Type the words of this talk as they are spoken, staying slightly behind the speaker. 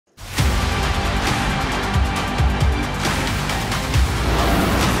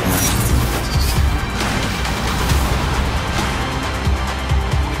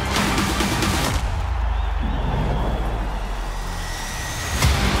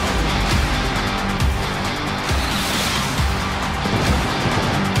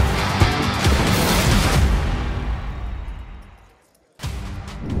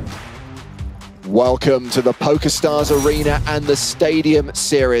Welcome to the PokerStars Arena and the Stadium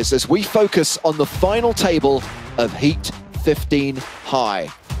Series as we focus on the final table of Heat 15 High.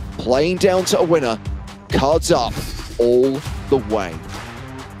 Playing down to a winner, cards up all the way.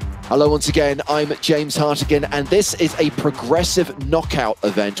 Hello once again, I'm James Hartigan, and this is a progressive knockout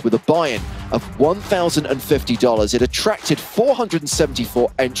event with a buy-in of $1,050. It attracted 474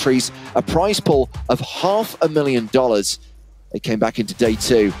 entries, a prize pool of $500,000. They came back into day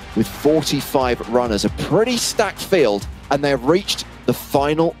two with 45 runners, a pretty stacked field, and they have reached the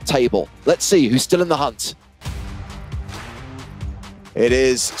final table. Let's see who's still in the hunt. It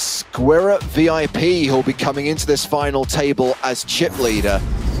is Squirrel VIP who'll be coming into this final table as chip leader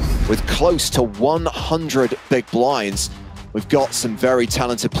with close to 100 big blinds. We've got some very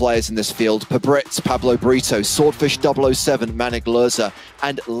talented players in this field. Pabritz, Pablo Brito, Swordfish 007, Manik Lurza,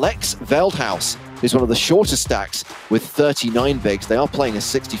 and Lex Veldhuis, who's one of the shorter stacks with 39 bigs. They are playing a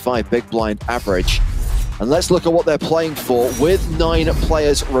 65 big blind average. And let's look at what they're playing for with 9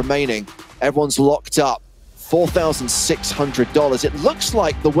 players remaining. Everyone's locked up. $4,600. It looks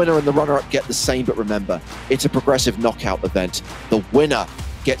like the winner and the runner-up get the same, but remember, it's a progressive knockout event. The winner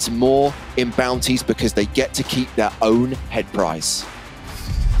gets more in bounties because they get to keep their own head prize.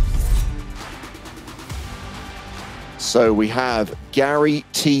 So we have Gary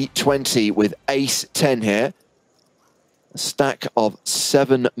T20 with ace 10 here, a stack of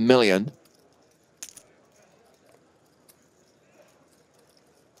 7 million.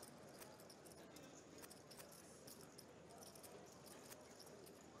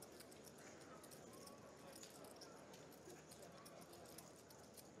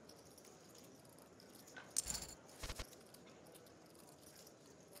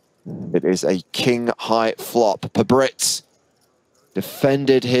 It is a king high flop. Pabritz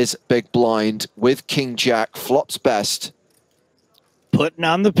defended his big blind with king jack, flops best. Putting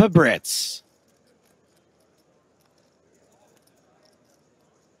on the Pabritz.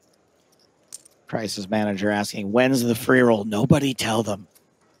 Crisis manager asking, when's the free roll? Nobody tell them.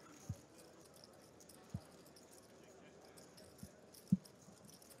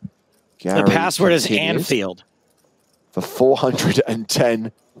 Gary the password is continues Anfield. For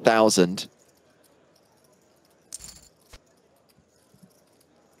 410,000.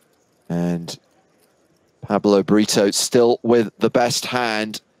 And Pablo Brito still with the best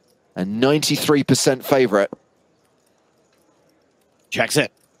hand, a 93% favorite. Checks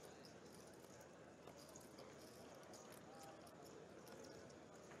it.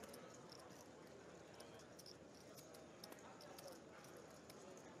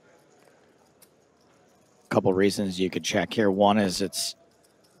 Couple reasons you could check here. One is it's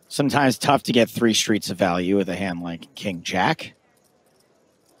sometimes tough to get 3 streets of value with a hand like King Jack.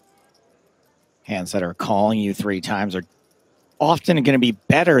 Hands that are calling you 3 times are often going to be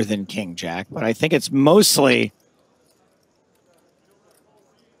better than King Jack, but I think it's mostly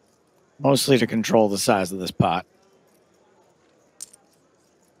to control the size of this pot.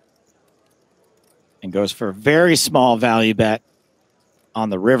 And goes for a very small value bet on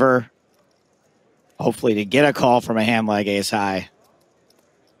the river. Hopefully to get a call from a hand like ace high.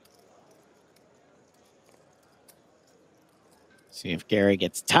 See if Gary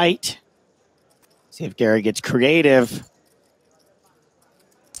gets tight. See if Gary gets creative.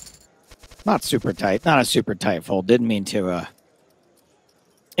 Not super tight. Not a super tight fold. Didn't mean to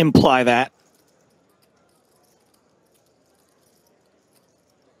imply that.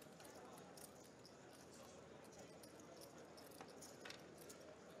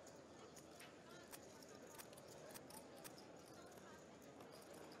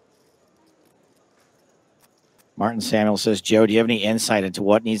 Martin Samuel says, Joe, do you have any insight into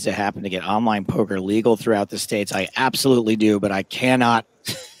what needs to happen to get online poker legal throughout the states? I absolutely do, but I cannot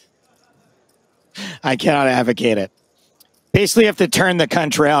advocate it. Basically, you have to turn the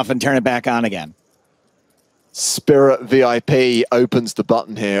country off and turn it back on again. Spirit VIP opens the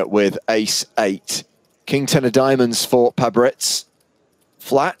button here with ace 8. King 10 of diamonds for Pabritz.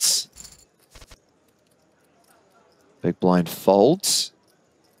 Flats. Big blind folds.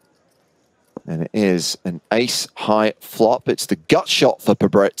 And it is an ace high flop. It's the gut shot for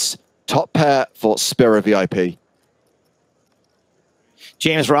Pabritz. Top pair for Spirit VIP.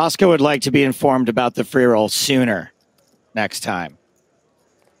 James Roscoe would like to be informed about the free roll sooner next time.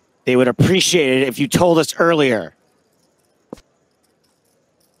 They would appreciate it if you told us earlier.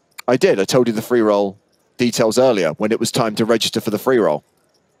 I did. I told you the free roll details earlier when it was time to register for the free roll.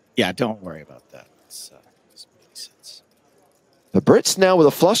 Yeah, don't worry about that. This makes sense. Pabritz now with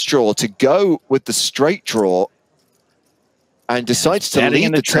a flush draw to go with the straight draw and decides to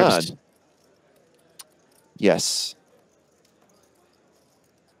lead the turn. Yes.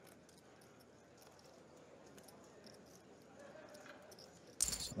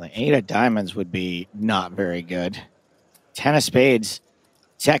 The 8 of diamonds would be not very good. 10 of spades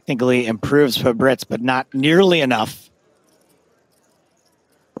technically improves Brits, but not nearly enough.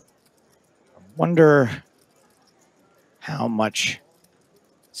 I wonder how much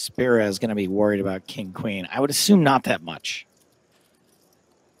Spira is going to be worried about King Queen. I would assume not that much.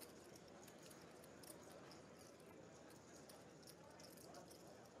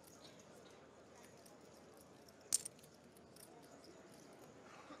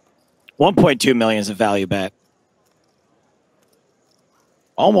 $1.2 million is a value bet.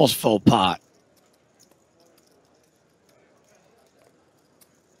 Almost full pot.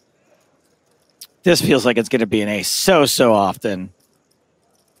 This feels like it's going to be an ace so often.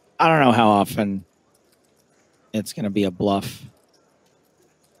 I don't know how often it's going to be a bluff.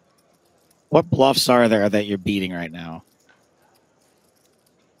 What bluffs are there that you're beating right now?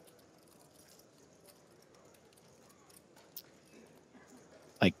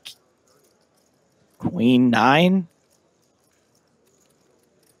 Like Queen 9?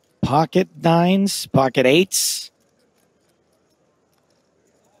 Pocket 9s? Pocket 8s?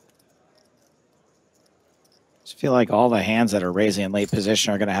 I feel like all the hands that are raising in late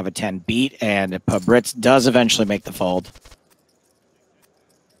position are going to have a 10 beat, and Brits does eventually make the fold.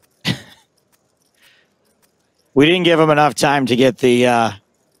 We didn't give him enough time to get the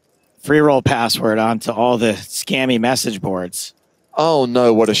free roll password onto all the scammy message boards. Oh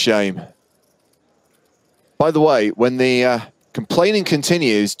no, what a shame. By the way, when the complaining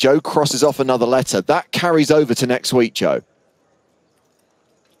continues, Joe crosses off another letter. That carries over to next week, Joe.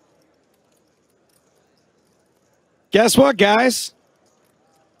 Guess what, guys?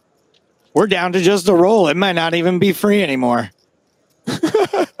 We're down to just a roll. It might not even be free anymore.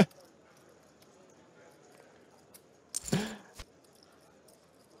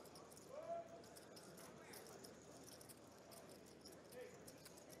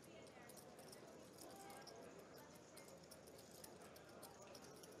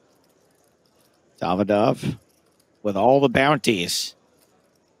 Davidoff with all the bounties.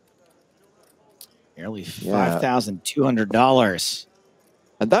 Nearly $5,200.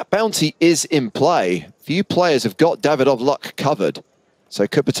 And that bounty is in play. Few players have got Davidoff luck covered, so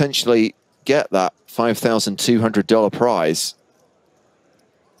could potentially get that $5,200 prize.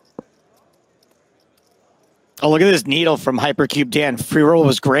 Oh, look at this needle from Hypercube Dan. Free roll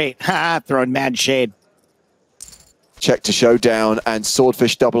was great. Ha, throwing mad shade. Check to showdown, and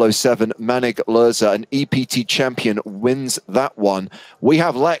Swordfish 007, Manig Lerza, an EPT champion, wins that one. We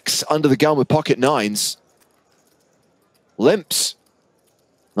have Lex under the gun with pocket 9s. Limps.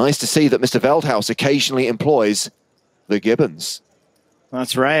 Nice to see that Mr. Veldhuis occasionally employs the Gibbons.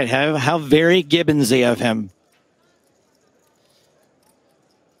 That's right. How very Gibbonsy of him.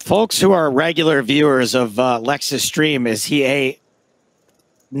 Folks who are regular viewers of Lex's stream, is he a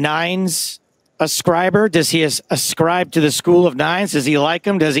 9s ascriber? Does he ascribe to the school of 9s? Does he like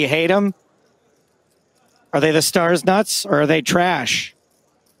them? Does he hate them? Are they the stars nuts or are they trash?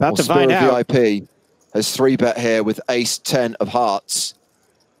 About to find out. VIP has 3-bet here with ace 10 of hearts.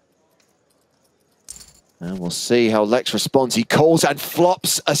 And we'll see how Lex responds. He calls and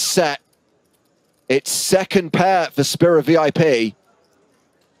flops a set. It's second pair for Spira VIP.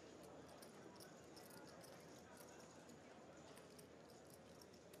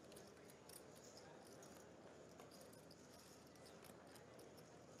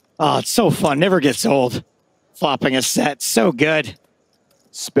 Oh, it's so fun. Never gets old. Flopping a set. So good.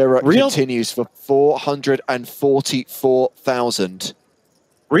 Spira continues for 444,000.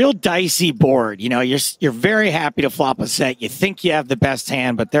 Real dicey board. You know, you're very happy to flop a set. You think you have the best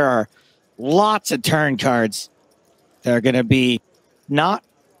hand, but there are lots of turn cards that are going to be not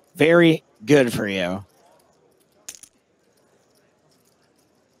very good for you.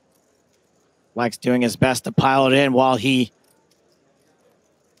 Lex doing his best to pile it in while he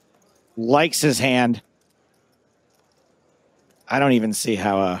likes his hand. I don't even see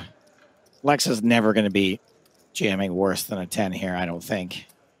how Lex is never going to be jamming worse than a 10 here, I don't think.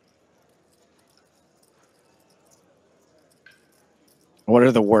 What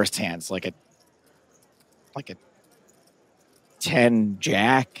are the worst hands? Like a 10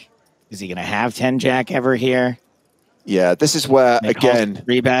 jack? Is he going to have 10 jack ever here? Yeah, this is where, again,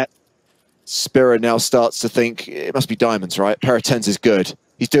 3-bet. Spira now starts to think it must be diamonds, right? Pair of 10s is good.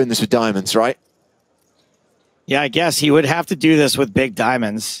 He's doing this with diamonds, right? Yeah, I guess he would have to do this with big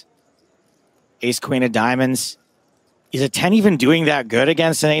diamonds. Ace, queen of diamonds. Is a 10 even doing that good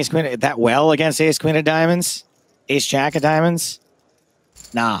against an ace, queen, that well against ace, queen of diamonds? Ace, jack of diamonds?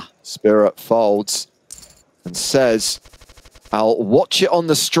 Nah. Spira folds and says, I'll watch it on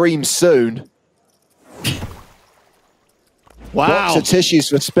the stream soon. Wow. Box of tissues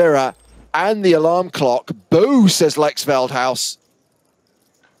for Spira and the alarm clock. Boo, says Lex Veldhuis.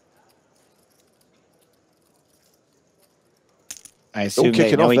 I assume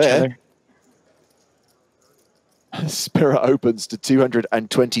they know each other. Spira opens to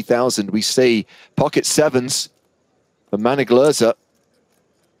 220,000. We see pocket sevens for Maniglerza,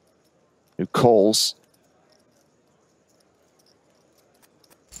 who calls.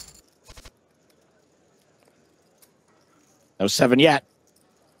 No 7 yet.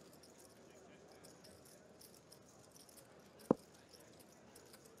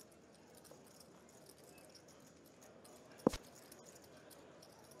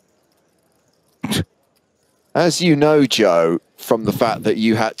 As you know, Joe, from the fact that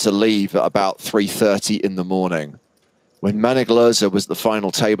you had to leave at about 3:30 in the morning, when Maniglerza was at the final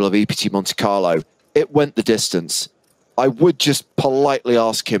table of EPT Monte Carlo, it went the distance. I would just politely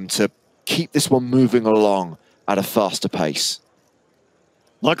ask him to keep this one moving along at a faster pace.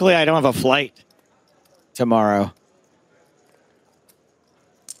 Luckily, I don't have a flight tomorrow.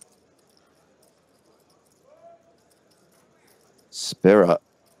 Spira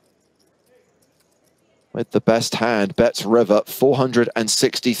with the best hand, bets river,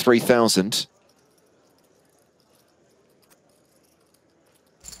 463,000.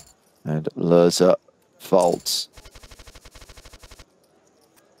 And Lerza folds.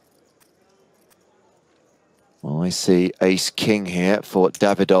 Well, I see ace-king here for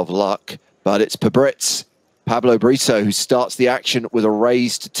Davidov luck, but it's Pablo Brito, who starts the action with a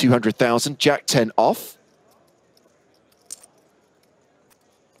raise to 200,000. Jack-10 off.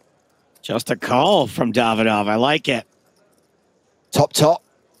 Just a call from Davidov. I like it. Top.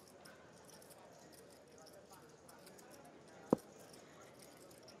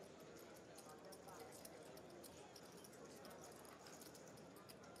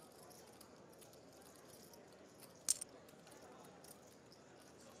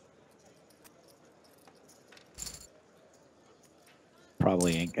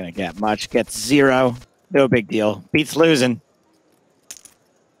 Probably ain't going to get much. Gets 0. No big deal. Beats losing.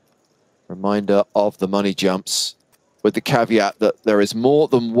 Reminder of the money jumps, with the caveat that there is more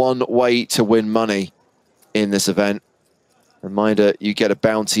than one way to win money in this event. Reminder, you get a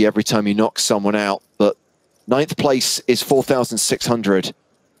bounty every time you knock someone out, but 9th place is 4,600.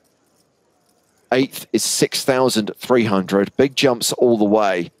 8th is 6,300. Big jumps all the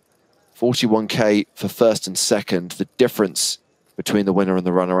way. 41K for first and second. The difference between the winner and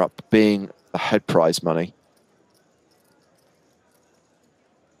the runner-up being the head prize money.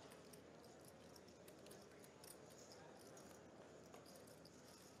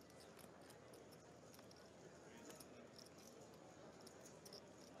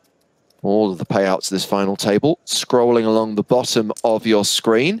 All of the payouts of this final table, scrolling along the bottom of your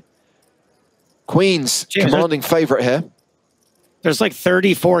screen. Queens, commanding favorite here. There's like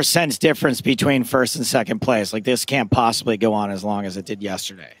 34 cents difference between first and second place. Like, this can't possibly go on as long as it did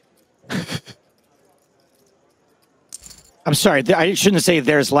yesterday. I'm sorry, I shouldn't say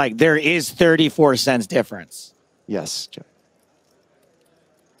there's like, there is 34 cents difference. Yes, Joe.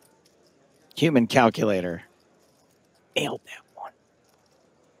 Human calculator. Nailed that one.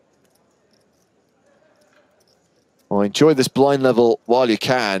 Well, enjoy this blind level while you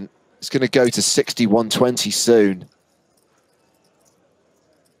can. It's going to go to 6120 soon.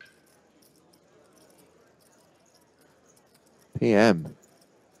 PM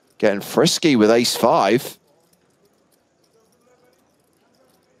getting frisky with ace-5.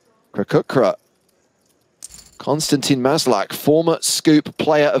 Krakukra. Konstantin Maslak, former Scoop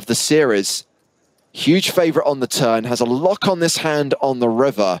player of the series. Huge favorite on the turn, has a lock on this hand on the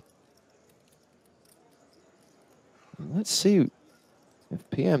river. Let's see if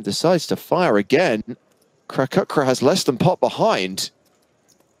PM decides to fire again. Krakukra has less than pot behind.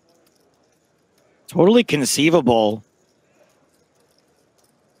 Totally conceivable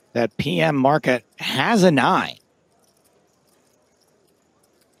that PM market has a 9.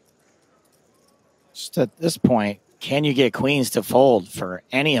 Just at this point, can you get queens to fold for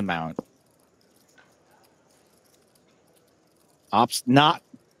any amount? Opts not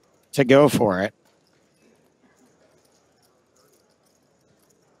to go for it.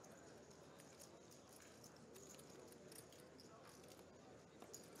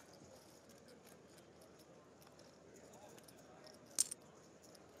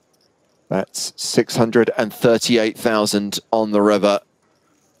 That's 638,000 on the river.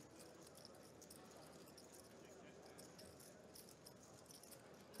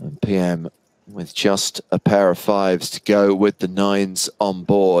 And PM with just a pair of 5s to go with the 9s on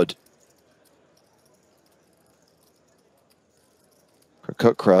board.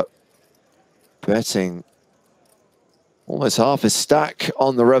 Krakukra betting Almost half his stack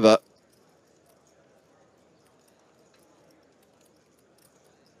on the river.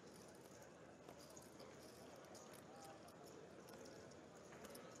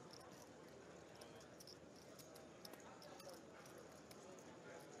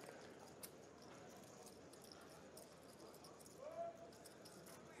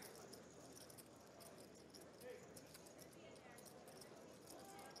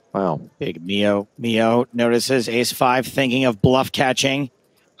 Wow. Big Mio notices ace-5, thinking of bluff catching.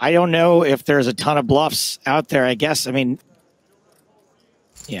 I don't know if there's a ton of bluffs out there, I guess. I mean,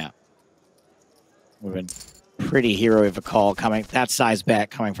 yeah. Would have been pretty hero of a call coming, that size bet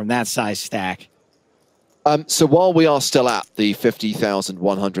coming from that size stack. So while we are still at the 50,000,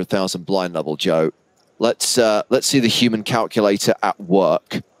 100,000 blind level, Joe, let's see the human calculator at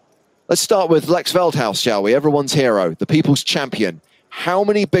work. Let's start with Lex Veldhuis, shall we? Everyone's hero, the people's champion. How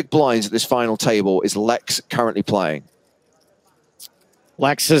many big blinds at this final table is Lex currently playing?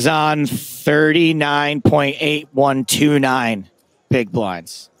 Lex is on 39.8129 big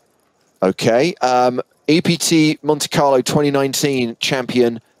blinds. Okay. EPT Monte Carlo 2019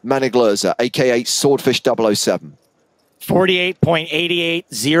 champion Maniglerza, aka Swordfish 007.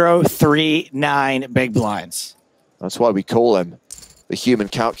 48.88039 big blinds. That's why we call him the human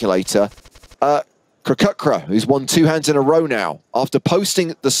calculator. Krakukra, who's won 2 hands in a row now, after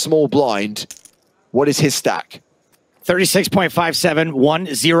posting the small blind, what is his stack?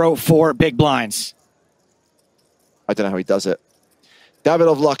 36.57104 big blinds. I don't know how he does it. David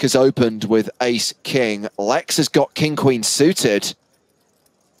of Luck has opened with ace king. Lex has got king queen suited.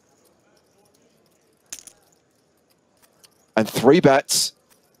 And 3 bets.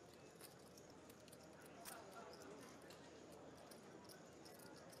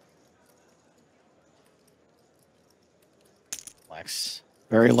 Lex,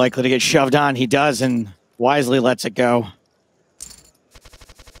 very likely to get shoved on. He does, and wisely lets it go.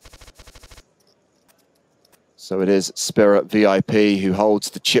 So it is Spirit VIP who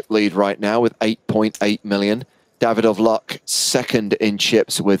holds the chip lead right now with 8.8 million. David of Luck second in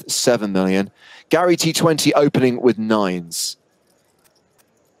chips with 7 million. Gary T20 opening with 9s.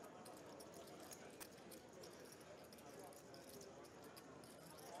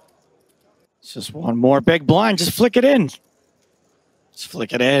 It's just one more big blind. Just flick it in. Just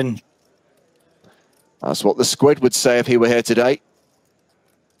flick it in. That's what the squid would say if he were here today.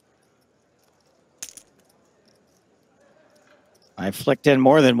 I flicked in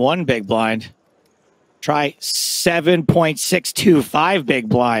more than one big blind. Try 7.625 big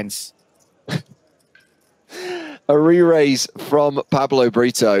blinds. A re-raise from Pablo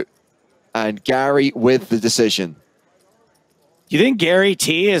Brito and Gary with the decision. You think Gary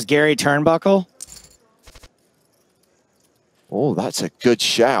T is Gary Turnbuckle? Oh, that's a good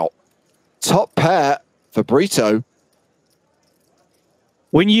shout. Top pair for Brito.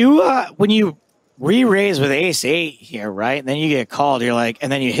 When you re-raise with ace-8 here, right? And then you get called, you're like, and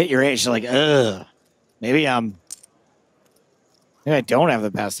then you hit your ace, you're like, ugh, maybe I don't have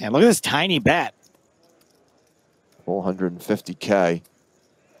the best hand. Look at this tiny bet. 450K.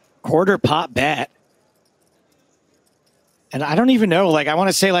 Quarter pot bet. And I don't even know, like, I want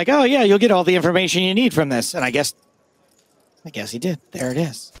to say, like, oh, yeah, you'll get all the information you need from this. And I guess he did. There it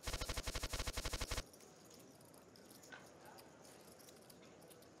is.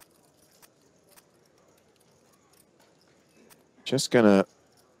 Just going to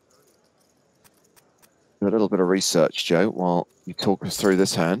do a little bit of research, Joe, while you talk us through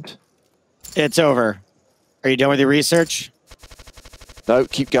this hand. It's over. Are you done with your research? No,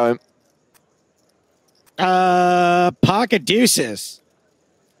 keep going. Pocket deuces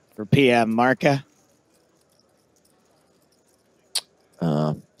for PM Marca.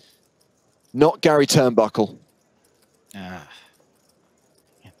 Not Gary Turnbuckle.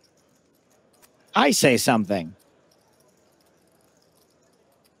 I say something.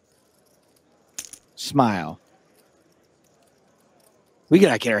 Smile. We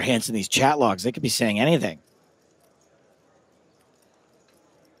gotta get our hands in these chat logs. They could be saying anything.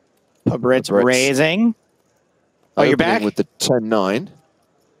 Pabritz raising. Oh, you're back? With the 10-9.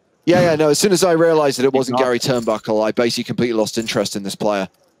 Yeah, no, as soon as I realized that it wasn't Gary Turnbuckle, I basically completely lost interest in this player.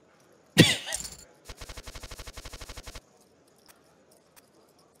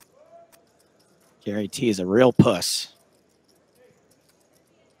 Gary T is a real puss.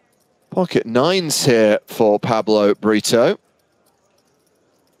 Pocket 9s here for Pablo Brito.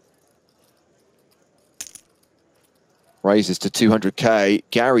 Raises to 200K.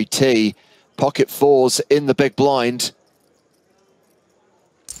 Gary T, pocket 4s in the big blind.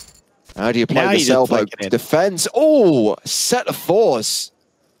 How do you play this elbow? Defends. Oh, set of 4s.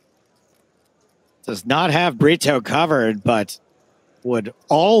 Does not have Brito covered, but would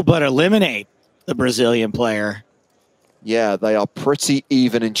all but eliminate the Brazilian player. Yeah, they are pretty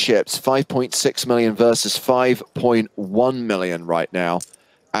even in chips. 5.6 million versus 5.1 million right now.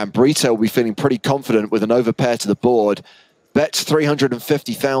 And Brito will be feeling pretty confident with an overpair to the board. Bets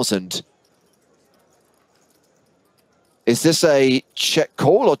 350,000. Is this a check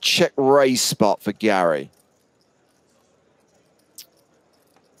call or check raise spot for Gary?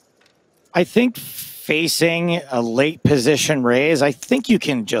 I think facing a late position raise, I think you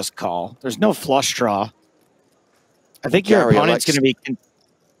can just call. There's no flush draw. I think your opponent's going to be...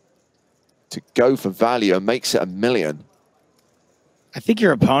 to go for value and makes it $1 million. I think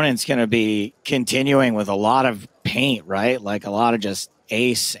your opponent's going to be continuing with a lot of paint, right? Like a lot of just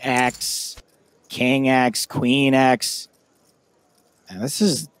ace X, king X, queen X. And this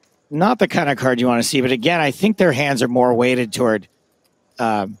is not the kind of card you want to see. But again, I think their hands are more weighted toward,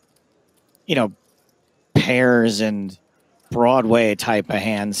 you know, pairs and Broadway type of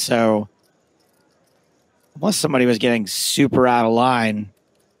hands. So unless somebody was getting super out of line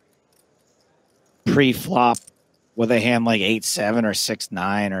pre-flop with a hand like 8-7 or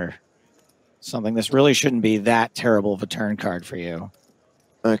 6-9 or something, this really shouldn't be that terrible of a turn card for you.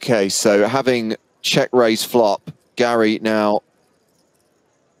 Okay, so having check raise flop, Gary now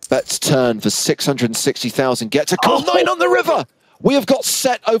bets turn for 660,000. Get to call 9 on the river. We have got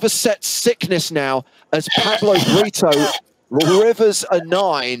set over set sickness now as Pablo Brito rivers a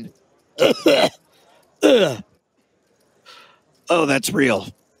 9. Oh, that's real.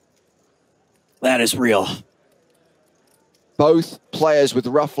 That is real. Both players with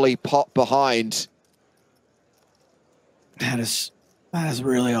roughly pot behind. That is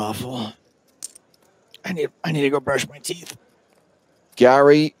really awful. I need to go brush my teeth.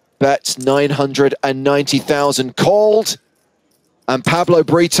 Gary bets 990,000 called, and Pablo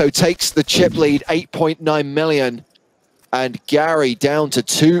Brito takes the chip lead, 8.9 million, and Gary down to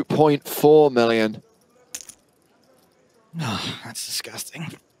 2.4 million. Oh, that's disgusting.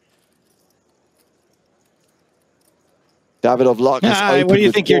 David of Luck has opened. What do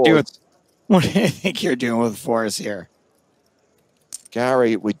you think you're doing? What do you think you're doing with fours here?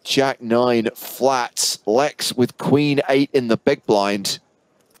 Gary with Jack 9 flats. Lex with Queen 8 in the big blind.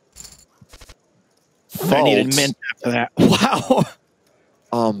 I needed mint after that. Wow.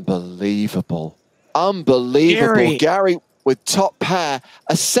 Unbelievable. Unbelievable. Gary with top pair,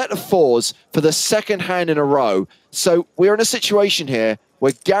 a set of fours for the second hand in a row. So we're in a situation here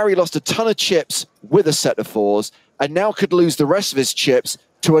where Gary lost a ton of chips with a set of fours and now could lose the rest of his chips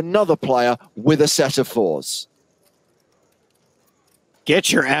to another player with a set of fours.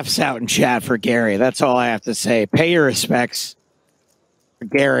 Get your Fs out in chat for Gary. That's all I have to say. Pay your respects for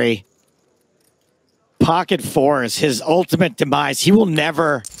Gary. Pocket fours, his ultimate demise. He will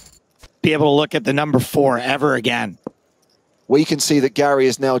never be able to look at the number 4 ever again. We can see that Gary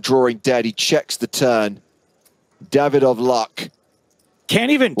is now drawing dead. He checks the turn. David of Luck. Can't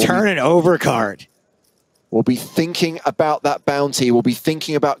even turn an overcard. We'll be thinking about that bounty. We'll be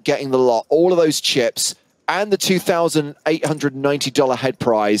thinking about getting the lot. All of those chips and the $2,890 head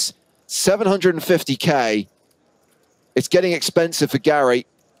prize. $750K. It's getting expensive for Gary.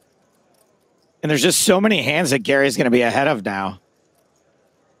 And there's just so many hands that Gary's going to be ahead of now.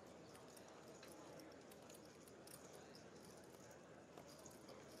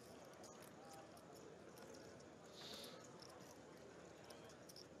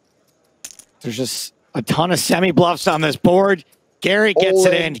 There's just a ton of semi-bluffs on this board. Gary gets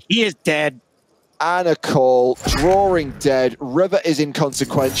it in. He is dead. And a call. Drawing dead. River is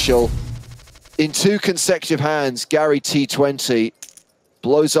inconsequential. In 2 consecutive hands, Gary T20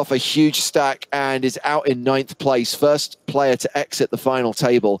 blows off a huge stack and is out in 9th place. First player to exit the final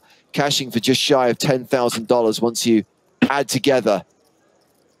table, cashing for just shy of $10,000 once you add together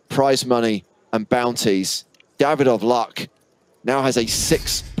prize money and bounties. David of Luck now has a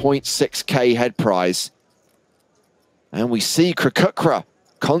 6.6K head prize. And we see Krakukra,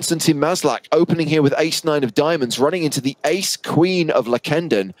 Konstantin Maslak, opening here with ace-9 of diamonds, running into the ace-queen of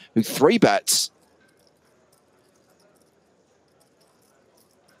Lakendon, who 3-bets.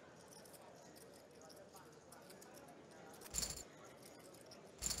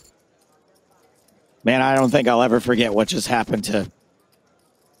 Man, I don't think I'll ever forget what just happened to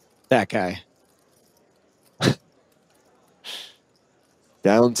that guy.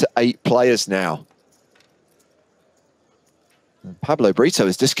 Down to 8 players now. And Pablo Brito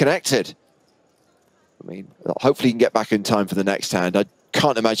is disconnected. I mean, hopefully he can get back in time for the next hand. I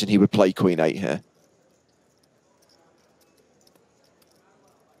can't imagine he would play Queen 8 here.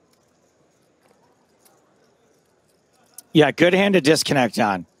 Yeah, good hand to disconnect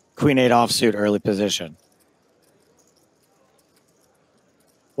on. Queen 8 offsuit early position.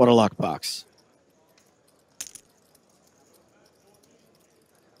 What a luck box.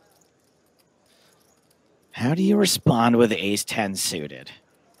 How do you respond with ace 10 suited?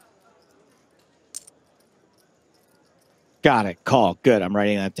 Got it. Call. Good. I'm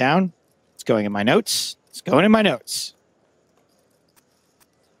writing that down. It's going in my notes. It's going in my notes.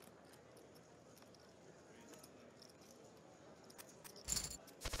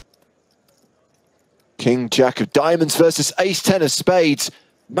 King Jack of diamonds versus ace 10 of spades.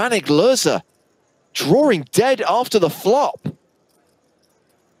 Manik Lurza drawing dead after the flop.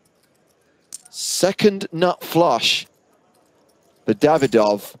 Second nut flush for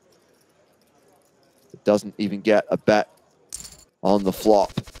Davidov. It doesn't even get a bet on the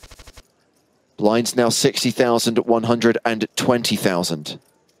flop. Blinds now 60,000 at 120,000.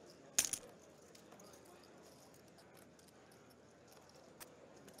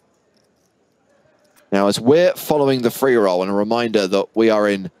 Now, as we're following the free roll, and a reminder that we are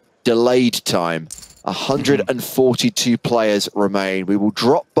in delayed time, 142 players remain. We will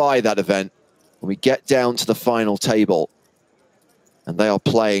drop by that event when we get down to the final table. And they are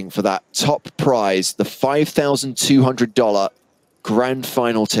playing for that top prize, the $5,200 grand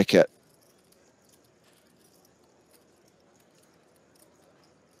final ticket.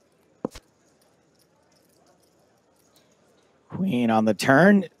 Queen on the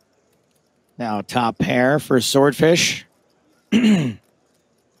turn. Now top pair for Swordfish.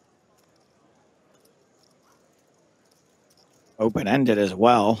 Open-ended as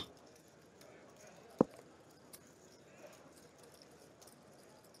well.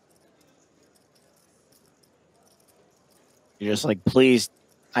 You're just like, please,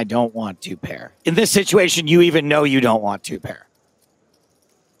 I don't want two pair. In this situation, you even know you don't want two pair.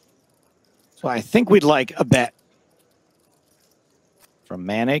 So I think we'd like a bet from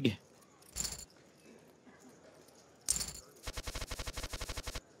Manig.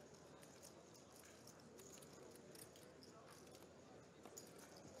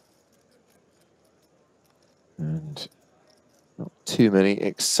 And not too many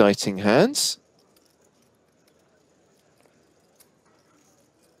exciting hands.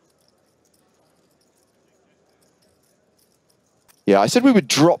 Yeah, I said we would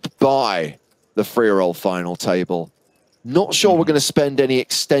drop by the free roll final table. Not sure we're going to spend any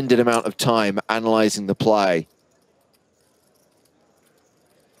extended amount of time analyzing the play.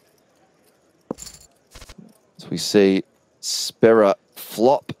 As we see Spira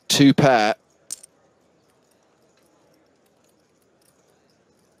flop two pair.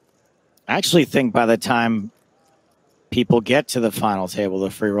 I actually think by the time people get to the final table, the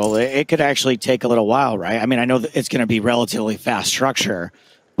free roll, it could actually take a little while, right? I mean, I know that it's going to be relatively fast structure,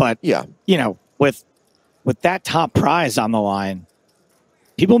 but yeah, you know, with that top prize on the line,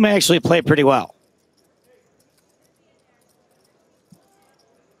 people may actually play pretty well.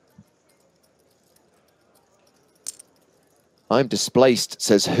 I'm displaced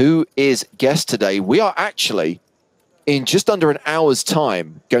says, who is guest today? We are actually, in just under an hour's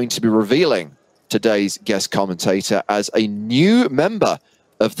time, going to be revealing today's guest commentator as a new member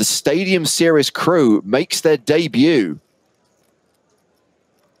of the Stadium Series crew makes their debut.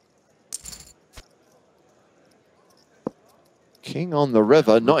 King on the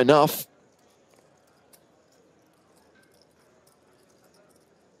river, not enough.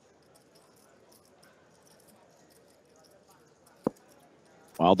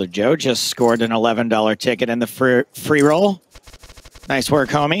 Wilder Joe just scored an $11 ticket in the free roll. Nice work,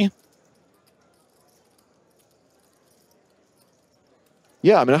 homie.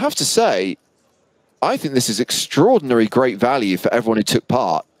 Yeah, I mean, I have to say, I think this is extraordinary great value for everyone who took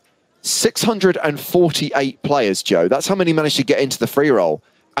part. 648 players, Joe. That's how many managed to get into the free roll.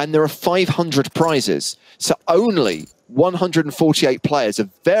 And there are 500 prizes. So only 148 players, a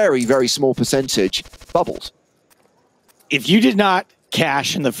very, very small percentage, bubbled. If you did not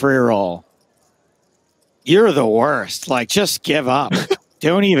cash in the free roll, you're the worst. Like, just give up.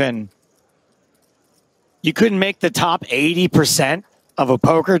 Don't even. You couldn't make the top 80% of a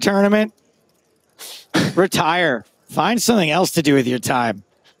poker tournament. Retire. Find something else to do with your time.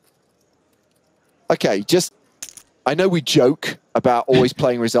 Okay, just, I know we joke about always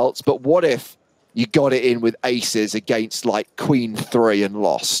playing results, but what if you got it in with aces against like Queen 3 and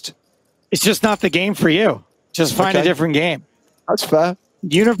lost? It's just not the game for you. Just find a different game. That's fair.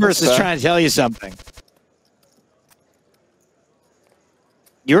 Universe is trying to tell you something.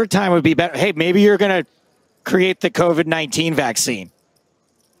 Your time would be better. Hey, maybe you're going to create the COVID-19 vaccine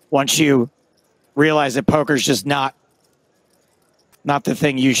once you realize that poker's just not the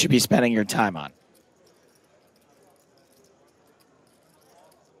thing you should be spending your time on.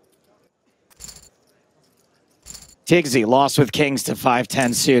 Tigsy lost with kings to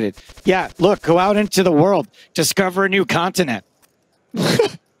 5-10 suited. Yeah, look, go out into the world. Discover a new continent.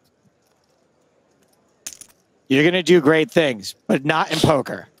 You're going to do great things, but not in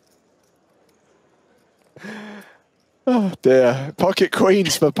poker. Oh dear. Pocket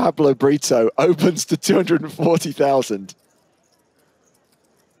queens for Pablo Brito opens to 240,000.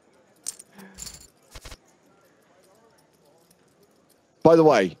 By the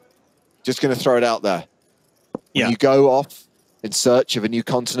way, just going to throw it out there. When you go off in search of a new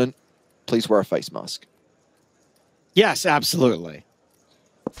continent, please wear a face mask. Yes, absolutely.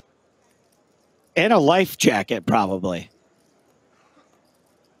 And a life jacket, probably.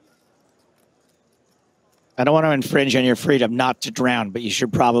 I don't want to infringe on your freedom not to drown, but you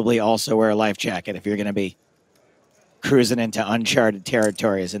should probably also wear a life jacket if you're going to be cruising into uncharted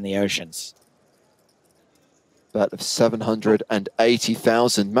territories in the oceans. Bet of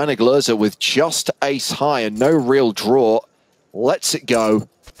 780,000. Maniglerza with just ace high and no real draw. Lets it go.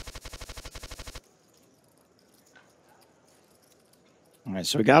 All right,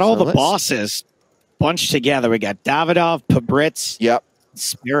 so we got all the bosses bunched together. We got Davidov, Pabritz,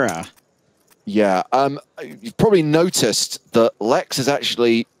 Spira. Yeah, you've probably noticed that Lex has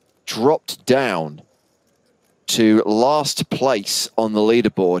actually dropped down to last place on the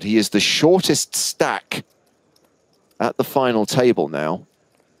leaderboard. He is the shortest stack at the final table now.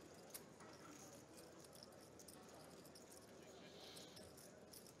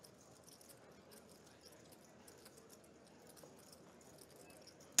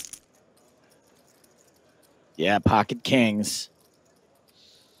 Yeah, pocket kings.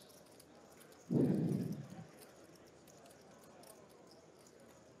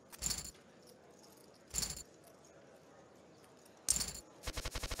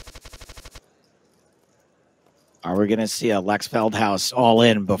 Are we going to see a Lex Veldhuis all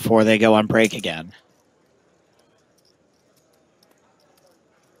in before they go on break again?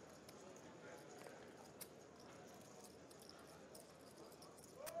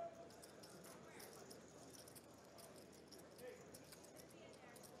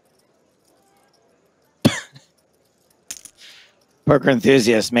 Poker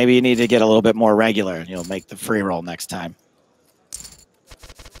enthusiast, maybe you need to get a little bit more regular and you'll make the free roll next time.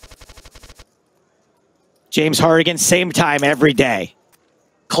 James Hardigan, same time every day.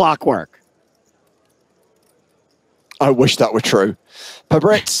 Clockwork. I wish that were true.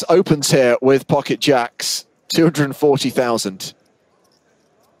 Pabritz opens here with pocket jacks, 240,000.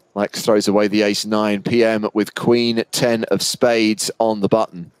 Lex throws away the ace-9. PM with queen 10 of spades on the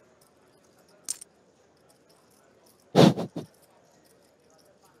button.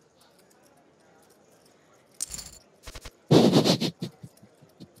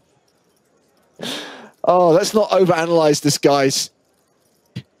 Oh, let's not overanalyze this guy's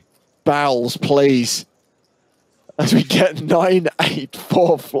bowels, please. As we get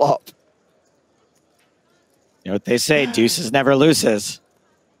 9-8-4 flop. You know what they say, deuces never loses.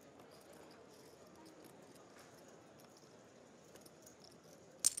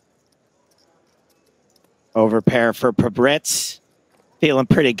 Overpair for Pabritz. Feeling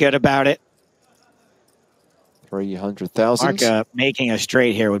pretty good about it. 300,000. Mark, making a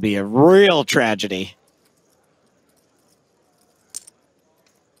straight here would be a real tragedy.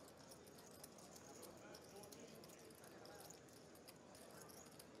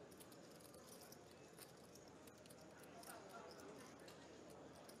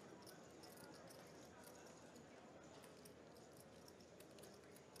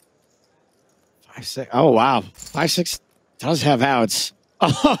 Oh, wow. 5-6 does have outs.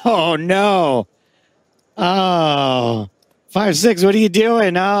 Oh, no. Oh. 5-6, what are you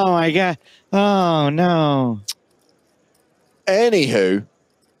doing? Oh, my God. Oh, no. Anywho.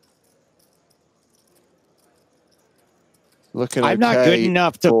 Looking I'm not good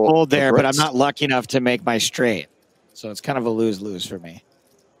enough to fold there, but I'm not lucky enough to make my straight. So it's kind of a lose-lose for me.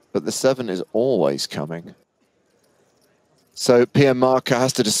 But the 7 is always coming. So PM Marker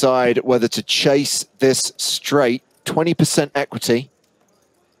has to decide whether to chase this straight. 20% equity.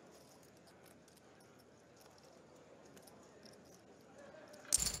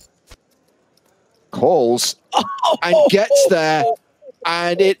 Calls and gets there.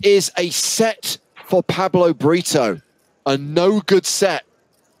 And it is a set for Pablo Brito. A no good set.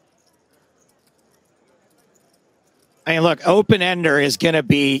 I mean, look, open-ender is going to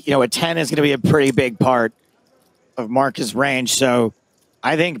be, you know, a 10 is going to be a pretty big part of Marcus' range. So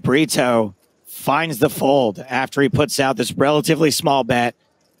I think Brito finds the fold after he puts out this relatively small bet.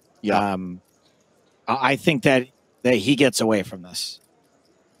 Yeah. I think that he gets away from this.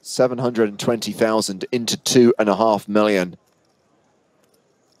 720,000 into 2.5 million.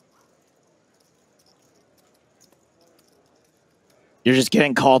 You're just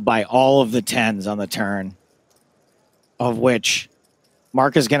getting called by all of the 10s on the turn, of which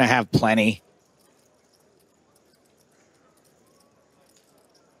Mark is going to have plenty.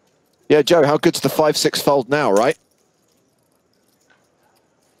 Yeah, Joe, how good's the 5-6 fold now, right?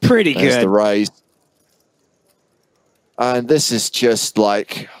 Pretty There's good. the raise. And this is just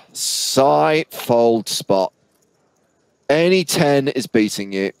like side fold spot. Any 10 is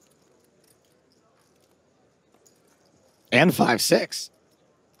beating you. And 5-6.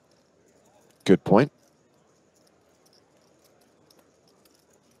 Good point.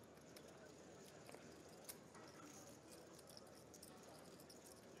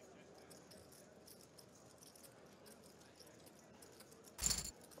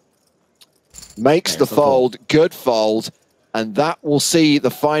 Makes the fold, good fold, and that will see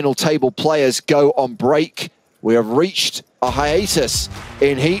the final table players go on break. We have reached a hiatus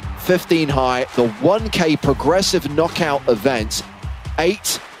in Heat 15 High, the 1K progressive knockout event.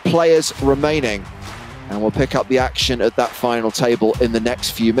 8 players remaining, and we'll pick up the action at that final table in the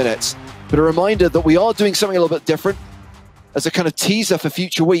next few minutes. But a reminder that we are doing something a little bit different. As a kind of teaser for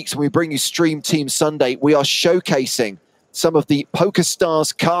future weeks, when we bring you Stream Team Sunday, we are showcasing some of the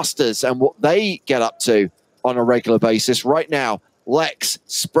PokerStars casters and what they get up to on a regular basis. Right now, Lex,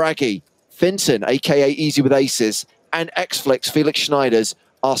 Spraggy, Finton, aka Easy with Aces, and Xflix, Felix Schneiders,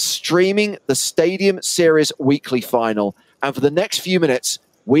 are streaming the Stadium Series weekly final. And for the next few minutes,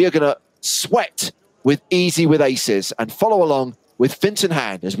 we are going to sweat with Easy with Aces and follow along with Finton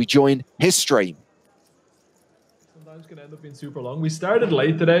Hand as we join his stream. Sometimes can end up being super long. We started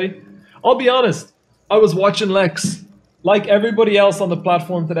late today. I'll be honest, I was watching Lex. Like everybody else on the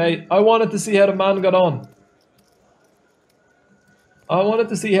platform today, I wanted to see how the man got on. I wanted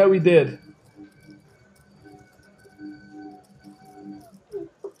to see how he did.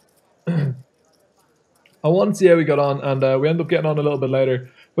 I wanted to see how he got on, and we ended up getting on a little bit later.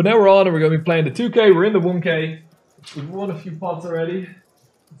 But now we're on, and we're going to be playing the 2K. We're in the 1K. We've won a few pots already.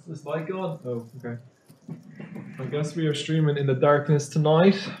 Is this mic on? Oh, okay. I guess we are streaming in the darkness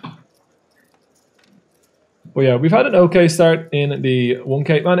tonight. But yeah, we've had an okay start in the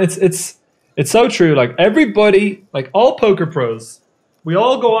 1K. Man, it's so true. Like everybody, like all poker pros, we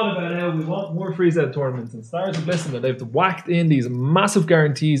all go on about how we want more freeze-out tournaments, and Stars of Bliss, and they've whacked in these massive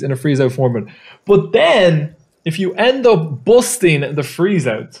guarantees in a freeze-out format. But then, if you end up busting the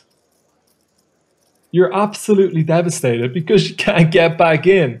freeze-out, you're absolutely devastated because you can't get back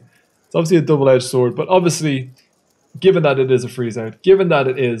in. It's obviously a double-edged sword, but obviously, given that it is a freeze-out, given that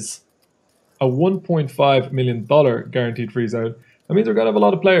it is a $1.5 million guaranteed freeze-out, that means we're going to have a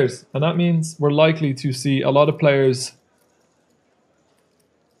lot of players, and that means we're likely to see a lot of players.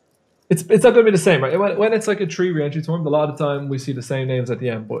 It's not going to be the same, right? When it's like a 3 re-entry tournament, a lot of time we see the same names at the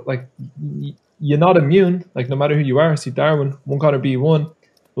end. But like, you're not immune. Like no matter who you are, see Darwin, One Connor B1,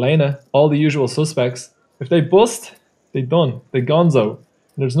 Lena, all the usual suspects. If they bust, they done. They gonzo. And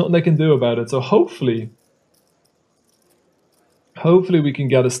there's nothing they can do about it. So hopefully we can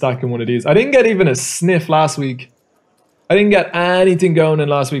get a stack in one of these. I didn't get even a sniff last week. I didn't get anything going in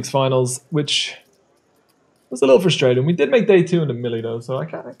last week's finals, which was a little frustrating. We did make day 2 in the milli though, so I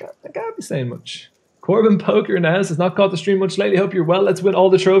can't be saying much. Corbin Poker in the house has not caught the stream much lately. Hope you're well. Let's win all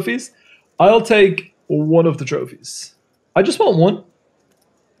the trophies. I'll take one of the trophies. I just want one.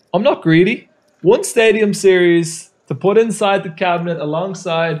 I'm not greedy. One Stadium Series to put inside the cabinet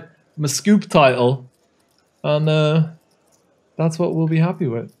alongside my scoop title, and that's what we'll be happy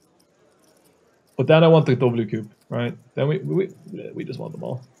with. But then I want the W Coupe, right? Then we just want them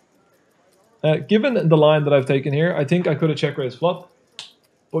all. Given the line that I've taken here, I think I could have check raised flop.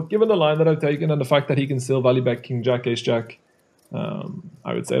 But given the line that I've taken and the fact that he can still value bet King Jack, Ace Jack,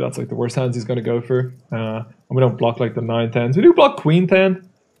 I would say that's like the worst hands he's going to go for. And we don't block like the 9-10s. We do block Queen 10,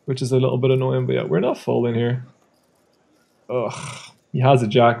 which is a little bit annoying. But yeah, we're not folding here. Ugh, he has a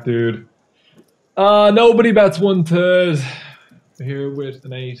Jack, dude. Nobody bets 1/3 here with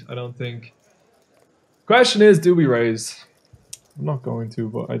an 8, I don't think. Question is, do we raise? I'm not going to,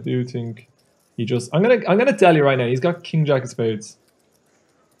 but I do think he just. I'm gonna tell you right now. He's got King Jack of Spades,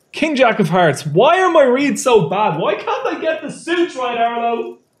 King Jack of Hearts. Why are my reads so bad? Why can't I get the suits right,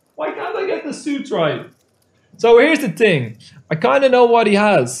 Arlo? Why can't I get the suits right? So here's the thing. I kind of know what he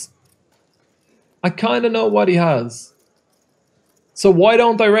has. So why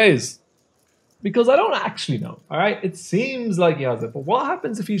don't I raise? Because I don't actually know. All right, it seems like he has it, but what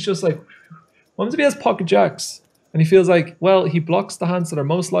happens if he's just like? What happens if he has pocket jacks and he feels like, well, he blocks the hands that are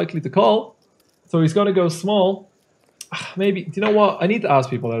most likely to call, so he's going to go small. Maybe, do you know what? I need to ask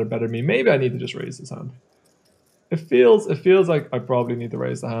people that are better than me. Maybe I need to just raise this hand. It feels like I probably need to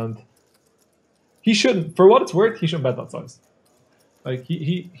raise the hand. He shouldn't, for what it's worth, he shouldn't bet that size. Like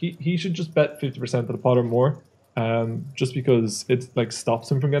he should just bet 50% of the pot or more, just because it like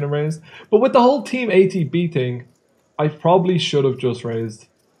stops him from getting raised. But with the whole team ATB thing, I probably should have just raised.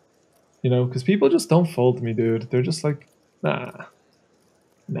 You know, because people just don't fold to me, dude. They're just like, nah.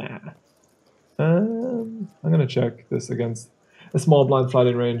 I'm gonna check this against a small blind flat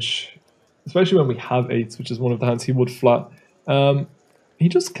in range, especially when we have eights, which is one of the hands he would flat. He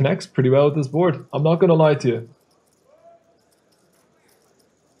just connects pretty well with this board. I'm not gonna lie to you.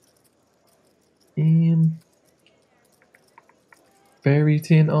 Very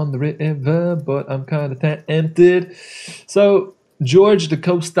thin on the river, but I'm kind of tempted. So George the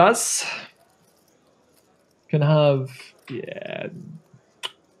Costas can have, yeah.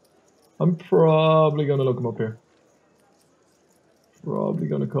 I'm probably gonna look him up here. Probably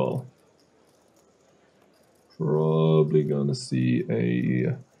gonna call. Probably gonna see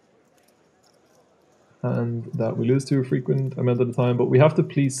a hand that we lose to a frequent amount of the time, but we have to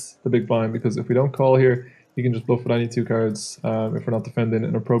please the big blind, because if we don't call here, he can just bluff with any two cards if we're not defending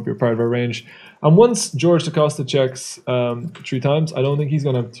an appropriate part of our range. And once George DaCosta checks 3 times, I don't think he's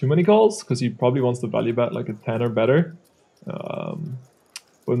gonna have too many calls, because he probably wants to value bet like a 10 or better.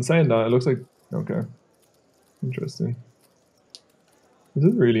 But in saying that, it looks like, okay, interesting. This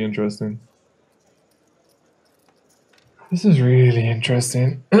is really interesting. This is really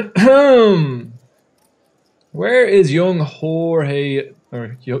interesting. Where is young Jorge,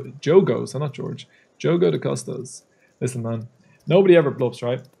 or Jogo, so not George, Jogo DaCostas? Listen, man, nobody ever bluffs,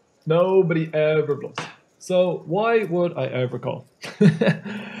 right? Nobody ever bluffs. So why would I ever call?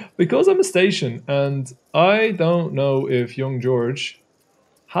 Because I'm a station, and I don't know if young George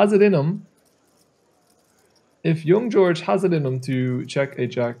has it in him. If young George has it in him to check a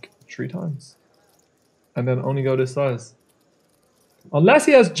jack 3 times and then only go this size. Unless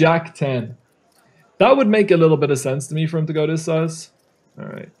he has jack 10. That would make a little bit of sense to me for him to go this size.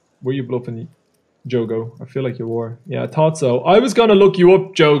 Alright. Were you bluffing, Jogo? I feel like you were. Yeah, I thought so. I was going to look you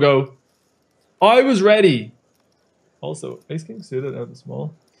up, Jogo. I was ready. Also, ace king suited out of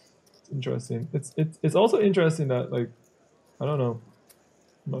small. It's interesting. It's also interesting that, like, I don't know.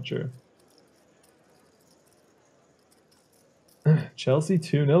 I'm not sure. Chelsea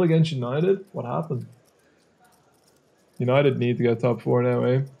 2-0 against United? What happened? United need to get top 4 now,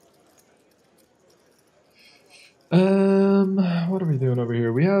 eh? What are we doing over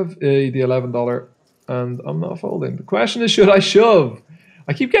here? We have the $11, and I'm not folding. The question is, should I shove?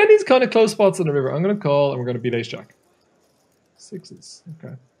 I keep getting these kind of close spots on the river. I'm going to call, and we're going to beat ace jack. 6s.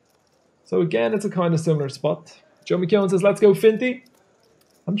 Okay. So again, it's a kind of similar spot. Joe McKeown says, let's go Finty.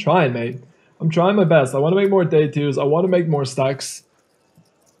 I'm trying, mate. I'm trying my best. I want to make more day 2s. I want to make more stacks.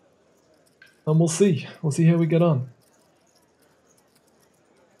 And we'll see. We'll see how we get on.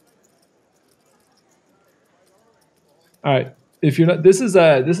 All right. If you're not, this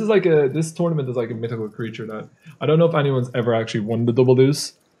tournament is like a mythical creature that I don't know if anyone's ever actually won the double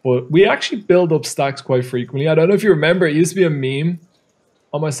deuce, but we actually build up stacks quite frequently. I don't know if you remember, it used to be a meme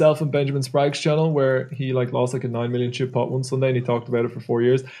on myself and Benjamin Sprague's channel where he like lost like a 9 million chip pot one Sunday and he talked about it for 4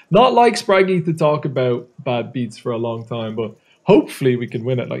 years. Not like Spraggy to talk about bad beats for a long time, but hopefully we can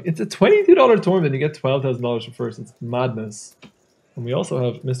win it. Like, it's a $22 tournament and you get $12,000 for first. It's madness. And we also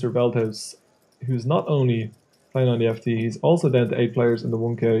have Mr. Veldhuis, who's not only playing on the FT, he's also down to 8 players in the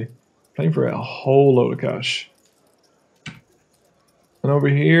 1K, playing for a whole load of cash. And over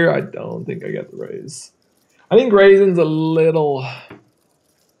here, I don't think I get the raise. I think raising's a little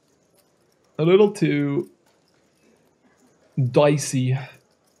too dicey.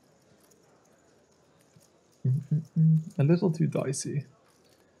 A little too dicey.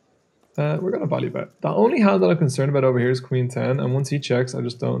 We're going to value bet. The only hand that I'm concerned about over here is Queen 10, and once he checks, I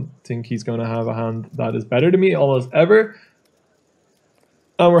just don't think he's going to have a hand that is better to me almost ever.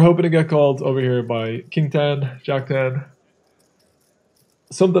 And we're hoping to get called over here by King 10, Jack 10,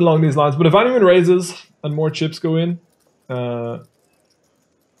 something along these lines. But if anyone raises and more chips go in,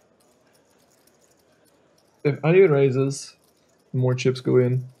 if anyone raises, more chips go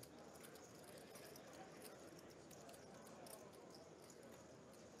in.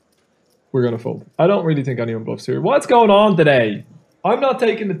 We're going to fold. I don't really think anyone bluffs here. What's going on today? I'm not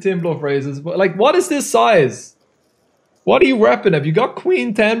taking the Tim bluff raises, but like, what is this size? What are you repping? Have you got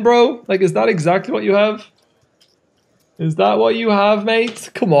Queen 10, bro? Like, is that exactly what you have? Is that what you have, mate?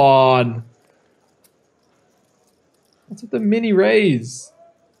 Come on. What's with the mini raise?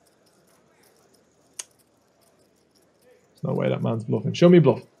 No way that man's bluffing. Show me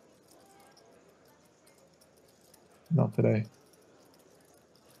bluff. Not today.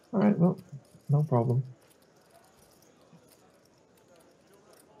 Alright, well, no problem.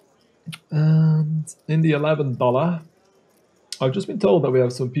 And in the $11, I've just been told that we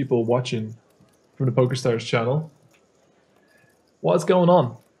have some people watching from the PokerStars channel. What's going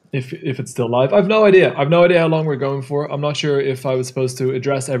on? If it's still live, I've no idea. I've no idea how long we're going for. I'm not sure if I was supposed to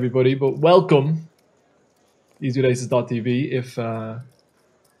address everybody, but welcome, easywithaces.tv.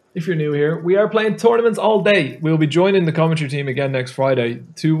 If you're new here, we are playing tournaments all day. We'll be joining the commentary team again next Friday.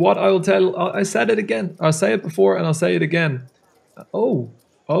 To what I will tell, I said it again. I'll say it before and I'll say it again. Oh,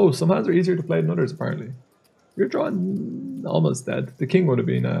 some hands are easier to play than others apparently. You're drawing almost dead. The king would have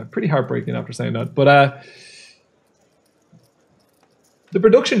been pretty heartbreaking after saying that, but. The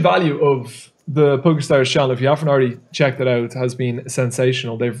production value of the PokerStars channel, if you haven't already checked it out, has been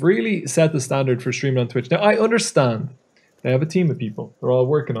sensational. They've really set the standard for streaming on Twitch. Now, I understand they have a team of people. They're all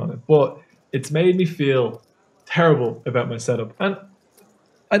working on it. But it's made me feel terrible about my setup. And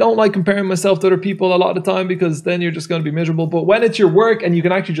I don't like comparing myself to other people a lot of the time because then you're just going to be miserable. But when it's your work and you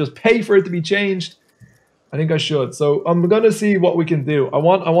can actually just pay for it to be changed, I think I should. So I'm going to see what we can do. I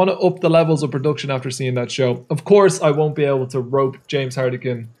want to up the levels of production after seeing that show. Of course, I won't be able to rope James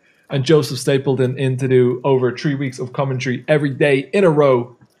Hardigan and Joseph Stapleton in to do over 3 weeks of commentary every day in a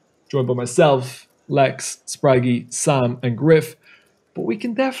row, joined by myself, Lex, Spraggy, Sam, and Griff. But we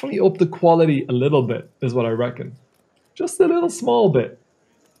can definitely up the quality a little bit, is what I reckon. Just a little small bit.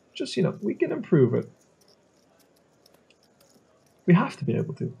 Just, you know, we can improve it. We have to be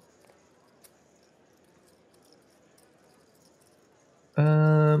able to.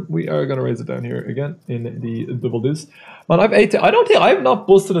 We are going to raise it down here again in the double deuce. Man, I've not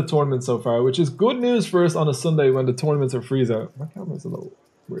busted a tournament so far, which is good news for us on a Sunday when the tournaments are freeze out. My camera's a little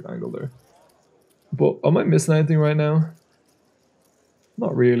weird angle there. But am I missing anything right now?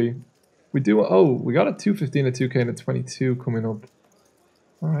 Not really. We got a 215, a 2K, and a 22 coming up.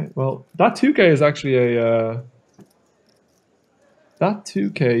 All right, well, that 2K is actually a... that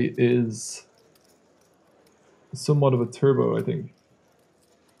 2K is somewhat of a turbo, I think.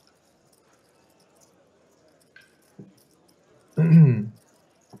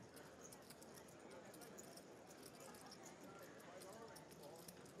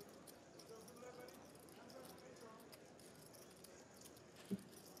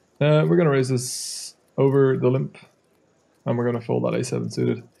 We're going to raise this over the limp, and we're going to fold that A7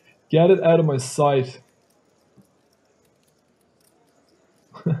 suited. Get it out of my sight.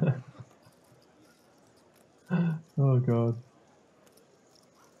 Oh, God.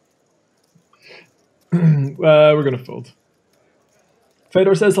 We're going to fold.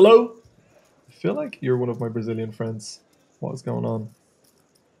 Fedor says hello. I feel like you're one of my Brazilian friends. What is going on?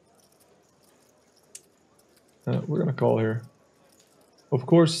 We're going to call here. Of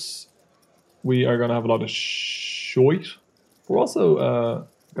course, we are going to have a lot of shite. We're also going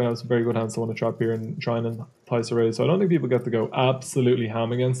to have some very good hands to want to trap here and try and entice a raise. So I don't think people get to go absolutely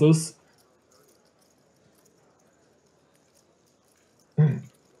ham against us.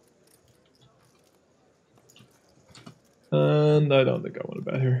 And I don't think I want to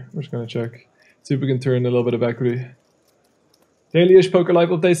bet here. We're just going to check. See if we can turn a little bit of equity. Daily-ish Poker Live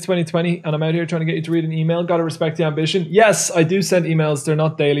Updates 2020, and I'm out here trying to get you to read an email. Gotta respect the ambition. Yes, I do send emails. They're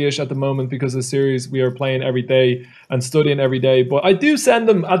not daily-ish at the moment because the series we are playing every day and studying every day. But I do send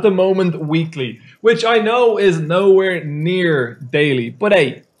them at the moment weekly, which I know is nowhere near daily. But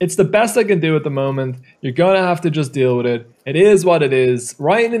hey, it's the best I can do at the moment. You're gonna have to just deal with it. It is what it is.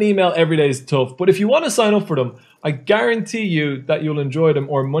 Writing an email every day is tough. But if you want to sign up for them, I guarantee you that you'll enjoy them,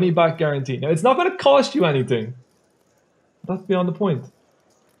 or money back guarantee. Now, it's not going to cost you anything. That's beyond the point.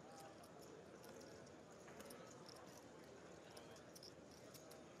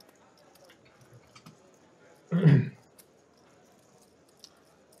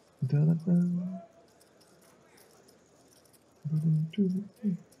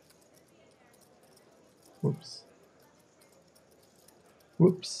 Whoops.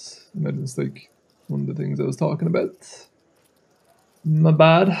 Whoops. I made a mistake. One of the things I was talking about. My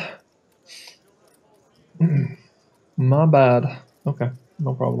bad. My bad. Okay,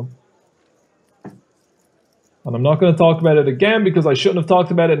 no problem. And I'm not going to talk about it again because I shouldn't have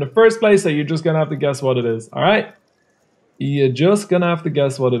talked about it in the first place, so you're just going to have to guess what it is, alright? You're just going to have to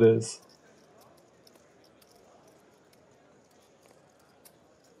guess what it is.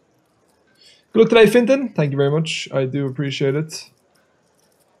 Good luck today, Finton. Thank you very much. I do appreciate it.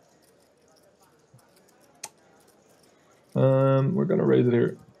 We're going to raise it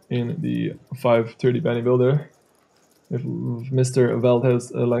here in the 530 Benny builder. If Mr.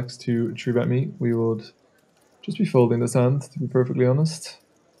 Veldhuis elects to 3-bet me, we would just be folding this hand, to be perfectly honest.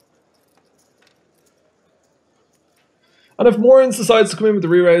 And if Morans decides to come in with the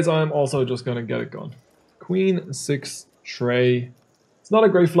re-raise, I'm also just going to get it gone. Queen 6 tray. It's not a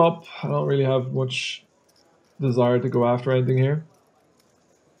great flop. I don't really have much desire to go after anything here.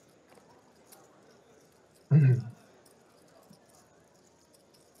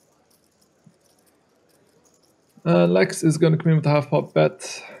 Lex is going to come in with a half-pot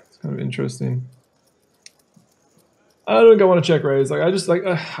bet. It's kind of interesting. I don't think I want to check raise. Like I just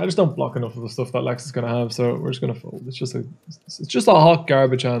don't block enough of the stuff that Lex is going to have, so we're just going to fold. It's just a hot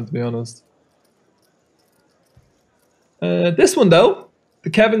garbage hand, to be honest. This one though, the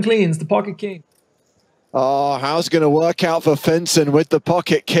Kevin Cleans, the Pocket King. Oh, how's it going to work out for Finton with the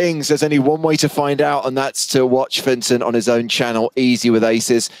Pocket Kings? There's only one way to find out, and that's to watch Finton on his own channel, Easy with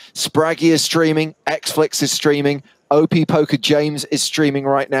Aces. Spraggy is streaming, Xflix is streaming, OP Poker James is streaming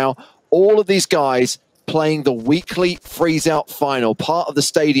right now. All of these guys playing the weekly freeze-out final, part of the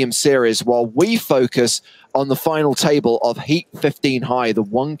Stadium Series, while we focus on the final table of Heat 15 High, the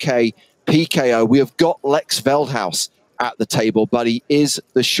 1K PKO. We have got Lex Veldhuis at the table, but he is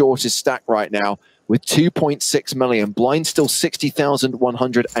the shortest stack right now with 2.6 million. Blind still 60,000,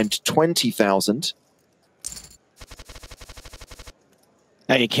 120,000.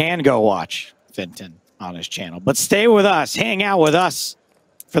 Now you can go watch Finton on his channel, but stay with us, hang out with us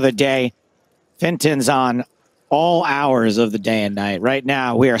for the day. Finton's on all hours of the day and night. Right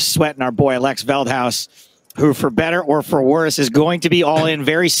now, we are sweating our boy Lex Veldhuis, who for better or for worse is going to be all in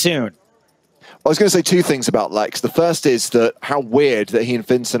very soon. I was going to say two things about Lex. The first is that how weird that he and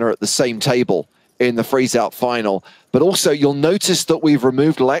Finton are at the same table in the freeze-out final. But also, you'll notice that we've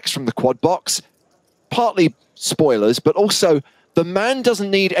removed Lex from the quad box. Partly spoilers, but also the man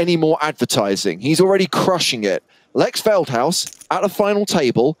doesn't need any more advertising. He's already crushing it. Lex Veldhuis at a final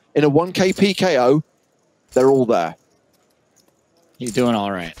table in a 1K PKO. They're all there. He's doing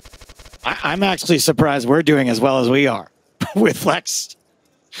all right. I'm actually surprised we're doing as well as we are with Lex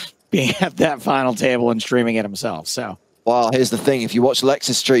being at that final table and streaming it himself. So, well, here's the thing. If you watch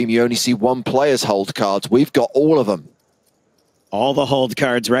Lex's stream, you only see one player's hold cards. We've got all of them. All the hold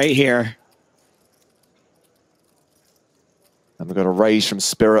cards right here. And we've got a raise from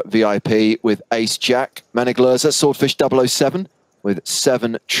Spirit VIP with Ace Jack. Maniglerza, Swordfish 007 with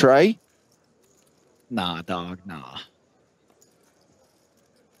 7 Trey. Nah, dog, nah.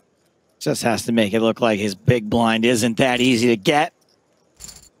 Just has to make it look like his big blind isn't that easy to get.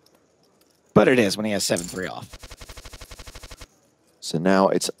 But it is when he has 7-3 off. So now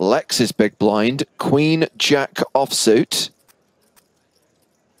it's Lex's big blind, Queen Jack offsuit.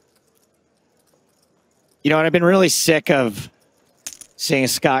 You know what? I've been really sick of seeing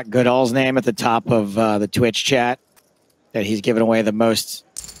Scott Goodall's name at the top of the Twitch chat, that he's given away the most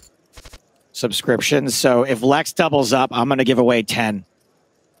subscriptions. So if Lex doubles up, I'm going to give away 10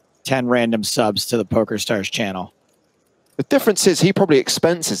 random subs to the PokerStars channel. The difference is he probably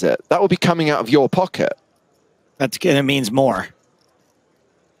expenses it. That will be coming out of your pocket. That's going to means more.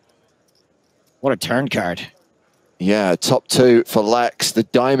 What a turn card. Yeah, top 2 for Lex. The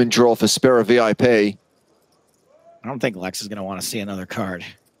diamond draw for Spirit VIP. I don't think Lex is going to want to see another card.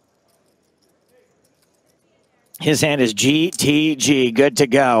 His hand is GTG, good to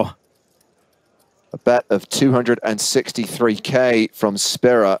go. A bet of 263K from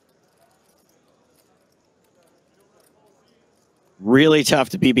Spirit. Really tough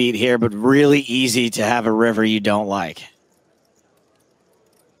to be beat here, but really easy to have a river you don't like.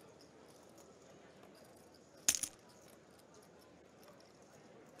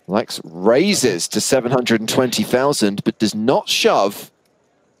 Lex raises to 720,000, but does not shove.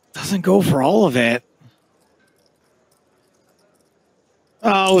 Doesn't go for all of it.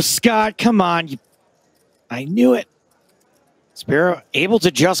 Oh, Scott, come on. I knew it. Spirit able to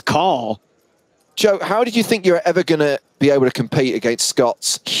just call. Joe, how did you think you were ever going to be able to compete against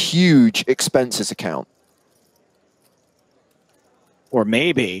Scott's huge expenses account? Or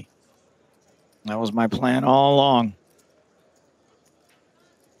maybe that was my plan all along.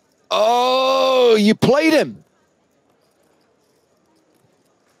 Oh, you played him.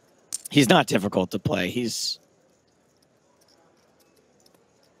 He's not difficult to play. He's...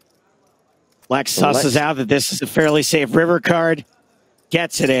 Lex susses out that this is a fairly safe river card,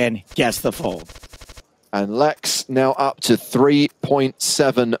 gets it in, gets the fold. And Lex now up to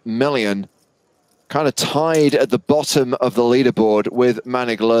 3.7 million. Kind of tied at the bottom of the leaderboard with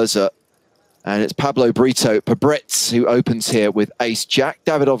Maniglerza. And it's Pablo Pabritz who opens here with Ace Jack.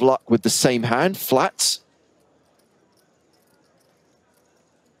 Davidov Luck with the same hand, flats.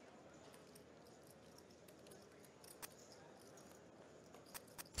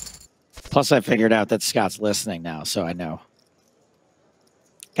 Plus, I figured out that Scott's listening now, so I know.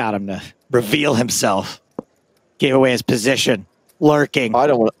 Got him to reveal himself. Gave away his position. Lurking. I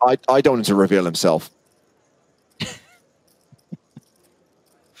don't want him to reveal himself.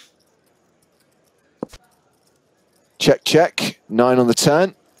 Check, check. 9 on the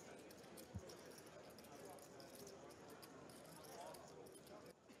turn.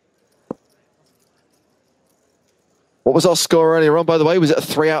 What was our score earlier on, by the way? Was it a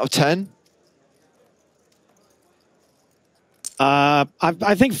 3 out of 10? I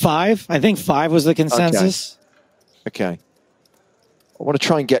think 5. I think 5 was the consensus. Okay. I want to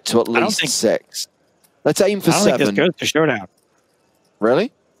try and get to at least 6. Let's aim for 7. I don't think this goes to showdown.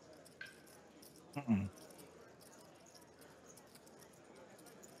 Really? Mm-mm.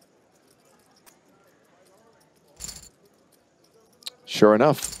 Sure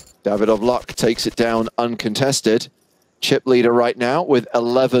enough, Davidoff Luck takes it down uncontested. Chip leader right now with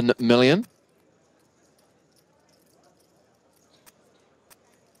 11 million.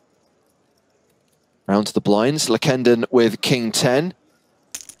 Round to the blinds. Lekenden with King 10.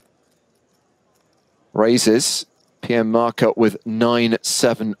 Raises. PM Marker with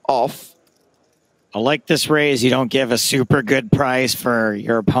 9-7 off. I like this raise. You don't give a super good price for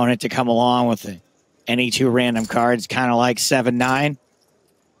your opponent to come along with any 2 random cards, kind of like 7-9.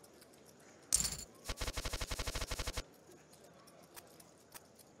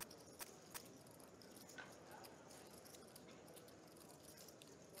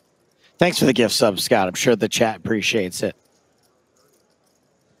 Thanks for the gift sub, Scott. I'm sure the chat appreciates it.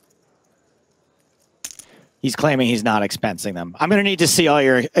 He's claiming he's not expensing them. I'm going to need to see all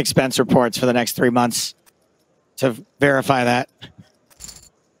your expense reports for the next 3 months to verify that.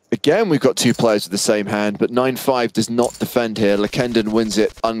 Again, we've got 2 players with the same hand, but 9-5 does not defend here. Lekenden wins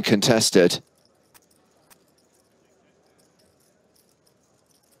it uncontested.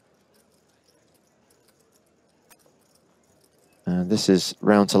 And this is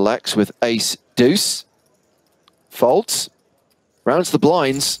round to Lex with ace deuce. Folds. Round to the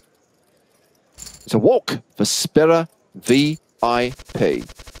blinds. It's a walk for Spira VIP.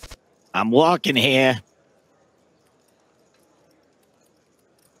 I'm walking here.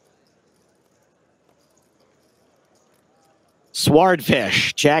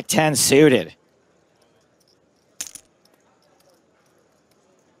 Swordfish, Jack 10 suited.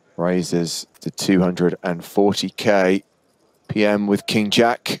 Raises to 240k. PM with King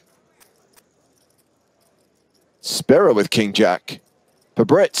Jack. Spira with King Jack. For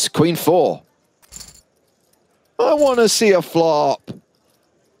Brits, Queen 4. I want to see a flop.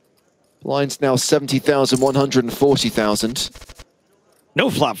 Blinds now 70,000, 140,000. No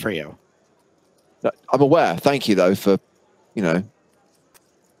flop for you. I'm aware. Thank you, though, for, you know.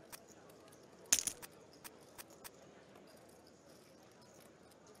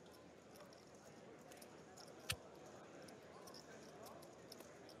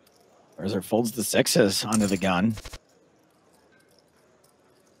 Merzer folds the 6s under the gun.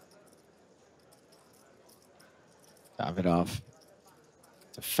 Davidoff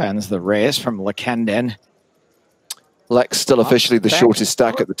defends the raise from Lekenden. Lex still officially the shortest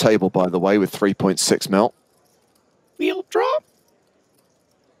stack at the table, by the way, with 3.6 mil. Wheel drop.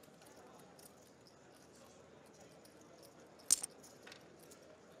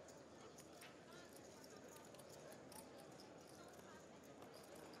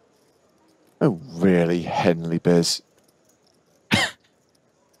 Oh, really, Henley Biz? Do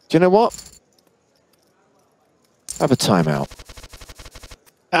you know what? Have a timeout.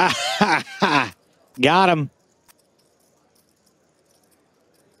 Got him.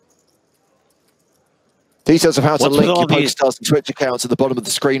 Details of how to link your PokerStars and Twitch accounts at the bottom of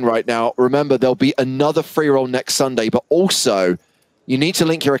the screen right now. Remember, there'll be another free roll next Sunday, but also you need to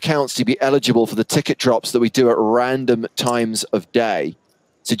link your accounts to be eligible for the ticket drops that we do at random times of day.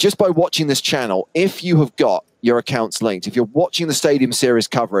 So just by watching this channel, if you have got your accounts linked, if you're watching the Stadium Series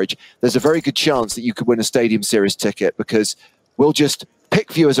coverage, there's a very good chance that you could win a Stadium Series ticket, because we'll just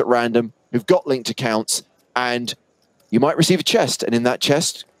pick viewers at random who've got linked accounts, and you might receive a chest, and in that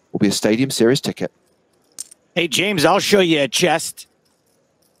chest will be a Stadium Series ticket. Hey, James, I'll show you a chest.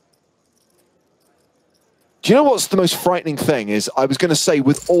 Do you know what's the most frightening thing is, I was going to say,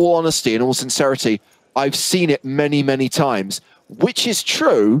 with all honesty and all sincerity, I've seen it many, many times, which is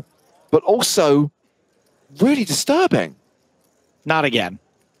true, but also really disturbing. Not again.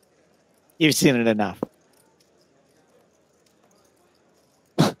 You've seen it enough.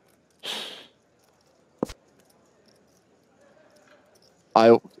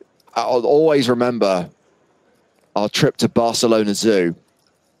 I'll always remember our trip to Barcelona Zoo,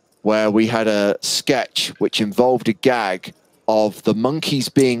 where we had a sketch which involved a gag of the monkeys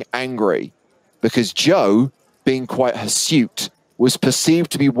being angry because Joe, being quite hirsute, was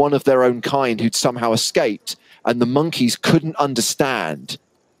perceived to be one of their own kind who'd somehow escaped, and the monkeys couldn't understand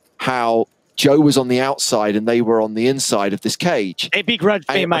how Joe was on the outside and they were on the inside of this cage. They begrudged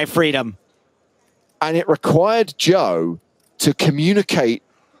me my freedom. And it required Joe to communicate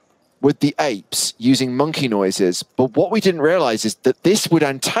with the apes using monkey noises. But what we didn't realize is that this would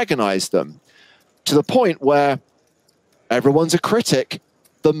antagonize them to the point where everyone's a critic.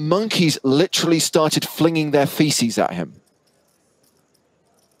 The monkeys literally started flinging their feces at him.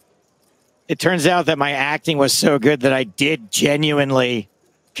 It turns out that my acting was so good that I did genuinely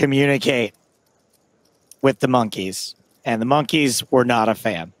communicate with the monkeys, and the monkeys were not a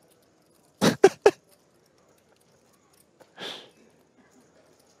fan.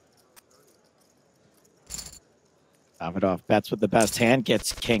 Davidoff bets with the best hand,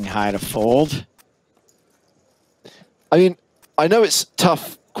 gets king high to fold. I mean, I know it's a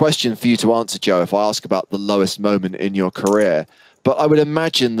tough question for you to answer, Joe, if I ask about the lowest moment in your career, but I would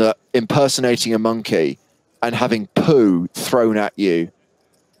imagine that impersonating a monkey and having poo thrown at you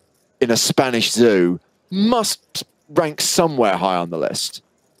in a Spanish zoo must rank somewhere high on the list.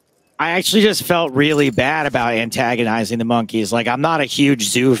 I actually just felt really bad about antagonizing the monkeys. Like, I'm not a huge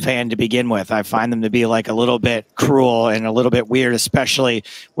zoo fan to begin with. I find them to be like a little bit cruel and a little bit weird, especially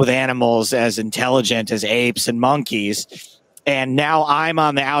with animals as intelligent as apes and monkeys. And now I'm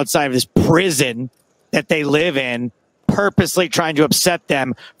on the outside of this prison that they live in, purposely trying to upset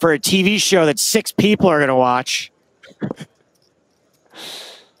them for a TV show that 6 people are going to watch.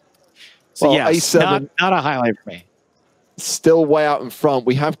 So well, yes, not a highlight for me. Still way out in front.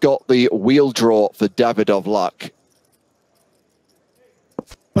 We have got the wheel draw for Davidoff luck.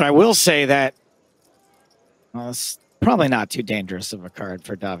 But I will say that it's probably not too dangerous of a card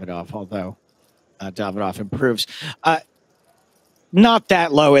for Davidoff, although Davidoff improves. Not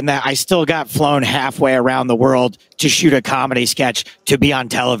that low in that I still got flown halfway around the world to shoot a comedy sketch to be on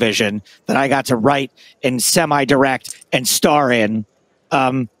television that I got to write and semi-direct and star in.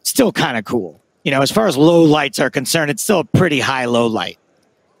 Still kind of cool. You know, as far as low lights are concerned, it's still a pretty high low light.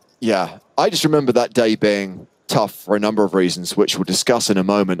 Yeah, I just remember that day being tough for a number of reasons, which we'll discuss in a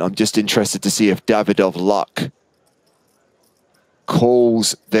moment. I'm just interested to see if Davidoff luck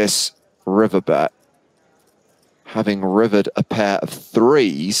calls this river bet, having rivered a pair of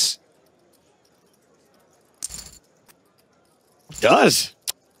 3s. Does.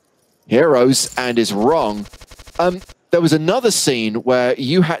 Heroes, and is wrong. There was another scene where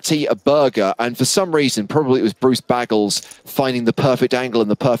you had to eat a burger, and for some reason, probably it was Bruce Baggles finding the perfect angle and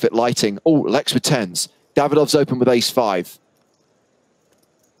the perfect lighting. Oh, Lex with 10s. Davidoff's open with ace-5.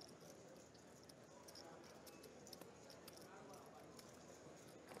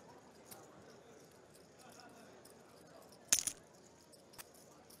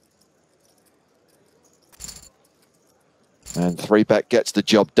 And 3-bet gets the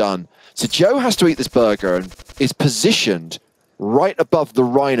job done. So Joe has to eat this burger and is positioned right above the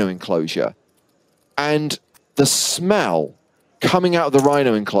rhino enclosure. And the smell coming out of the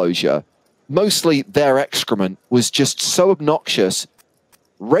rhino enclosure, mostly their excrement, was just so obnoxious.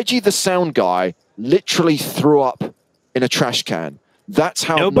 Reggie, the sound guy, literally threw up in a trash can. That's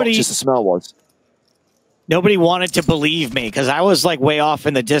how obnoxious the smell was. Nobody wanted to believe me because I was like way off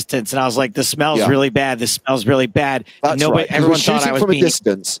in the distance, and I was like, "The smell's really bad. This smells really bad." That's right. Everyone thought I was from a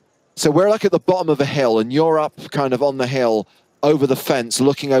distance. So we're like at the bottom of a hill, and you're up kind of on the hill over the fence,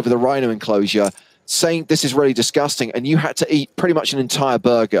 looking over the rhino enclosure, saying this is really disgusting, and you had to eat pretty much an entire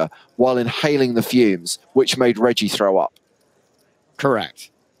burger while inhaling the fumes, which made Reggie throw up. Correct.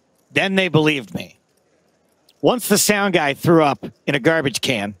 Then they believed me. Once the sound guy threw up in a garbage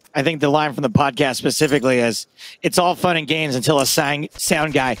can, I think the line from the podcast specifically is, "It's all fun and games until a sound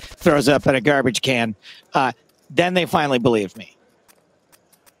guy throws up in a garbage can." Then they finally believed me.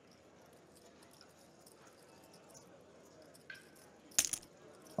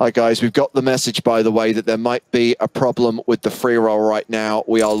 Hi guys, we've got the message, by the way, that there might be a problem with the free roll right now.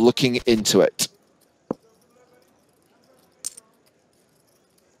 We are looking into it.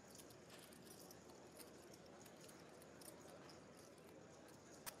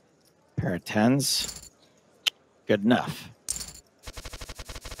 Pair of 10s. Good enough.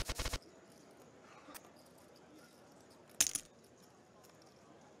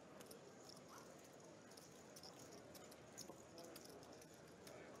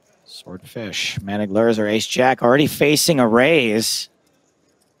 Swordfish. Maniglers or ace-jack already facing a raise.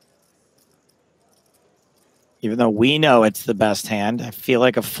 Even though we know it's the best hand, I feel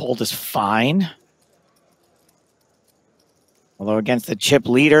like a fold is fine. Although against the chip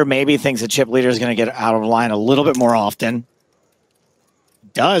leader, maybe thinks the chip leader is going to get out of line a little bit more often.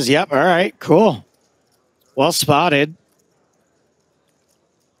 Does, yep. All right, cool. Well spotted.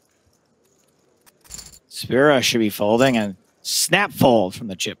 Spira should be folding and snap fold from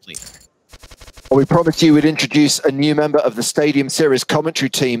the chip leader. Well, we promised you we'd introduce a new member of the Stadium Series commentary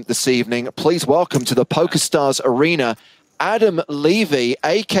team this evening. Please welcome to the PokerStars Arena, Adam Levy,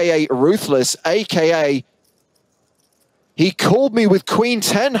 a.k.a. Ruthless, a.k.a. He called me with Queen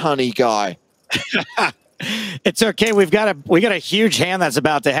 10, honey guy. It's okay. We got a huge hand that's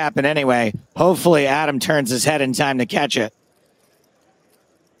about to happen anyway. Hopefully Adam turns his head in time to catch it.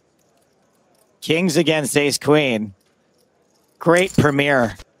 Kings against ace queen. Great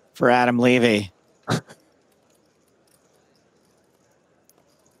premiere for Adam Levy.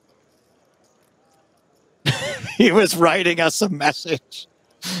 He was writing us a message.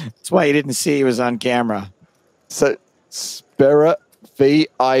 That's why you didn't see he was on camera. So Spirit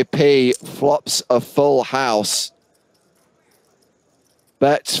VIP flops a full house.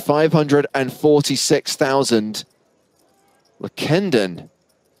 Bets 546,000. Lekenden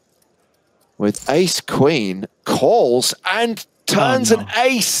with ace queen calls and turns an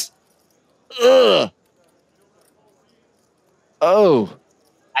ace. Ugh. Oh.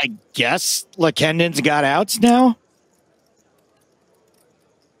 I guess Lekenden's got outs now.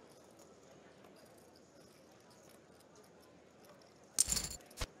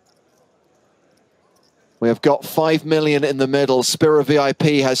 We have got 5 million in the middle. Spira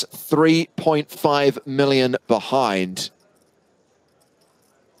VIP has 3.5 million behind.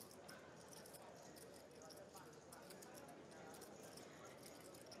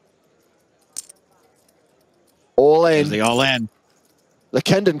 All in. The all in.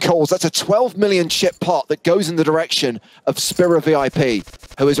 Lekenden calls. That's a 12 million chip pot that goes in the direction of Spira VIP,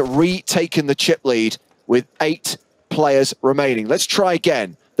 who has retaken the chip lead with 8 players remaining. Let's try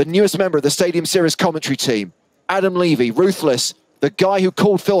again. The newest member of the Stadium Series commentary team, Adam Levy, Ruthless, the guy who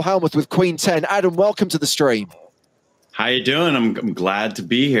called Phil Hellmuth with Queen 10. Adam, welcome to the stream. How you doing? I'm glad to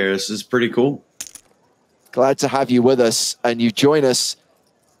be here. This is pretty cool. Glad to have you with us, and you join us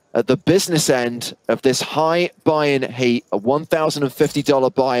at the business end of this high buy-in heat, a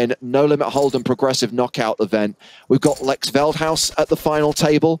 $1,050 buy-in, no-limit hold'em progressive knockout event. We've got Lex Veldhuis at the final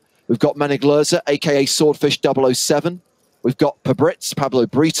table. We've got Manig Lerza, a.k.a. Swordfish 007. We've got Pabritz, Pablo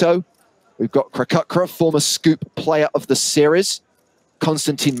Brito. We've got Krakukra, former Scoop player of the series.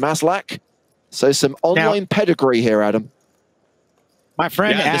 Konstantin Maslak. So some online pedigree here, Adam. My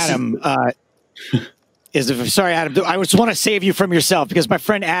friend Adam sorry, Adam. I just want to save you from yourself because my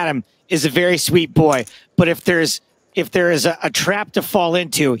friend Adam is a very sweet boy. But if there is a trap to fall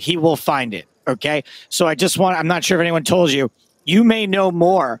into, he will find it. Okay. So I'm not sure if anyone told you, you may know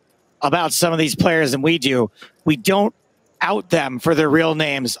more about some of these players than we do. We don't out them for their real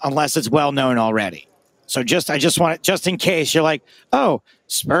names unless it's well known already. So I just want it, just in case you're like, oh,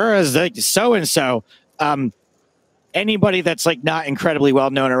 Spur is like so and so. Anybody that's like not incredibly well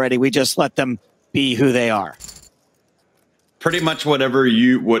known already, we just let them be who they are. Pretty much what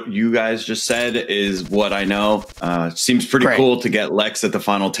you guys just said is what I know. Seems pretty cool to get Lex at the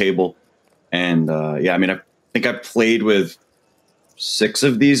final table. And yeah, I mean, I think I played with 6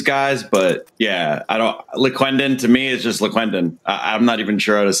 of these guys, but yeah, Lekenden to me is just Lekenden. I'm not even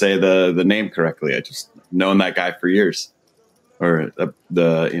sure how to say the name correctly. I just known that guy for years, or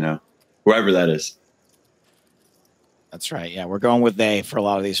whoever that is. That's right. Yeah, we're going with they for a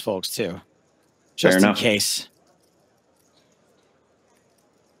lot of these folks too, just in case.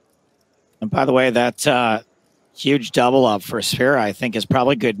 And by the way, that huge double up for Sphera, I think, is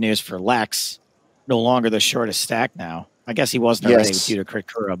probably good news for Lex. No longer the shortest stack now. I guess he wasn't already due to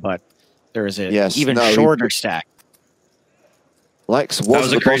Krakura, but there is an even shorter stack. Lex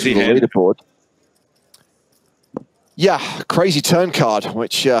was the crazy leaderboard. Yeah, crazy turn card,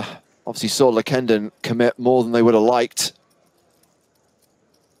 which obviously saw Lekenden commit more than they would have liked.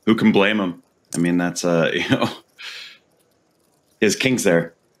 Who can blame him? I mean, that's his king's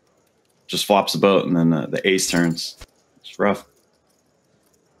there. Just flops the boat, and then the ace turns. It's rough.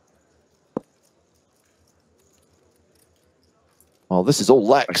 Well, this is all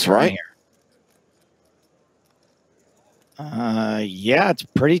Lex, right? Yeah, it's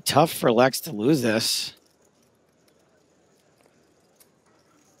pretty tough for Lex to lose this.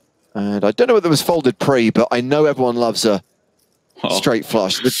 And I don't know whether it was folded pre, but I know everyone loves a straight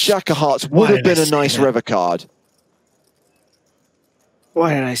flush. The Jack of Hearts would have been a nice river card.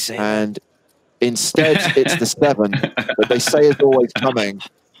 Why did I say that? And instead, it's the 7 that they say is always coming.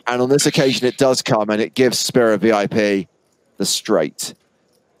 And on this occasion, it does come, and it gives Spira VIP the straight.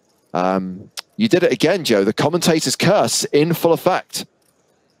 You did it again, Joe. The commentator's curse in full effect.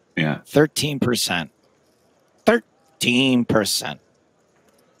 Yeah. 13%. 13%.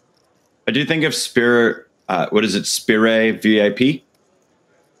 I do think if Spira, what is it, Spira VIP?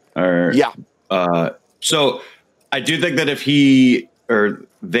 Or yeah. So I do think that if he or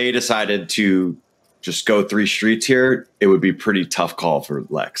they decided to just go 3 streets here, it would be pretty tough call for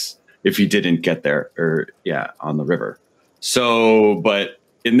Lex if he didn't get there, or on the river. So, but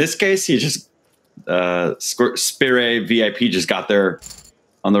in this case, he just Spire VIP just got there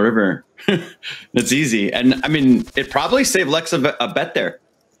on the river. It's easy, and I mean, it probably saved Lex a bet there.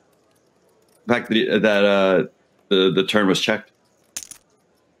 The fact that the turn was checked.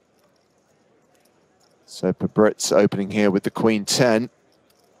 So Brits opening here with the Queen 10.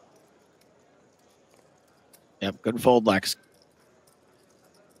 Yep, good fold, Lex.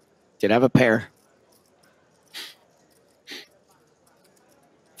 Did have a pair.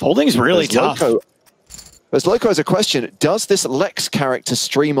 Folding's really tough. As Loco has a question, does this Lex character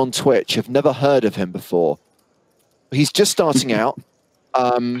stream on Twitch? I've never heard of him before. He's just starting out.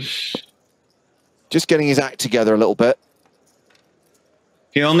 Just getting his act together a little bit.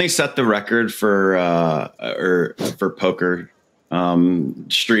 He only set the record for poker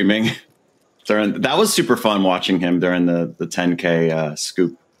streaming. That was super fun watching him during the 10K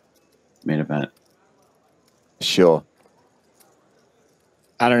scoop main event. Sure.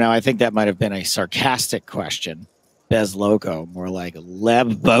 I don't know. I think that might have been a sarcastic question. Bez Loco, more like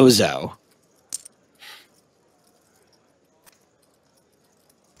Leb Bozo.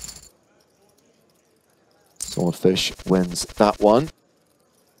 Swordfish wins that one.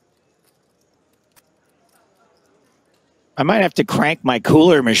 I might have to crank my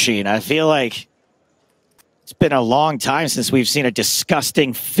cooler machine. I feel like it's been a long time since we've seen a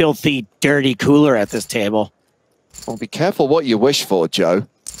disgusting, filthy, dirty cooler at this table. Well, be careful what you wish for, Joe.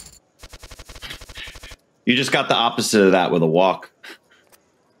 You just got the opposite of that with a walk.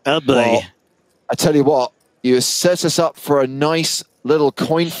 Oh, boy. Well, I tell you what, you set us up for a nice little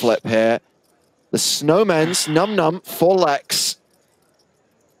coin flip here. The Snowman's Num Num for Lex.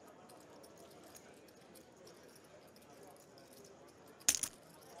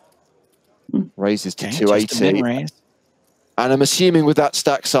 Raises to 280. And I'm assuming with that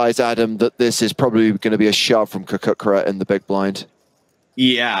stack size, Adam, that this is probably going to be a shove from Kukukra in the big blind.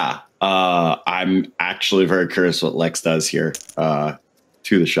 Yeah. I'm actually very curious what Lex does here to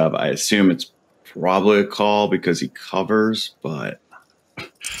the shove. I assume it's probably a call because he covers, but...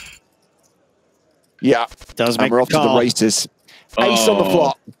 Yeah. Does make we're off to the races. Ace on the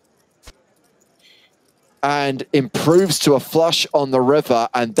flop. And improves to a flush on the river.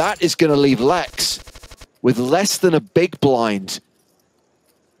 And that is going to leave Lex with less than a big blind.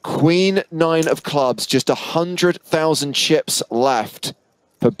 Queen 9 of clubs, just 100,000 chips left.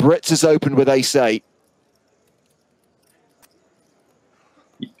 For Brits is open with ace 8.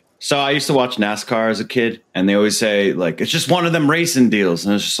 So I used to watch NASCAR as a kid, and they always say, like, it's just one of them racing deals.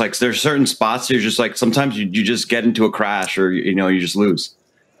 And it's just like, there's certain spots you're just like, sometimes you just get into a crash or, you know, you just lose.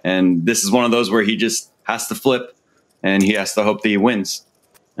 And this is one of those where he just has to flip and he has to hope that he wins.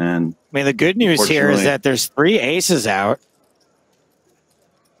 And I mean, the good news here is that there's 3 aces out.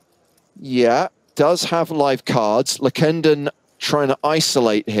 Yeah, does have live cards. Lekenden trying to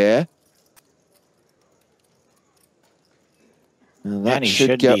isolate here. And that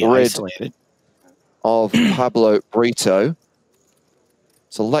should get rid of Pablo Brito.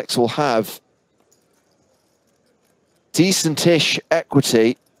 So Lex will have decent-ish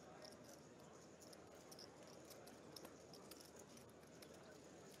equity.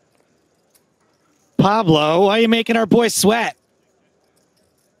 Pablo, why are you making our boy sweat?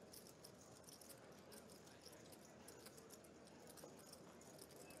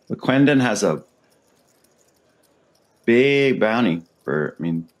 Quendon has a big bounty for, I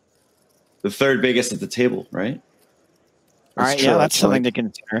mean, the 3rd biggest at the table, right? All right, yeah, that's something to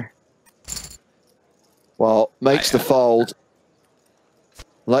consider. Well, makes the fold.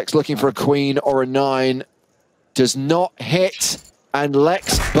 Lex looking for a queen or a 9. Does not hit. And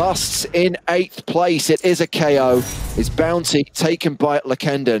Lex busts in 8th place. It is a KO. His bounty taken by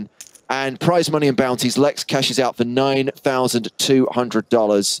Lekenden. And prize money and bounties, Lex cashes out for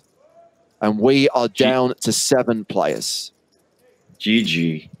 $9,200. And we are down to 7 players.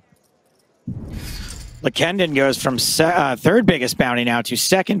 GG. Lekenden goes from 3rd biggest bounty now to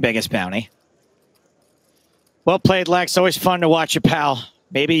 2nd biggest bounty. Well played, Lex. Always fun to watch you, pal.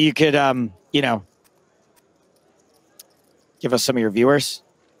 Maybe you could, you know, give us some of your viewers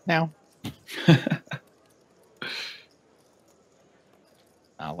now.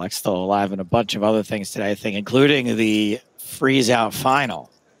 Lex still alive and a bunch of other things today, I think, including the freeze-out final.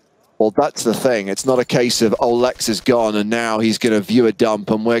 Well, that's the thing. It's not a case of, oh, Lex is gone and now he's going to view a dump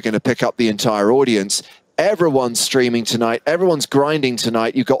and we're going to pick up the entire audience. Everyone's streaming tonight. Everyone's grinding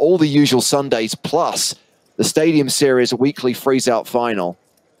tonight. You've got all the usual Sundays plus the Stadium Series weekly freeze-out final.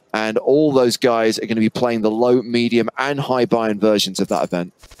 And all those guys are going to be playing the low, medium, and high buy-in versions of that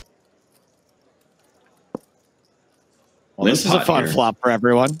event. Well, this is a fun flop for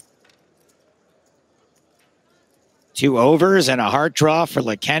everyone. 2 overs and a heart draw for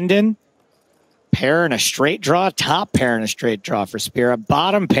Lekenden. Pair and a straight draw. Top pair and a straight draw for Spira.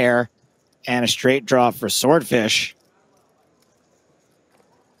 Bottom pair and a straight draw for Swordfish.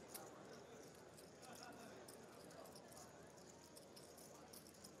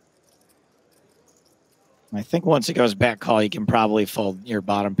 I think once it goes back call, you can probably fold your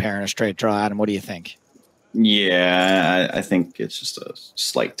bottom pair and a straight draw. Adam, what do you think? Yeah, I think it's just a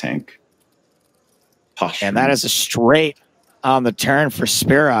slight tank. Posture. And that is a straight on the turn for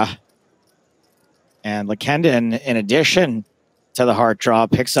Spira. And Lekenden, in addition to the heart draw,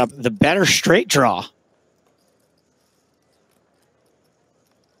 picks up the better straight draw.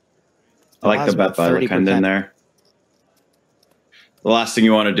 I like the bet by Lekenden there. The last thing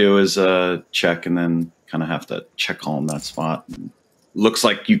you want to do is check and then kind of have to check home that spot. Looks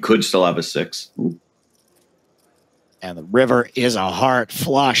like you could still have a 6. Ooh. And the river is a heart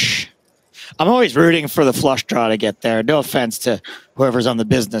flush. I'm always rooting for the flush draw to get there. No offense to whoever's on the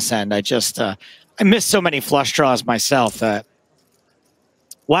business end. I just, I miss so many flush draws myself that,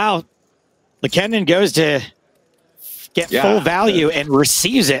 wow, Lekenden goes to get full value and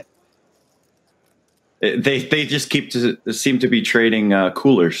receives it. They just seem to be trading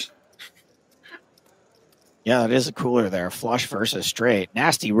coolers. Yeah, it is a cooler there. Flush versus straight.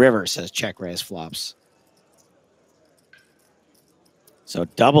 Nasty river, says check raise flops. So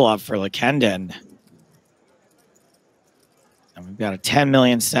double up for Lekenden. And we've got a 10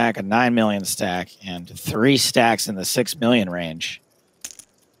 million stack, a 9 million stack, and 3 stacks in the 6 million range.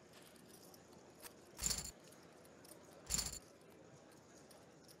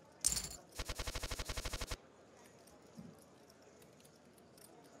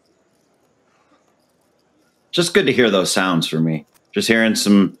 Just good to hear those sounds for me. Just hearing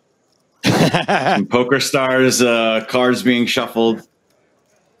some PokerStars cards being shuffled.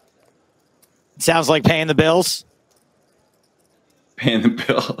 Sounds like paying the bills. Paying the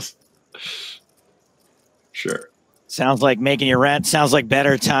bills. Sure. Sounds like making your rent. Sounds like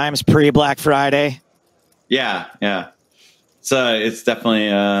better times pre-Black Friday. Yeah, yeah. It's definitely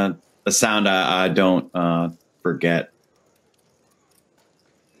a sound I don't forget.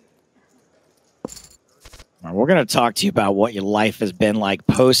 We're going to talk to you about what your life has been like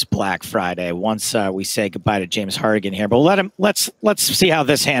post Black Friday once we say goodbye to James Hardigan here. But let's see how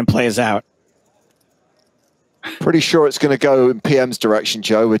this hand plays out. Pretty sure it's going to go in PM's direction,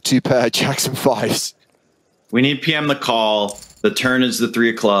 Joe, with 2 pair jacks and 5s. We need PM to call. The turn is the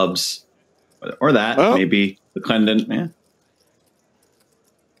 3 of clubs, or that maybe the Clendon. Yeah.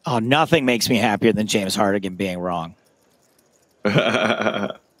 Oh, nothing makes me happier than James Hardigan being wrong.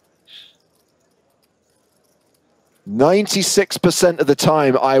 96% of the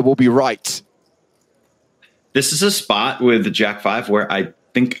time, I will be right. This is a spot with the Jack 5 where I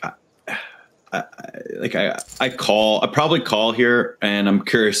think I probably call here, and I'm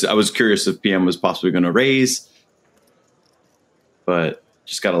curious. I was curious if PM was possibly going to raise, but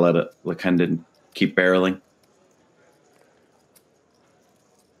just got to let it Lekenden keep barreling.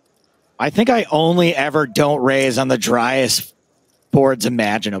 I think I only ever don't raise on the driest boards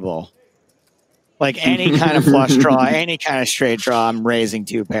imaginable. Like any kind of flush draw, any kind of straight draw, I'm raising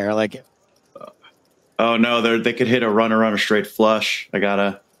 2 pair. Like, oh no, they could hit a runner on a straight flush. I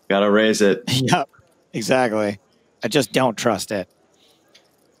gotta raise it. Yep, exactly. I just don't trust it.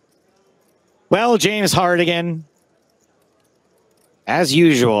 Well, James Hardigan, as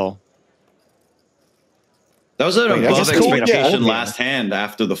usual. That was an above expectation last hand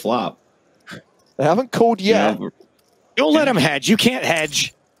after the flop. They haven't called yet. You know, don't let him hedge. You can't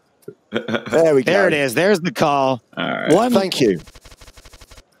hedge. There we go. There it is. There's the call. All right. Thank you.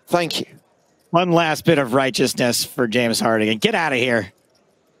 Thank you. One last bit of righteousness for James Hardigan. Get out of here.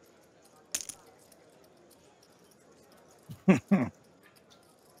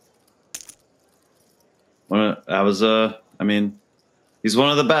 Well, that was I mean, he's one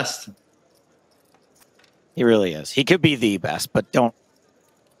of the best. He really is. He could be the best, but don't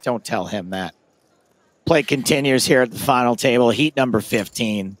tell him that. Play continues here at the final table. Heat number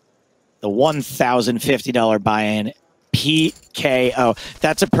 15. The $1,050 buy-in PKO.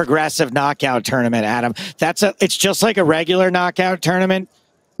 That's a progressive knockout tournament, Adam. It's just like a regular knockout tournament,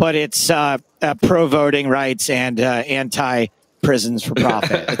 but it's pro voting rights and anti prisons for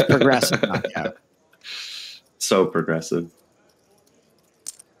profit. It's progressive knockout. So progressive.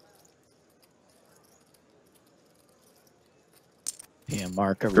 PM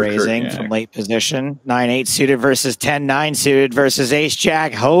marker raising from late position. 9-8 suited versus 10-9 suited versus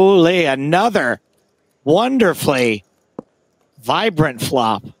ace-jack. Holy, another wonderfully vibrant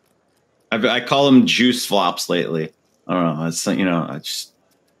flop. I call them juice flops lately. I don't know. It's, you know, it's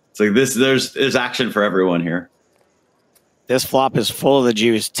like this. There's action for everyone here. This flop is full of the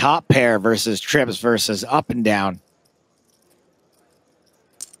juice. Top pair versus trips versus up and down.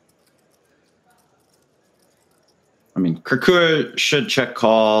 I mean, Krakura should check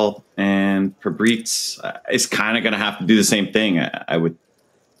call, and Pabritz is kind of going to have to do the same thing. I would.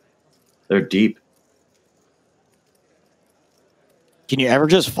 They're deep. Can you ever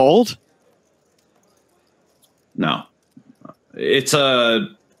just fold? No, it's a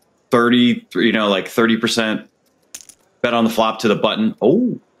 30, you know, like 30% bet on the flop to the button.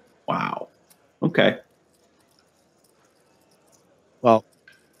 Oh, wow. Okay. Well,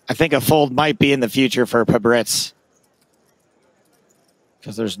 I think a fold might be in the future for Pabritz.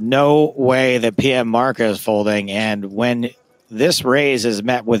 Because there's no way that PM Marca is folding. And when this raise is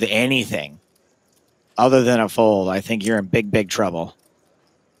met with anything other than a fold, I think you're in big, big trouble.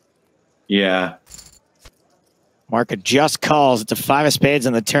 Yeah. Marca just calls. It's a 5 of spades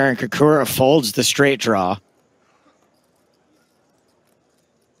on the turn. Krakura folds the straight draw.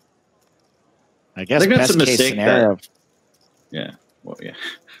 I guess think that's best a case mistake scenario. Yeah. Well, yeah.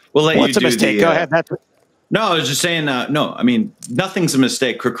 We'll let What's you a do mistake? the, Go ahead. No, I was just saying, no, I mean, nothing's a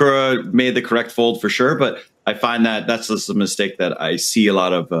mistake. Krakura made the correct fold for sure, but I find that that's just a mistake that I see a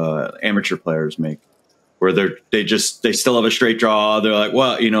lot of amateur players make, where they still have a straight draw. They're like,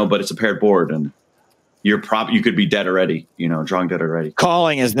 well, you know, but it's a paired board, and you could be dead already, you know, drawing dead already.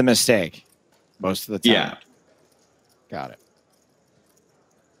 Calling is the mistake most of the time. Yeah. Got it.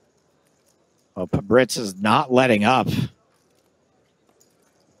 Well, Pabritz is not letting up.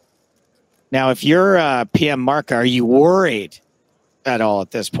 Now, if you're PM Marca, are you worried at all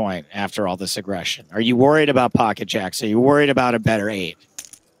at this point after all this aggression? Are you worried about pocket jacks? Are you worried about a better 8?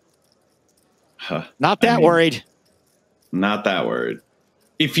 Not that worried. Not that worried.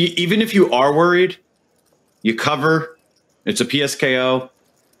 Even if you are worried, you cover. It's a PSKO.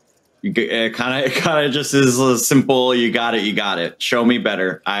 It kind of just is simple. You got it. You got it. Show me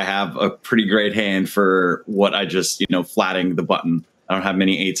better. I have a pretty great hand for what I just, you know, flatting the button. I don't have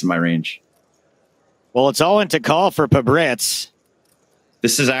many 8s in my range. Well, it's all into call for Pabritz.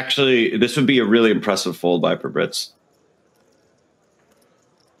 This would be a really impressive fold by Pabritz.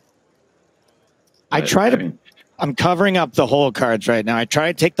 I'm covering up the hole cards right now. I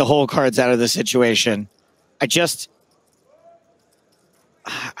try to take the hole cards out of the situation. I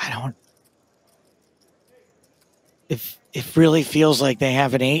don't. It really feels like they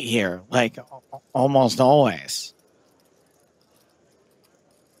have an 8 here, like almost always.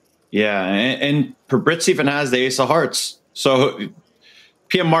 Yeah, and Pabritz even has the ace of hearts. So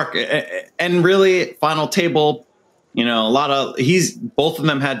PM Mark, and really final table, you know, both of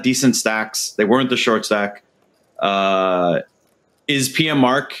them had decent stacks. They weren't the short stack. Is PM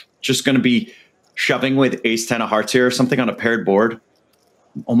Mark just going to be shoving with ace 10 of hearts here or something on a paired board?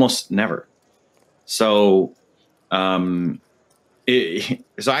 Almost never. So, so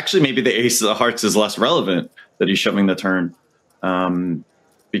actually maybe the ace of hearts is less relevant that he's shoving the turn.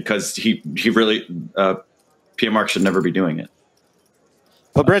 Because he really, PM Mark should never be doing it.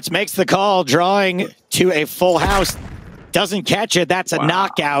 Pabritz makes the call, drawing to a full house. Doesn't catch it. That's a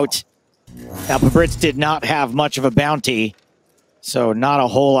knockout. Now, Pabritz did not have much of a bounty, so not a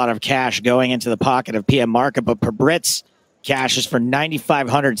whole lot of cash going into the pocket of PM Marca, but Pabritz cashes for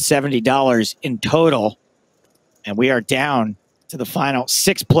 $9,570 in total. And we are down to the final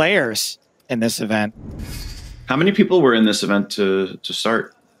 6 players in this event. How many people were in this event to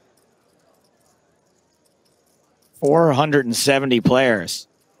start? 470 players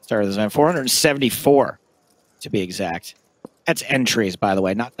started this event. 474 to be exact. That's entries, by the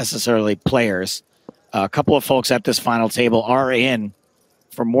way, not necessarily players. A couple of folks at this final table are in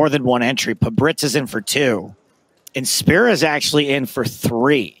for more than 1 entry. Pabritz is in for 2. And Spira is actually in for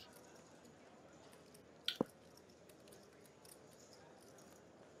 3.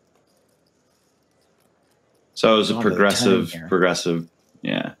 So it was a progressive,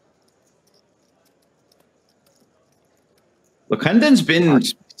 yeah. Lokendon's been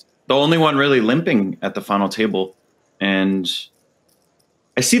the only one really limping at the final table. And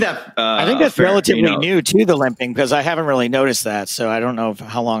I see that. I think that's relatively new to the limping because I haven't really noticed that. So I don't know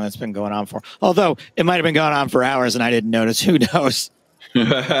how long that's been going on for. Although it might have been going on for hours and I didn't notice. Who knows? You're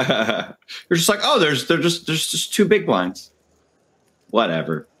just like, oh, there's just 2 big blinds.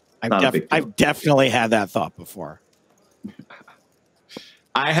 Whatever. I've definitely had that thought before.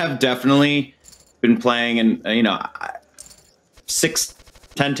 I have definitely been playing in, you know, 6,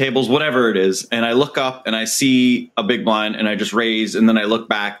 10 tables, whatever it is, and I look up and I see a big blind and I just raise, and then I look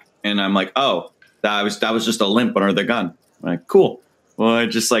back and I'm like, oh, that was just a limp under the gun. I'm like, cool. Well, I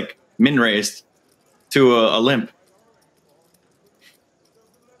just like min raised to a limp.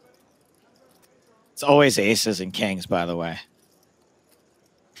 It's always aces and kings, by the way.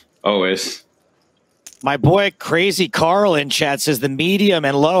 Always. My boy Crazy Carl in chat says the medium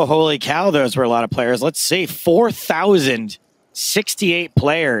and low, holy cow, those were a lot of players. Let's see, 4,068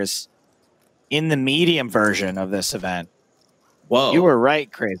 players in the medium version of this event. Whoa. You were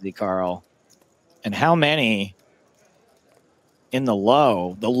right, Crazy Carl. And how many in the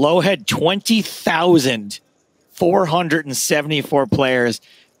low? The low had 20,474 players.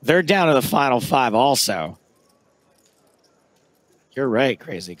 They're down to the final 5 also. You're right,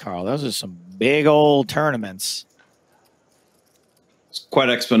 Crazy Carl. Those are some big old tournaments. It's quite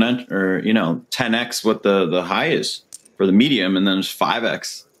exponential, or, you know, 10x what the high is for the medium, and then it's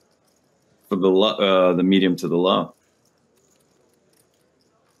 5x for the medium to the low.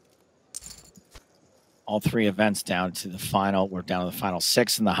 All 3 events down to the final. We're down to the final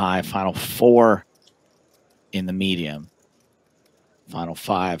 6 in the high, final 4 in the medium, final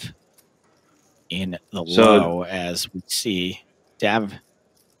 5 in the low, as we see Davidoff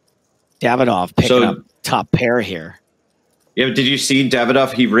picking up top pair here. Yeah, did you see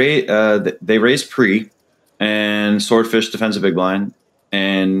Davidoff? They raised pre, and Swordfish defends a big blind,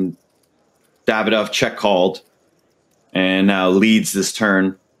 and Davidoff check called, and now leads this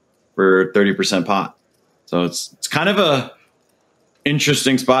turn for 30% pot. So it's kind of a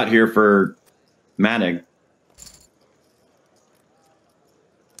interesting spot here for Manning.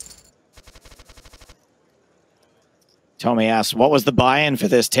 Tommy asks, what was the buy-in for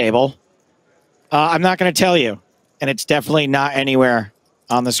this table? I'm not going to tell you, and it's definitely not anywhere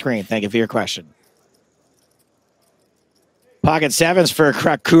on the screen. Thank you for your question. Pocket 7s for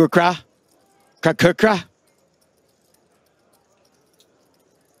Krakukra. Krakukra?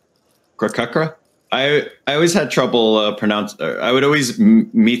 Krakukra? I always had trouble I would always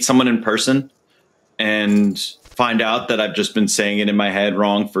meet someone in person and find out that I've just been saying it in my head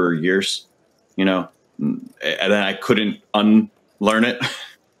wrong for years, you know, and then I couldn't unlearn it.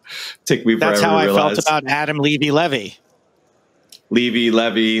 Take me forever. That's how I felt about Adam Levy.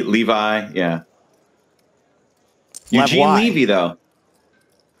 Levi, yeah. Eugene Levy, though,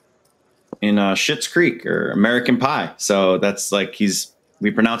 in Schitt's Creek or American Pie. So that's like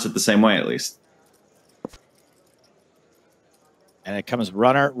we pronounce it the same way, at least. And it comes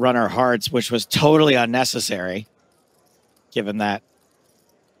runner hearts, which was totally unnecessary, given that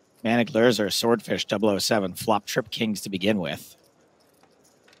Manic Lurzer, Swordfish, 007, flop trip kings to begin with.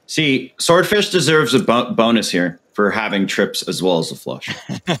 See, Swordfish deserves a bonus here for having trips as well as a flush.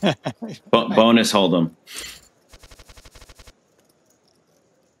 Bonus hold'em.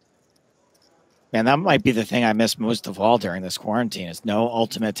 Man, that might be the thing I miss most of all during this quarantine is no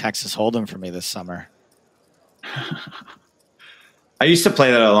ultimate Texas hold'em for me this summer. I used to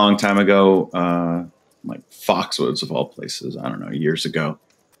play that a long time ago, like Foxwoods of all places. I don't know, years ago,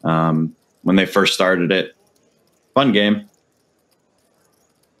 when they first started it. Fun game.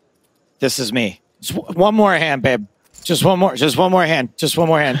 This is me. Just one more hand, babe. Just one more hand. I'm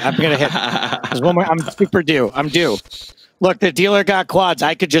gonna hit. Just one more. I'm super due. I'm due. Look, the dealer got quads.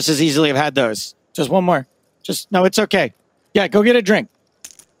 I could just as easily have had those. Just one more. No, it's okay. Yeah, go get a drink.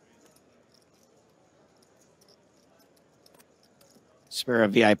 Spira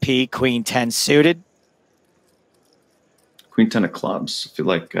VIP, Queen 10 suited. Queen 10 of clubs. I feel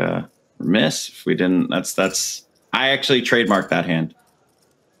like remiss if we didn't. That's. I actually trademarked that hand.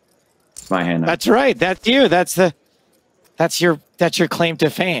 It's my hand. That's right. That's you. That's your claim to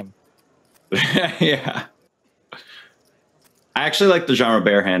fame. Yeah. I actually like the Jean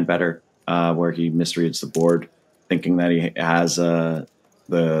Robert hand better, where he misreads the board, thinking that he has the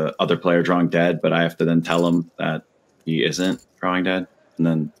other player drawing dead, but I have to then tell him that he isn't drawing dead. And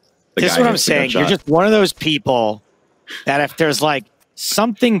then this is what I'm saying. You're just one of those people that if there's like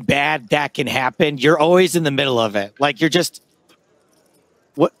something bad that can happen, you're always in the middle of it. Like you're just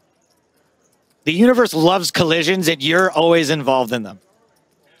what the universe loves collisions and you're always involved in them.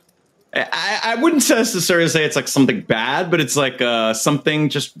 I wouldn't necessarily say it's like something bad, but it's like something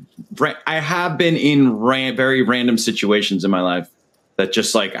just. I have been in very random situations in my life that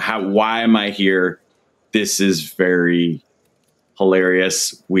just like why am I here? This is very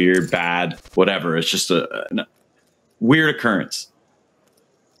hilarious, weird, bad, whatever. It's just a weird occurrence.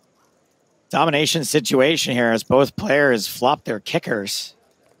 Domination situation here as both players flop their kickers.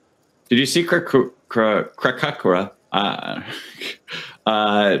 Did you see Krakukra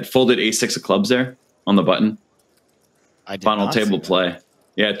folded ace-6 of clubs there on the button? I did Final not table play.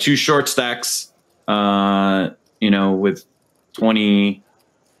 Yeah, 2 short stacks, with 20...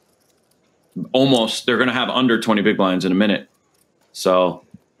 Almost, they're going to have under 20 big blinds in a minute. So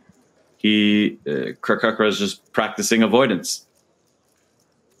Krakukra is just practicing avoidance.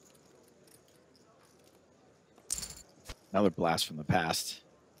 Another blast from the past.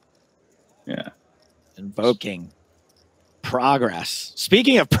 Yeah. Invoking progress.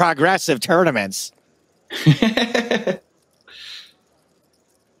 Speaking of progressive tournaments.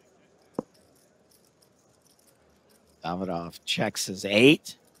 Davidoff checks his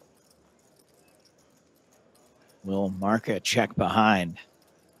 8. Will Marca check behind.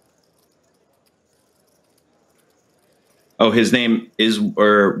 Oh, his name is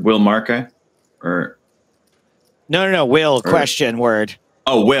or Will Marca? Or No. Will, question word.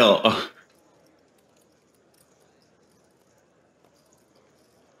 Oh, Will. Oh.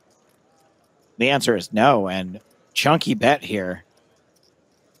 The answer is no, and chunky bet here.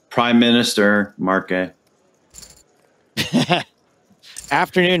 Prime Minister Marca.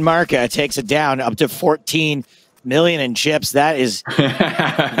 Afternoon Marca takes it down up to 14 million in chips. That is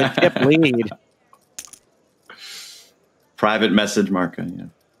the chip lead. Private message Marca, yeah.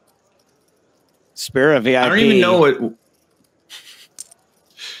 Spira VIP. I don't even know what.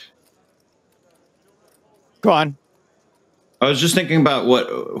 Go on. I was just thinking about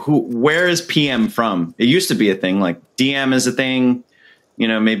where is PM from? It used to be a thing, like DM is a thing. You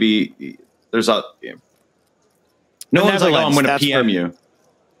know, maybe there's a. Yeah. No one's like, oh, I'm going to PM you.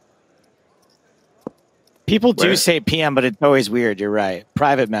 People do say PM, but it's always weird. You're right.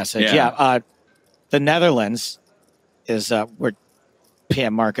 Private message. Yeah. The Netherlands is where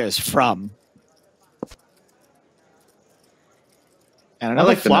PM Marca is from. And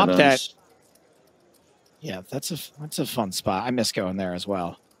another flop that. Yeah, that's a fun spot. I miss going there as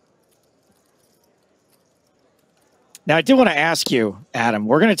well. Now, I do want to ask you, Adam,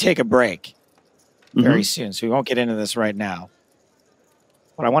 we're going to take a break very soon, so we won't get into this right now.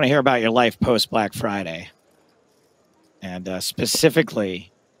 But I want to hear about your life post-Black Friday. And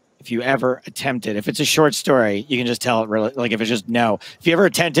specifically, if you ever attempted, if it's a short story, you can just tell it really, like if it's just no. If you ever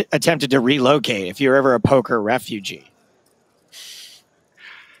attempted to relocate, if you're ever a poker refugee.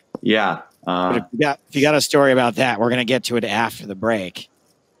 Yeah. But if you got a story about that, we're going to get to it after the break.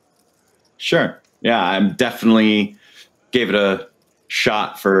 Sure. Yeah, I'm definitely gave it a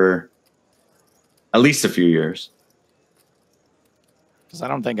shot for at least a few years. Because I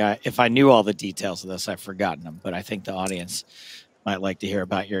don't think if I knew all the details of this, I've forgotten them. But I think the audience might like to hear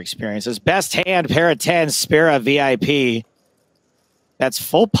about your experiences. Best hand, pair of 10, Spira VIP. That's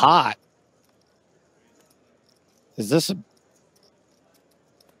full pot. Is this a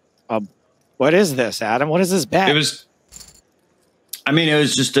what is this, Adam? What is this bet? It was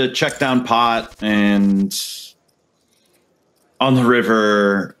just a check down pot and on the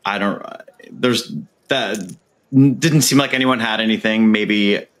river. There's that didn't seem like anyone had anything.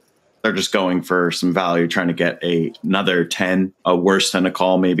 Maybe they're just going for some value, trying to get another 10, a worse than a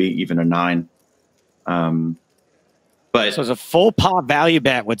call, maybe even a 9. But so it's a full pot value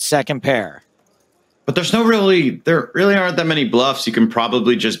bet with second pair. But there really aren't that many bluffs. You can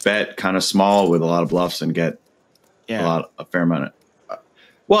probably just bet kind of small with a lot of bluffs and get a fair amount of.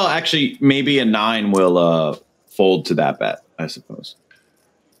 Well, actually, maybe a 9 will fold to that bet, I suppose.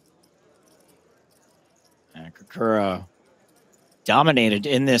 Kokura dominated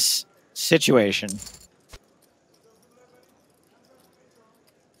in this situation.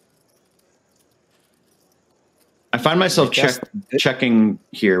 I find myself checking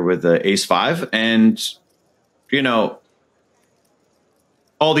here with the ace-5, and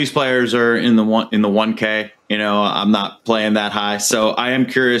all these players are in the 1K. I'm not playing that high, so I am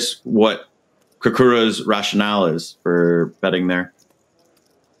curious what Kokura's rationale is for betting there.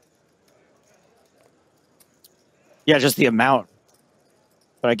 Yeah, just the amount.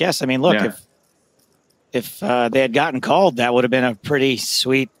 But I guess, look, if they had gotten called, that would have been a pretty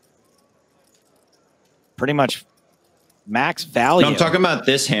sweet, pretty much max value. No, I'm talking about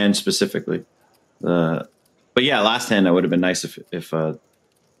this hand specifically. But yeah, last hand, that would have been nice if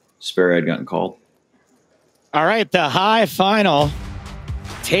Spira had gotten called. All right, the high final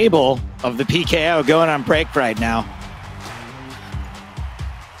table of the PKO going on break right now.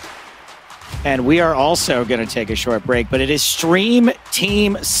 And we are also going to take a short break, but it is Stream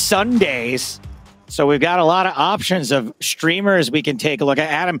Team Sundays. So we've got a lot of options of streamers we can take a look at.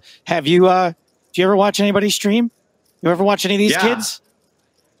 Adam, do you ever watch anybody stream? You ever watch any of these kids?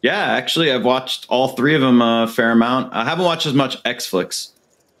 Yeah, actually, I've watched all 3 of them a fair amount. I haven't watched as much X-Flix,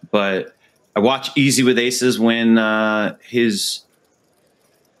 but I watched Easy with Aces win his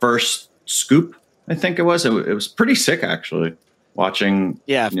first scoop, I think it was. It was pretty sick, actually. Watching,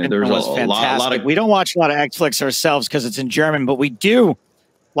 there was a lot of. We don't watch a lot of X-Flix ourselves because it's in German, but we do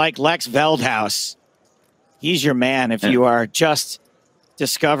like Lex Veldhuis. He's your man if you are just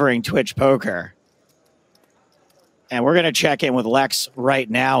discovering Twitch poker. And we're going to check in with Lex right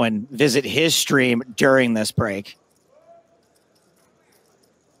now and visit his stream during this break.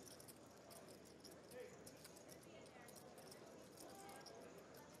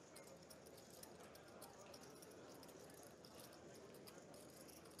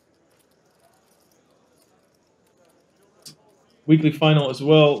 weekly final as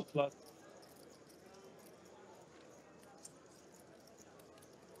well.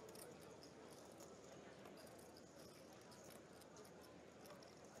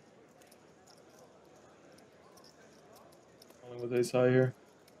 With ace high here.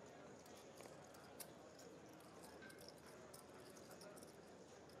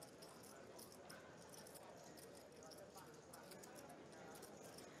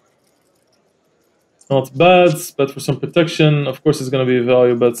 Not bad, but for some protection, of course, it's going to be a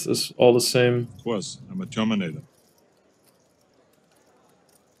value, but it's all the same. Of course, I'm a Terminator.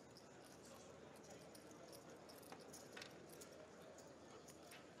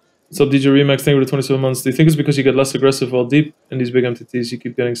 What's up, DJ Remax? Thank you for the 27 months. Do you think it's because you get less aggressive while deep in these big MTTs? You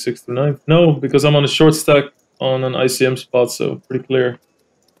keep getting 6th to 9th? No, because I'm on a short stack on an ICM spot, so pretty clear.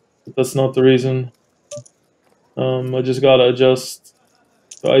 But that's not the reason. I just gotta adjust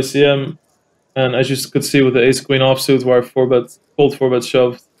the ICM. And as you could see with the ace-queen offsuit where I cold 4-bet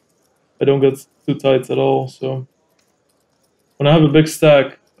shoved, I don't get too tight at all. So when I have a big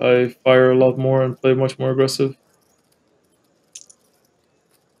stack, I fire a lot more and play much more aggressive.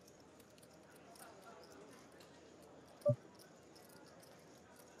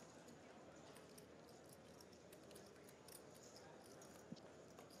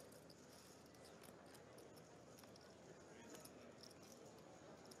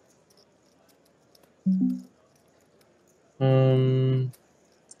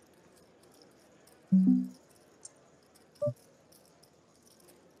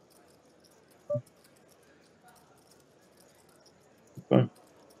 Okay.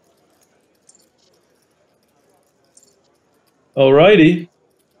 Alrighty.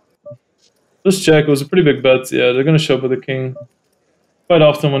 Let's check. It was a pretty big bet. Yeah, they're going to show up with a king quite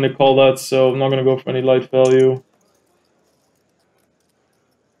often when they call that, so I'm not going to go for any light value.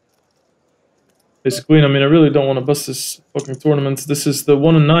 Ace queen, I mean, I really don't want to bust this fucking tournament. This is the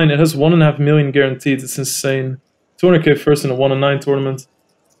 1 and 9. It has 1.5 million guaranteed. It's insane. 200k first in a 1 and 9 tournament.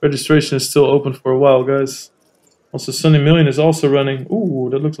 Registration is still open for a while, guys. Also, Sunny Million is also running. Ooh,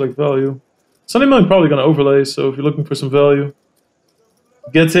 that looks like value. Sunny Million probably going to overlay, so if you're looking for some value,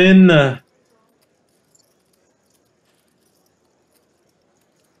 get in.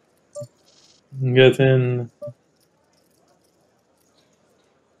 Get in.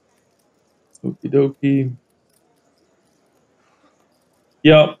 Okie dokie.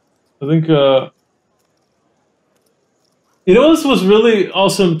 Yeah, I think, you know, this was really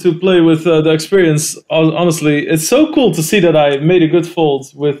awesome to play with the experience, honestly. It's so cool to see that I made a good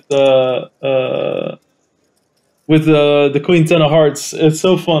fold with the Queen 10 of Hearts. It's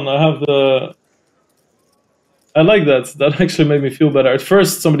so fun. I like that. That actually made me feel better. At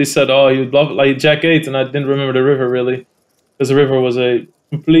first, somebody said, oh, you'd bluff like Jack 8, and I didn't remember the river, really. Because the river was a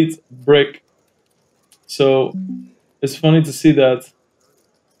complete brick. So it's funny to see that.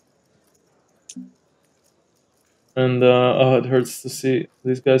 And oh, it hurts to see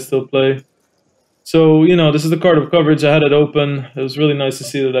these guys still play. So, you know, this is the card of coverage. I had it open. It was really nice to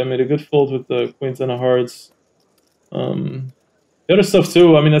see that I made a good fold with the Queen 10 of Hearts. The other stuff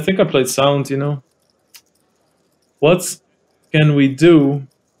too, I mean, I think I played sound, you know. What can we do?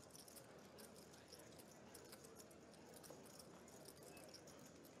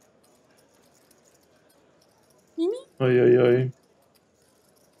 Oy, oy, oy.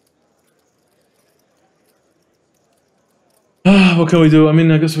 What can we do? I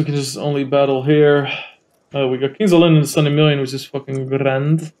mean, I guess we can just only battle here. We got Kings of London and Sunny Million, which is fucking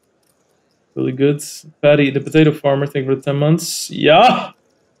grand. Really good. Patty, the potato farmer, thank you for the 10 months. Yeah!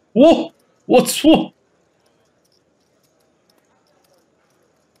 Whoa! What's what?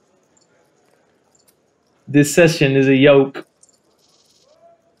 This session is a yoke.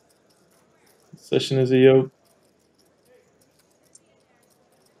 This session is a yoke.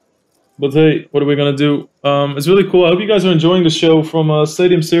 But hey, what are we gonna do? It's really cool. I hope you guys are enjoying the show from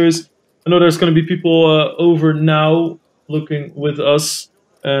Stadium Series. I know there's gonna be people over now looking with us,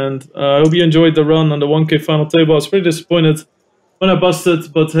 and I hope you enjoyed the run on the 1K final table. I was pretty disappointed when I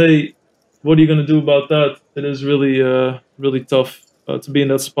busted, but hey, what are you gonna do about that? It is really, really tough to be in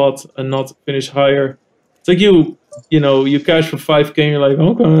that spot and not finish higher. It's like you know, you cash for 5K and you're like,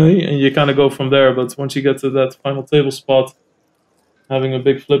 okay, and you kind of go from there. But once you get to that final table spot, having a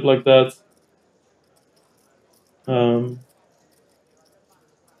big flip like that,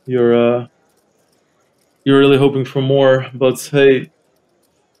 you're really hoping for more. But hey,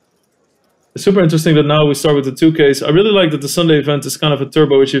 it's super interesting that now we start with the 2Ks. I really like that the Sunday event is kind of a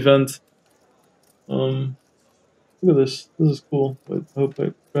turbo-ish event. Look at this. This is cool. Wait, I hope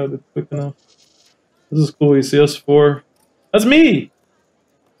I grab it quick enough. This is cool. You see us 4. That's me.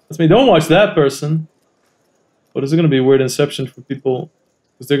 That's me. Don't watch that person. But this is going to be a weird inception for people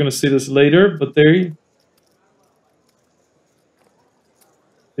because they're going to see this later, but they've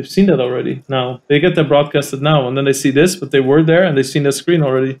seen that already now. They get that broadcasted now, and then they see this, but they were there and they've seen that screen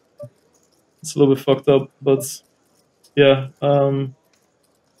already. It's a little bit fucked up, but yeah. Hope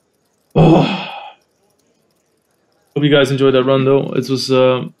you guys enjoyed that run though. It was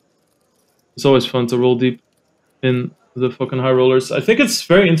it's always fun to roll deep in the fucking high rollers. I think it's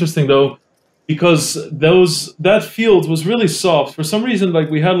very interesting though, because that field was really soft. For some reason, like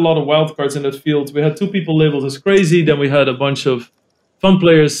we had a lot of wild cards in that field. We had 2 people labeled as crazy, then we had a bunch of fun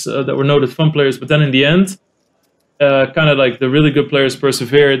players that were noted fun players, but then in the end, kind of like the really good players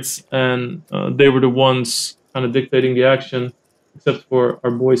persevered, and they were the ones kind of dictating the action, except for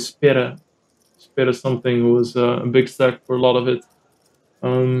our boy Spera something, who was a big stack for a lot of it.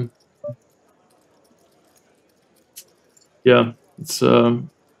 Yeah, it's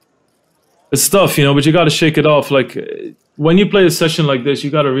tough, you know, but you got to shake it off. Like when you play a session like this, you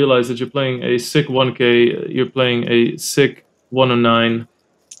got to realize that you're playing a sick 1K, you're playing a sick 109.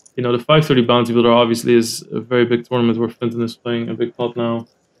 You know, the 530 Bounty Builder obviously is a very big tournament where Fenton is playing a big pot now.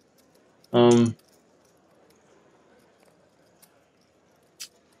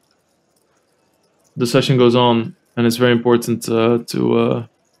 The session goes on, and it's very important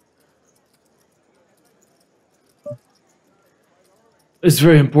it's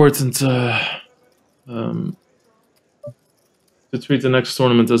very important to treat the next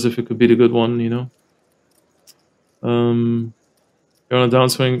tournament as if it could be the good one, you know. You're on a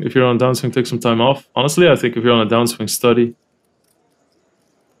downswing. If you're on a downswing, take some time off. Honestly, I think if you're on a downswing, study.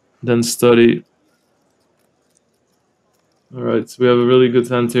 Then study. All right, so we have a really good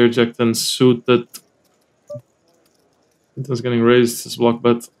hand here. Jack 10 suited. It's getting raised. His block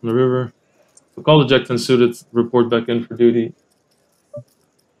bet on the river. So call the Jack 10 suited. Report back in for duty.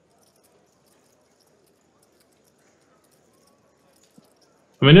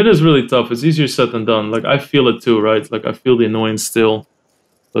 I mean, it is really tough. It's easier said than done. Like, I feel it too, right? Like, I feel the annoyance still.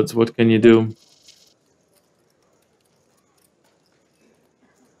 But what can you do?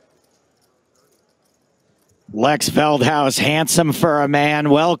 Lex Veldhuis, handsome for a man.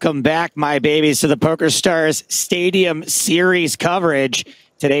 Welcome back, my babies, to the PokerStars Stadium Series coverage.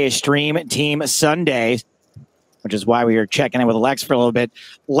 Today is Stream Team Sunday, which is why we were checking in with Lex for a little bit.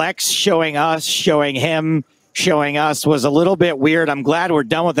 Lex showing us, showing him, showing us was a little bit weird. I'm glad we're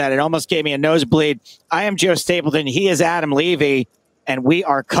done with that. It almost gave me a nosebleed. I am Joe Stapleton. He is Adam Levy, and we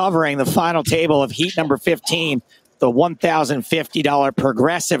are covering the final table of heat number 15, the $1,050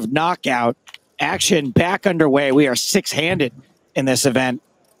 progressive knockout. Action back underway. We are 6-handed in this event.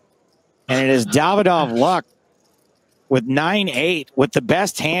 And it is Davidoff luck with 9-8 with the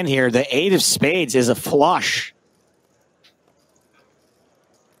best hand here. The 8 of spades is a flush.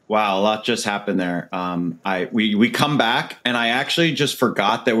 Wow, a lot just happened there. We come back, and I actually just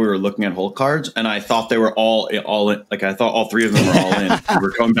forgot that we were looking at hole cards, and I thought they were all in. Like I thought all 3 of them were all in. We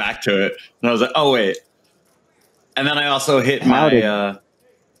were coming back to it, and I was like, oh wait. And then I also hit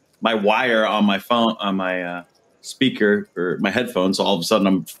my wire on my phone, on my speaker or my headphones. So all of a sudden,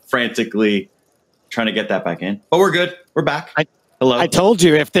 I'm frantically trying to get that back in. But we're good. We're back. Hello. I told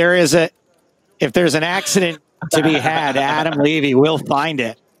you if there's an accident to be had, Adam Levy will find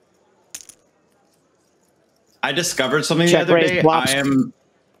it. I discovered something the other day.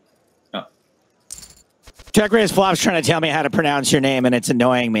 Check raise flops trying to tell me how to pronounce your name, and it's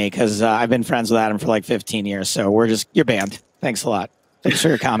annoying me because I've been friends with Adam for like 15 years. So you're banned. Thanks a lot. Thanks for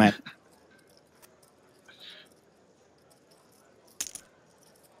your comment.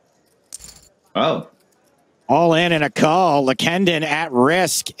 Oh. All in and a call. Lekendon at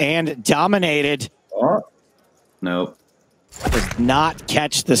risk and dominated. Oh. Nope. Does not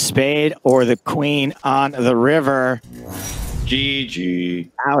catch the spade or the queen on the river.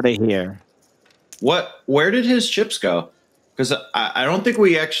 GG. Out of here. Where did his chips go? Because I don't think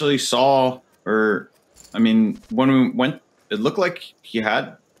we actually saw, or I mean, when we went, it looked like he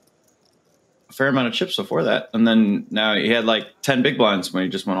had a fair amount of chips before that. And then now he had like 10 big blinds when he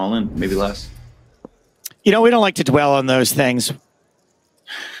just went all in, maybe less. You know, we don't like to dwell on those things.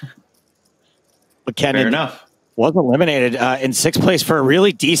 Fair enough. Was eliminated in 6th place for a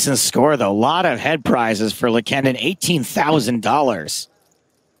really decent score, though. A lot of head prizes for Lekendon, $18,000.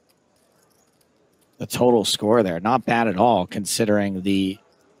 The total score there. Not bad at all, considering the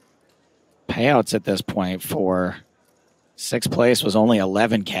payouts at this point for 6th place was only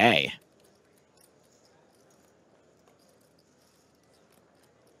 $11K.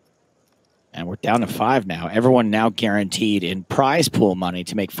 And we're down to 5 now. Everyone now guaranteed in prize pool money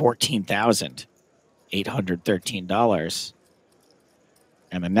to make $14,813.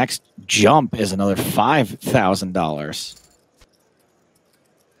 And the next jump is another $5,000.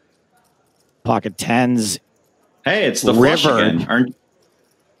 Pocket tens. Hey, it's the flush again. Aren't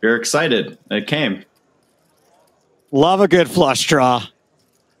you're excited? It came. Love a good flush draw.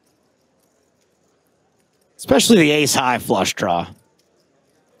 Especially the ace high flush draw.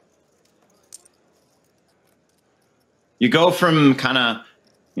 You go from kind of,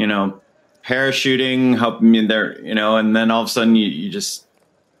 you know, parachuting, helping me there, you know, and then all of a sudden you're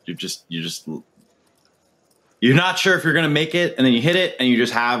not sure if you're gonna make it, and then you hit it, and you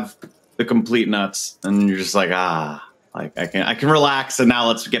just have the complete nuts, and you're just like, like I can relax, and now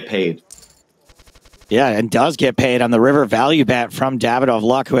let's get paid. Yeah, and does get paid on the river value bet from Davidoff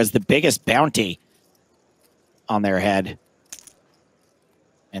Luck, who has the biggest bounty on their head.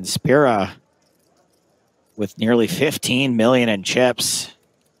 And Spira with nearly 15 million in chips.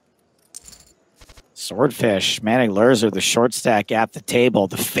 Swordfish, Manning Lurzer, the short stack at the table,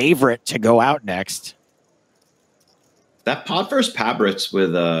 the favorite to go out next. That pot versus Pabritz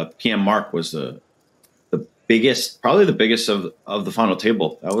with PM Mark was the biggest, probably the biggest of the final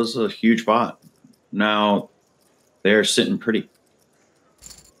table. That was a huge pot. Now they're sitting pretty.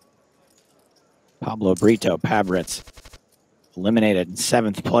 Pablo Brito, Pabritz, eliminated in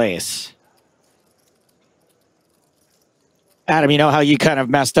 7th place. Adam, you know how you kind of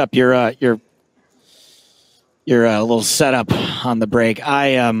messed up your little setup on the break.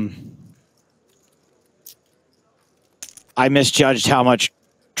 I misjudged how much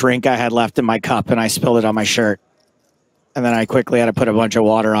drink I had left in my cup, and I spilled it on my shirt. And then I quickly had to put a bunch of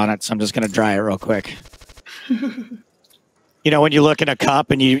water on it, so I'm just going to dry it real quick. You know, when you look in a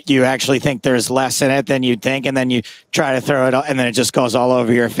cup and you actually think there's less in it than you'd think, and then you try to throw it, and then it just goes all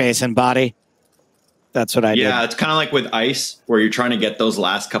over your face and body. That's what I did. Yeah, it's kind of like with ice, where you're trying to get those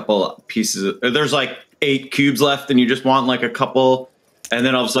last couple pieces. There's like 8 cubes left, and you just want like a couple, and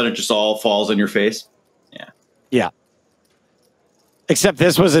then all of a sudden it just all falls in your face. Yeah. Yeah. Except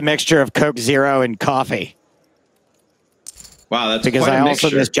this was a mixture of Coke Zero and coffee. Wow, that's because quite I a also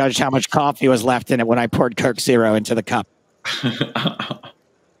mixture. misjudged how much coffee was left in it when I poured Coke Zero into the cup.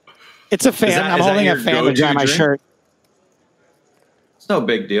 It's a fan. I'm holding a fan to dry my shirt. It's no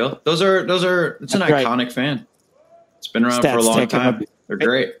big deal. Those are. It's an iconic fan. It's been around for a long time. They're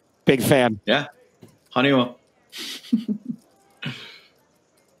great. Big fan. Yeah, Honeywell.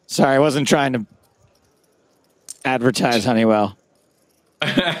 Sorry, I wasn't trying to advertise Honeywell.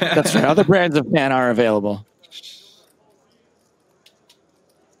 That's right. Other brands of fan are available.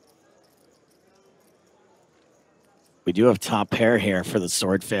 We do have top pair here for the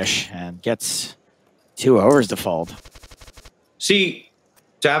Swordfish, and gets 2 overs to fold. See,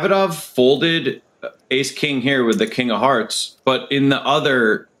 Davidoff folded ace king here with the king of hearts, but in the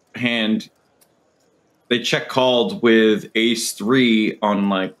other hand, they check called with ace 3 on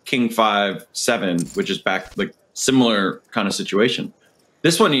like king 5-7, which is back like similar kind of situation.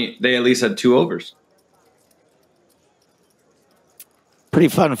 This one, they at least had 2 overs. Pretty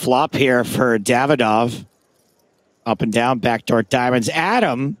fun flop here for Davidoff. Up and down, backdoor diamonds.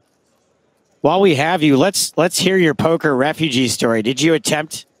 Adam, while we have you, let's hear your poker refugee story. Did you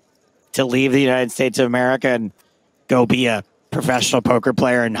attempt to leave the United States of America and go be a professional poker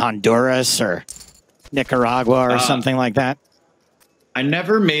player in Honduras or Nicaragua or something like that? I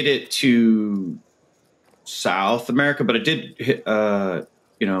never made it to South America, but I did hit,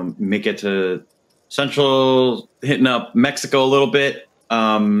 make it to Central, hitting up Mexico a little bit.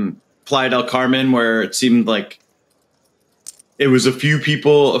 Playa del Carmen, where it seemed like it was a few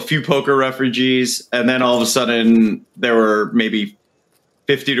people, a few poker refugees, and then all of a sudden there were maybe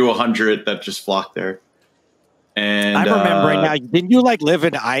 50 to 100 that just flocked there. And I'm remembering now. Didn't you like live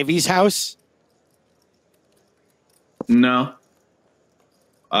in Ivy's house? No.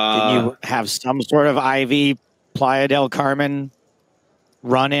 Did you have some sort of Ivy Playa del Carmen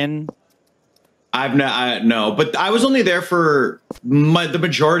run-in? No, but I was only there for the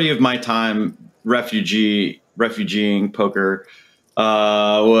majority of my time refugeeing poker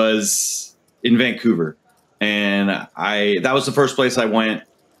was in Vancouver, and that was the first place I went.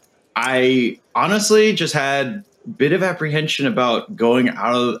 I honestly just had a bit of apprehension about going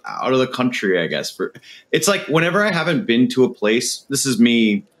out of the country, I guess. It's like whenever I haven't been to a place, this is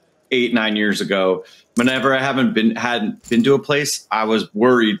me 8-9 years ago, whenever I hadn't been to a place, I was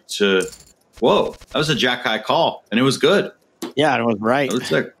worried to, whoa, that was a jack high call, and it was good. Yeah, it was right. It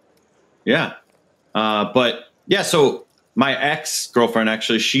was like, yeah. But yeah, so my ex-girlfriend,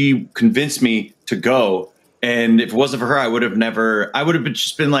 actually, she convinced me to go. And if it wasn't for her, I would have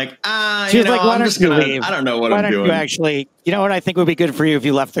just been like, she was like, why don't you leave? I don't know what I'm doing. You actually, you know what I think would be good for you if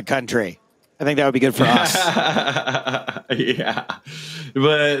you left the country? I think that would be good for us. Yeah,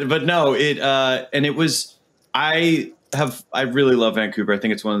 but no, and it was. I really love Vancouver. I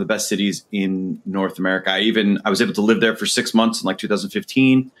think it's one of the best cities in North America. I was able to live there for 6 months in like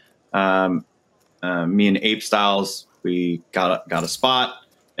 2015. Me and Ape Styles, we got a spot,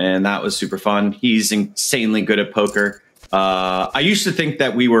 and that was super fun. He's insanely good at poker. I used to think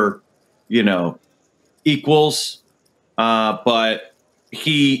that we were, equals, but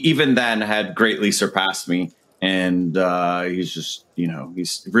he even then had greatly surpassed me. And he's just,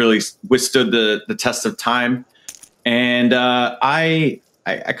 he's really withstood the test of time. And I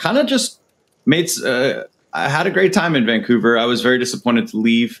kind of just I had a great time in Vancouver. I was very disappointed to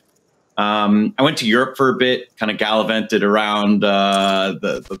leave. I went to Europe for a bit, kind of gallivanted around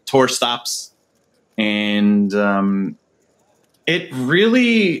the tour stops, and it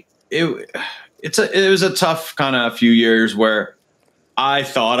was a tough kind of few years where I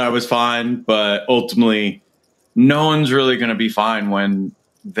thought I was fine, but ultimately no one's really going to be fine when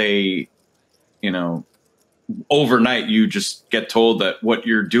they, overnight you just get told that what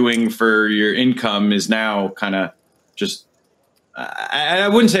you're doing for your income is now kind of just, I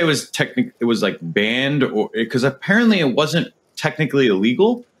wouldn't say it was it was like banned, or because apparently it wasn't technically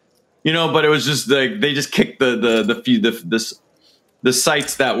illegal, but it was just like they just kicked the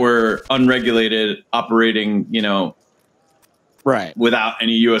sites that were unregulated operating, right, without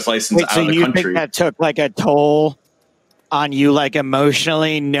any U.S. license out of the country. So you think that took like a toll on you, like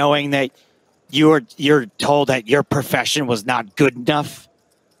emotionally, knowing that you're told that your profession was not good enough?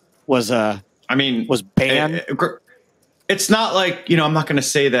 Was banned? It's not like, I'm not going to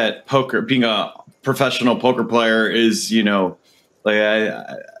say that being a professional poker player is, it's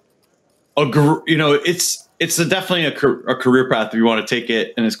definitely a career path if you want to take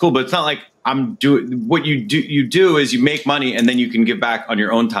it, and it's cool, but it's not like I'm doing what you do is you make money and then you can give back on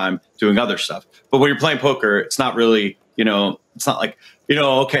your own time doing other stuff. But when you're playing poker, it's not really, it's not like,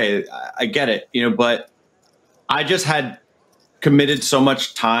 okay, I get it, but I just had committed so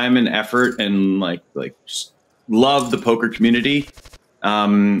much time and effort and just love the poker community,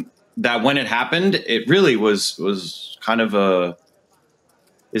 that when it happened, it really was kind of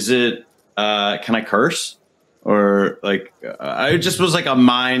can I curse? Or I just was like a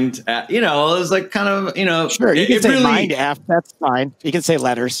mind, it was like kind of, Sure, you can say really, mind F, that's fine. You can say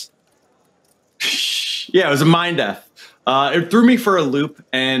letters. Yeah, it was a mind F. It threw me for a loop,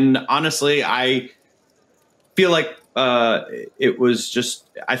 and honestly, I feel like it was just,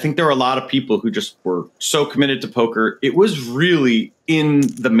 I think there were a lot of people who just were so committed to poker. It was really in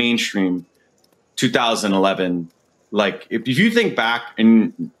the mainstream 2011. Like if you think back,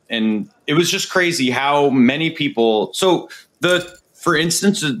 and it was just crazy how many people. So for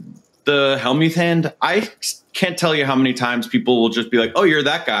instance, the Helmuth hand, I can't tell you how many times people will just be like, "Oh, you're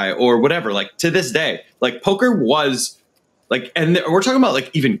that guy," or whatever. Like to this day, like poker was like, and we're talking about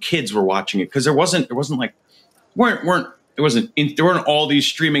like even kids were watching it, because there wasn't like there weren't all these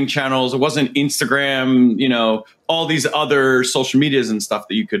streaming channels. It wasn't Instagram, all these other social medias and stuff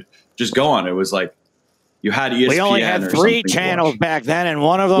that you could just go on. It was like, you had ESPN. We only had 3 channels back then, and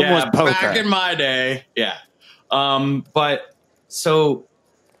one of them was poker. Back in my day, yeah. But so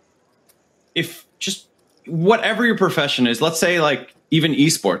if just whatever your profession is, let's say like even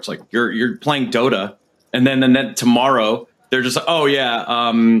esports, like you're playing Dota, and then tomorrow they're just, oh yeah,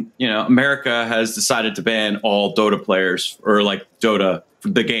 America has decided to ban all Dota players, or like Dota,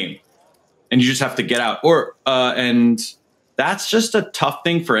 the game, and you just have to get out, or and. That's just a tough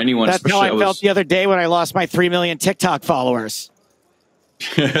thing for anyone. That's how I felt the other day when I lost my 3 million TikTok followers.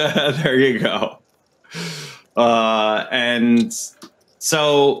 There you go. And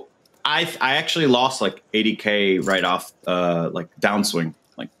so I actually lost like 80K right off, like downswing,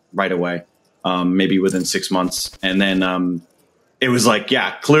 like right away, maybe within 6 months. And then it was like,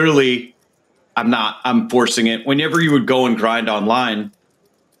 yeah, clearly I'm forcing it. Whenever you would go and grind online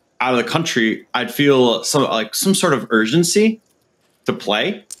out of the country, I'd feel some sort of urgency to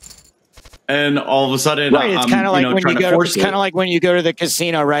play, and all of a sudden, right? It's kind of like when you go. It's kind of like when you go to the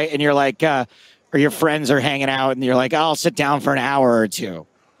casino, right? And you're like, or your friends are hanging out, and you're like, I'll sit down for an hour or two,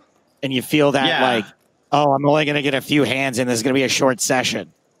 and you feel that like, oh, I'm only going to get a few hands, and this is going to be a short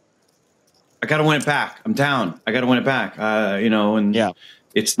session. I got to win it back. I'm down. I got to win it back. And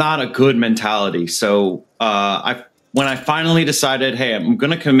it's not a good mentality. So when I finally decided, hey, I'm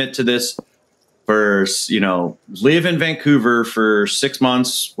going to commit to this for, live in Vancouver for 6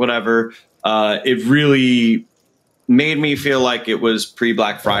 months, whatever, it really made me feel like it was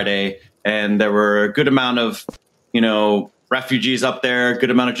pre-Black Friday, and there were a good amount of, refugees up there, a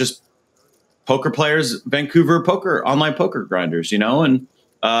good amount of just poker players, Vancouver online poker grinders, and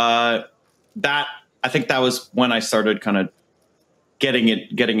that I think that was when I started kind of getting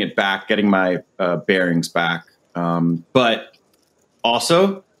it back, getting my bearings back. But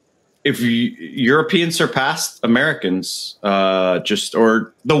also, if Europeans surpassed Americans,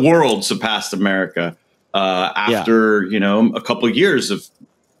 or the world surpassed America after a couple of years of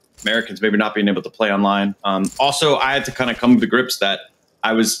Americans maybe not being able to play online. Also, I had to kind of come to grips that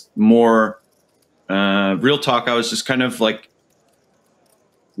I was more real talk. I was just kind of like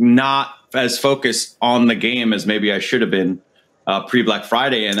not as focused on the game as maybe I should have been pre-Black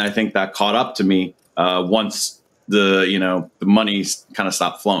Friday, and I think that caught up to me once the money kind of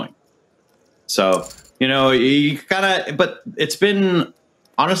stopped flowing. So you kind of, but it's been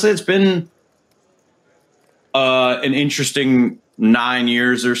an interesting 9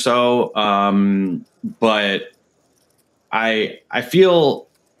 years or so. But I feel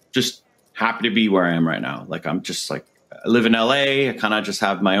just happy to be where I am right now. Like I'm just like, I live in LA. I kind of just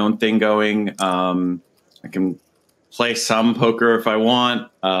have my own thing going. I can play some poker if I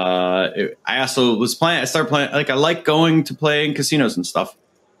want. I also I started playing, like I like going to play in casinos and stuff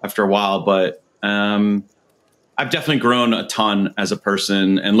after a while, but I've definitely grown a ton as a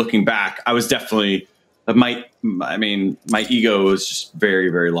person. And looking back, I was definitely, my ego is just very,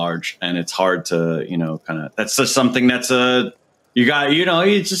 very large, and it's hard to, kind of, that's just something that's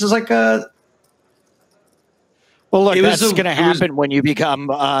it's just like a, well, look, that's going to happen when you become,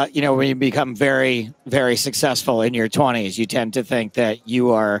 when you become very, very successful in your 20s. You tend to think that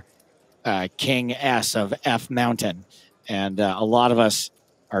you are King S of F Mountain. And a lot of us,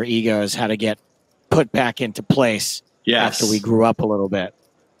 our egos had to get put back into place after we grew up a little bit.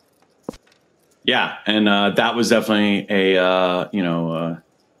 Yeah, and that was definitely a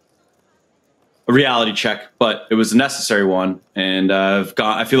reality check, but it was a necessary one. And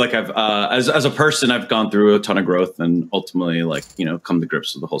I feel like I've as a person, I've gone through a ton of growth and ultimately come to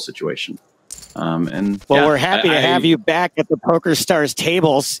grips with the whole situation. We're happy to have you back at the PokerStars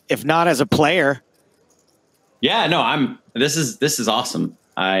tables, if not as a player. Yeah, no, this is awesome.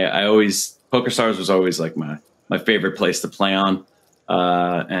 I always, PokerStars was always like my favorite place to play on.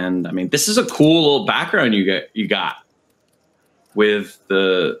 And I mean, this is a cool little background you got with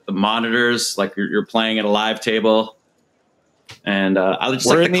the monitors, like you're playing at a live table. And I just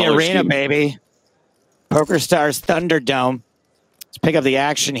we're like in the arena, baby. PokerStars Thunderdome. Let's pick up the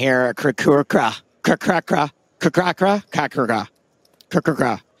action here at Krakura. I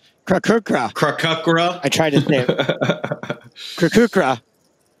tried to say it. Krakura.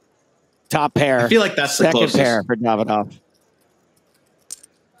 Top pair. I feel like that's the second closest pair for Davidoff.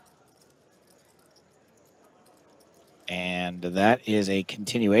 And that is a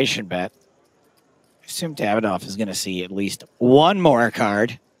continuation bet. I assume Davidoff is going to see at least one more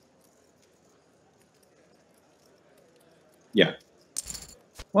card. Yeah.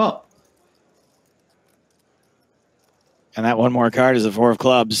 Well. And that one more card is the 4 of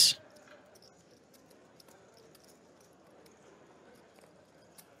clubs.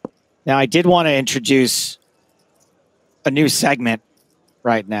 Now, I did want to introduce a new segment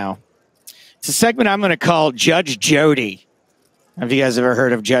right now. It's a segment I'm going to call Judge Jody. Have you guys ever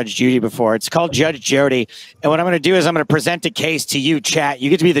heard of Judge Judy before? It's called Judge Jody. And what I'm going to do is I'm going to present a case to you, chat.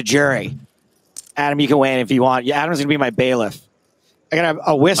 You get to be the jury. Adam, you can weigh in if you want. Adam's going to be my bailiff. I got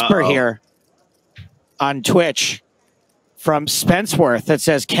a whisper here on Twitch from Spenceworth that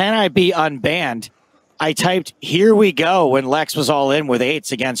says, can I be unbanned? I typed, here we go, when Lex was all in with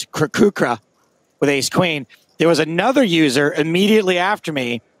 8s against Krakukra with ace-queen. There was another user immediately after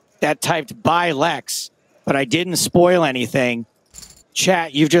me that typed, bye Lex, but I didn't spoil anything.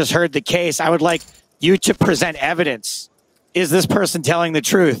 Chat, you've just heard the case. I would like you to present evidence. Is this person telling the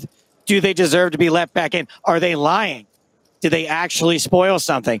truth? Do they deserve to be let back in? Are they lying? Did they actually spoil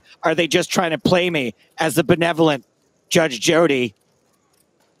something? Are they just trying to play me as the benevolent Judge Jody?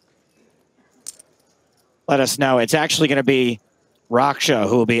 Let us know. It's actually going to be Raksha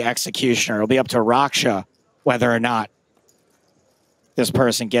who will be executioner. It'll be up to Raksha whether or not this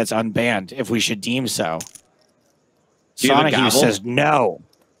person gets unbanned, if we should deem so. Sonic says no.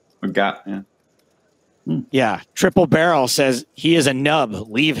 Yeah. Triple Barrel says he is a nub.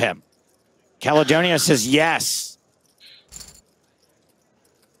 Leave him. Caledonia says yes.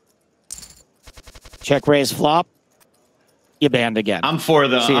 Check raise flop. You banned again. I'm for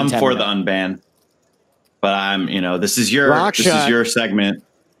the unban. But this is your segment.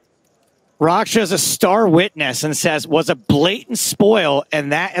 Raksha is a star witness and says, was a blatant spoil,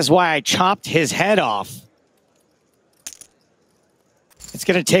 and that is why I chopped his head off. It's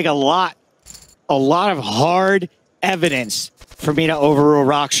going to take a lot of hard evidence for me to overrule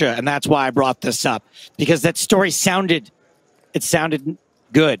Raksha, and that's why I brought this up. Because that story sounded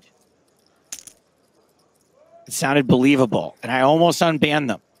good. It sounded believable, and I almost unbanned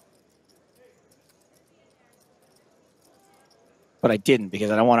them. But I didn't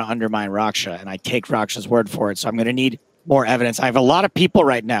because I don't want to undermine Raksha, and I take Raksha's word for it, so I'm going to need more evidence. I have a lot of people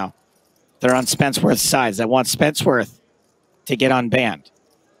right now that are on Spenceworth's sides that want Spenceworth to get unbanned.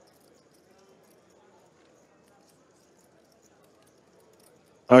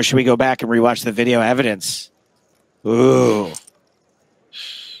 Oh, should we go back and rewatch the video evidence? Ooh.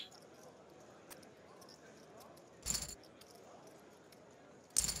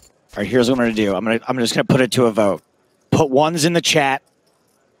 All right, here's what I'm going to do. I'm just going to put it to a vote. Put ones in the chat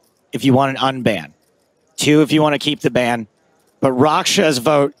if you want an unban. 2 if you want to keep the ban. But Raksha's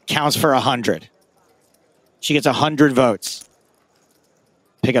vote counts for 100. She gets 100 votes.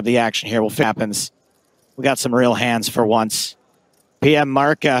 Pick up the action here. We'll see what happens. We got some real hands for once. PM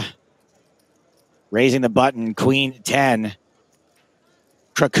Marka raising the button. Queen 10.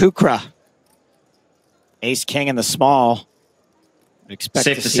 Krakukra. Ace King in the small.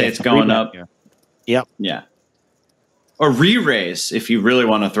 Safe to say it's going up. Here. Yep. Yeah. Or re-raise if you really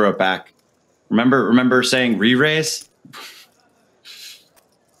want to throw it back. Remember saying re-raise?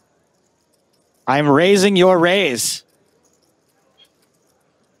 I'm raising your raise.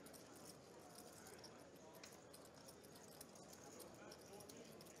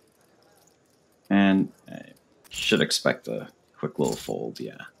 And I should expect a quick little fold,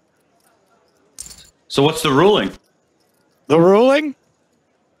 yeah. So what's the ruling? The ruling?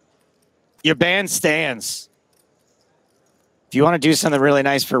 Your ban stands. If you want to do something really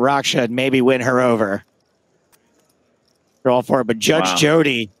nice for Raksha and maybe win her over, you're all for it. But Judge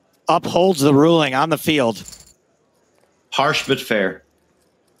Jody upholds the ruling on the field. Harsh but fair.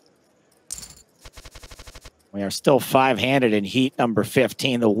 We are still 5-handed in heat number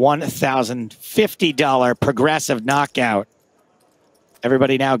 15, the $1,050 progressive knockout.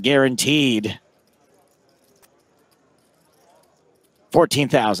 Everybody now guaranteed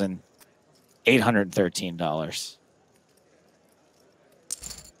 $14,813.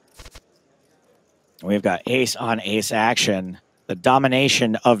 We've got ace on ace action. The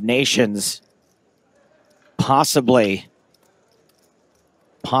domination of nations possibly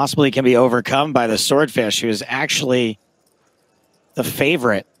can be overcome by the Swordfish, who is actually the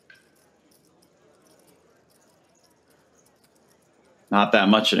favorite. Not that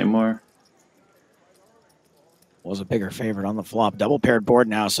much anymore. Was a bigger favorite on the flop. Double paired board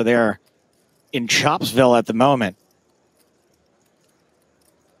now, so they're in Chopsville at the moment.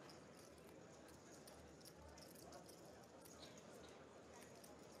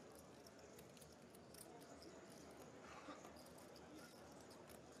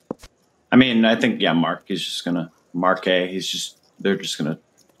 I mean, I think, yeah, Mark is just going to mark A. They're just going to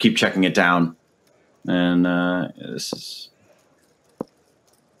keep checking it down. And this is,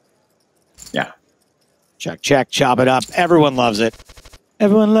 yeah. Check, check, chop it up. Everyone loves it.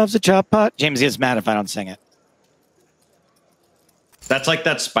 Everyone loves a chop pot. James gets mad if I don't sing it. That's like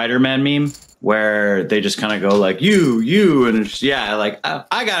that Spider-Man meme where they just kind of go like, you, and it's, yeah, like,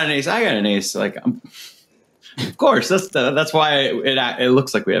 I got an ace. Like, of course, that's why it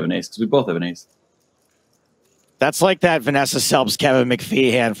looks like we have an ace, because we both have an ace. That's like that Vanessa Selps, Kevin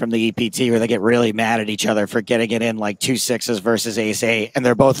McPhee hand from the EPT where they get really mad at each other for getting it in like 2 6s versus ace 8, and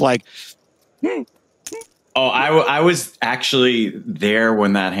they're both like, Oh, I was actually there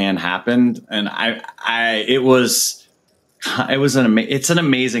when that hand happened, and it's an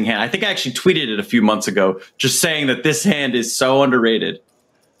amazing hand. I think I actually tweeted it a few months ago, just saying that this hand is so underrated.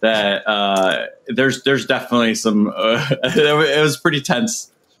 That there's definitely some it was pretty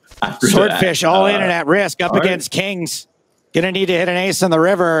tense after Swordfish all in and at risk up against kings. Gonna need to hit an ace on the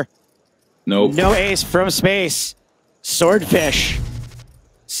river. Nope. No ace from space. Swordfish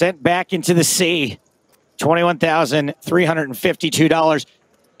sent back into the sea. $21,352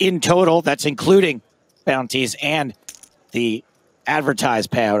 in total. That's including bounties and the advertised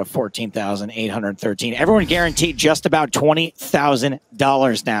payout of $14,813. Everyone guaranteed just about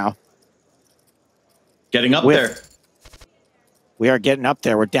 $20,000 now. Getting up there. We are getting up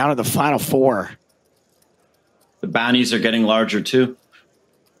there. We're down to the final 4. The bounties are getting larger too.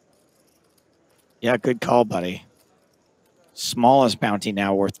 Yeah, good call, buddy. Smallest bounty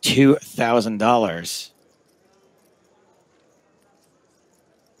now worth $2,000.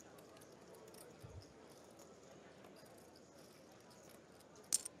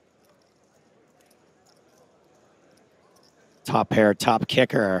 Top pair, top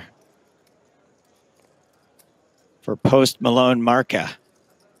kicker for Post Malone Marka.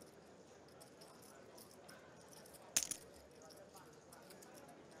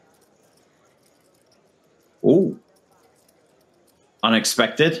 Ooh.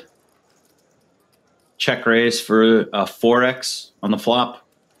 Unexpected. check raise for a 4x on the flop.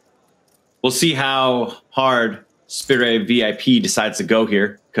 We'll see how hard Spirit VIP decides to go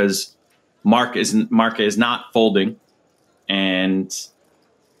here, because Mark is not folding, and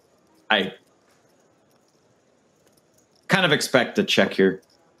I kind of expect a check here.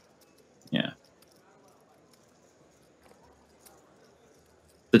 Yeah.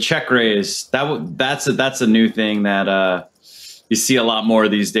 The check raise, that's a new thing that you see a lot more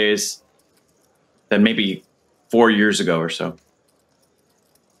these days than maybe 4 years ago or so.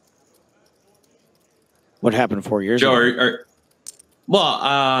 What happened 4 years ago?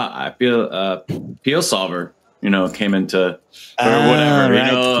 I feel Peel Solver, came into or whatever.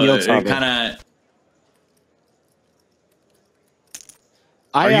 Right. Kind of.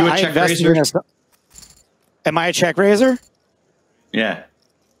 Are you a check raiser? Am I a check raiser? Yeah.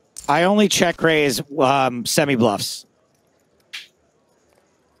 I only check raise semi bluffs.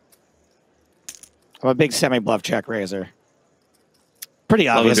 I'm a big semi bluff check raiser. Pretty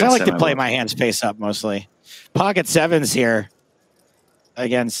obvious. I like to play my hands face up mostly. Pocket sevens here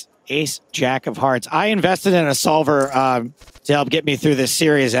against ace jack of hearts. I invested in a solver to help get me through this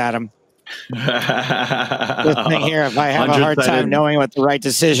series, Adam. This thing here, if I have a hard time knowing what the right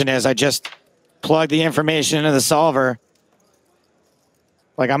decision is, I just plug the information into the solver.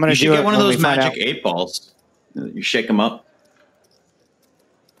 Like I'm going to do it. Get one of those magic 8 balls. You shake them up.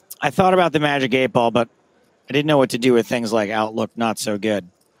 I thought about the magic 8 ball, but I didn't know what to do with things like outlook not so good.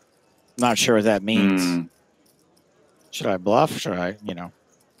 I'm not sure what that means. Should I bluff? Should I,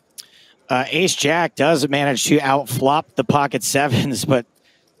 Ace Jack does manage to outflop the pocket sevens, but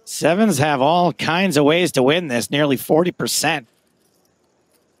sevens have all kinds of ways to win this, nearly 40%.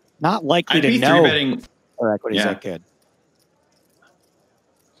 Not likely to know. Or equities that good.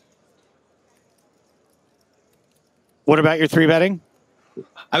 What about your 3-betting?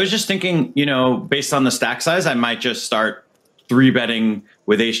 I was just thinking, based on the stack size, I might just start 3-betting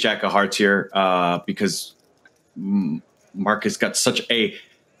with ace jack of hearts here because Mark has got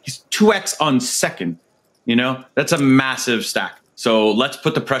he's 2x on second, that's a massive stack. So let's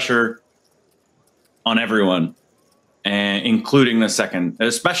put the pressure on everyone, and including the second,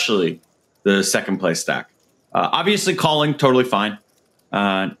 especially the second place stack. Obviously calling, totally fine.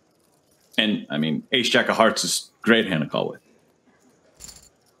 And I mean, ace jack of hearts is great hand to call with.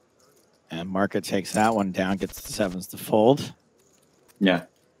 And Market takes that one down, gets the sevens to fold. Yeah.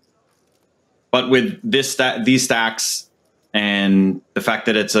 But with these stacks and the fact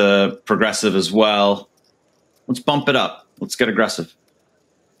that it's a progressive as well, let's bump it up. Let's get aggressive.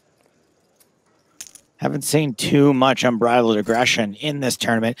 Haven't seen too much unbridled aggression in this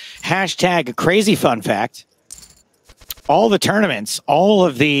tournament. Hashtag a crazy fun fact. All the tournaments, all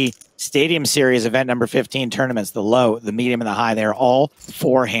of the Stadium Series event number 15 tournaments, the low, the medium, and the high, they're all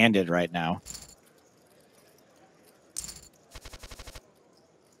four-handed right now.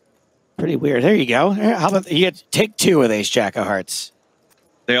 Pretty weird. There you go. How about you get take 2 with ace jack of hearts?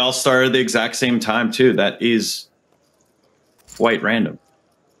 They all started the exact same time too. That is quite random.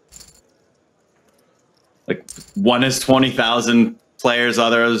 Like one is 20,000 players,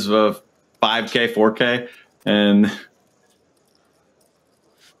 others 5K, 4K, and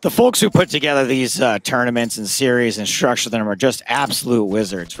the folks who put together these tournaments and series and structure them are just absolute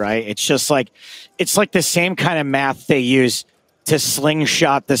wizards, right? It's just like, it's like the same kind of math they use to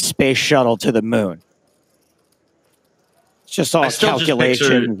slingshot the space shuttle to the moon. It's just all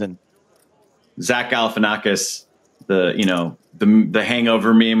calculations and Zach Galifianakis, the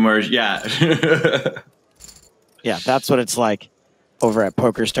hangover meme where, yeah. Yeah, that's what it's like over at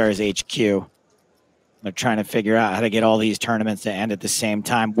PokerStars HQ. They're trying to figure out how to get all these tournaments to end at the same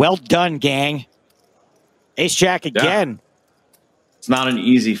time. Well done, gang. Ace Jack again. Yeah. It's not an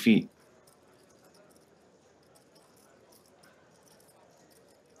easy feat.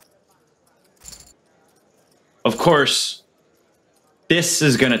 Of course, this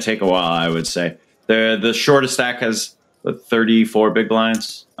is going to take a while, I would say. The shortest stack has 34 big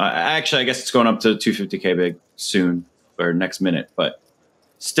blinds. Actually, I guess it's going up to 250K big soon or next minute. But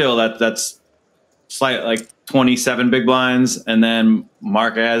still, that's slight, like 27 big blinds. And then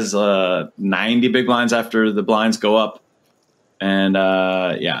Mark has 90 big blinds after the blinds go up. And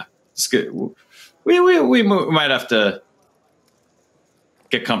yeah, it's good. We might have to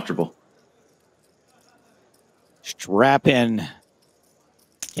get comfortable. Strap in,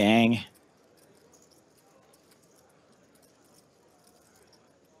 gang.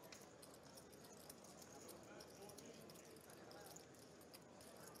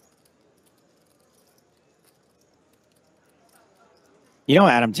 You know,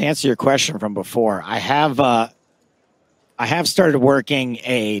 Adam, to answer your question from before, I have started working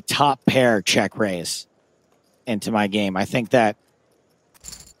a top pair check raise into my game. I think that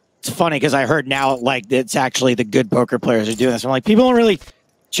it's funny because I heard now like it's actually the good poker players are doing this. I'm like, people don't really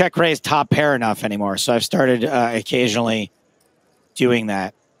check raise top pair enough anymore. So I've started occasionally doing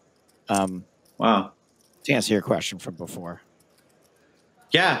that. Wow. To answer your question from before.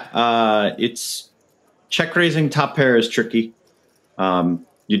 Yeah, it's check raising top pair is tricky.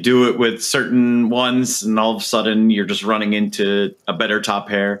 You do it with certain ones, and all of a sudden you're just running into a better top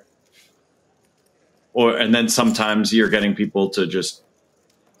pair. And then sometimes you're getting people to just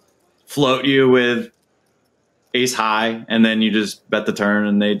float you with ace high, and then you just bet the turn,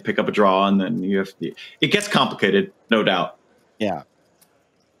 and they pick up a draw, and then you have to, it gets complicated, no doubt. Yeah.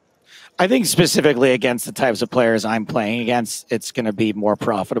 I think specifically against the types of players I'm playing against, it's going to be more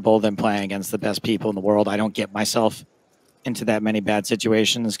profitable than playing against the best people in the world. I don't get myself into that many bad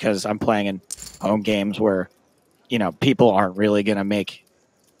situations because I'm playing in home games where, you know, people aren't really going to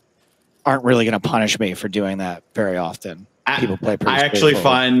punish me for doing that very often. People play pretty I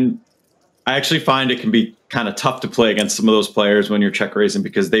actually find it can be kind of tough to play against some of those players when you're check raising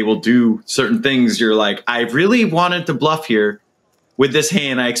because they will do certain things. You're like, I really wanted to bluff here with this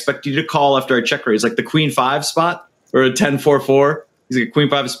hand. I expect you to call after I check raise, like the queen 5 spot or a 10-4-4. He's got queen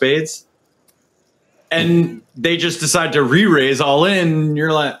 5 of spades. And they just decide to re-raise all in.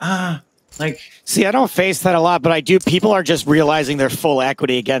 You're like, see, I don't face that a lot, but I do. People are just realizing their full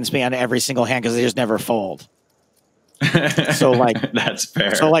equity against me on every single hand because they just never fold. So like, that's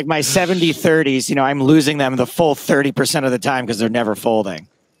fair. So like my 70-30s, you know, I'm losing them the full 30% of the time because they're never folding.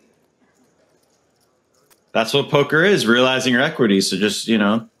 That's what poker is, realizing your equity. So just, you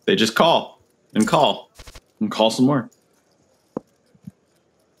know, they just call and call and call some more.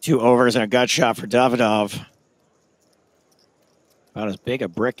 2 overs and a gut shot for Davidov. About as big a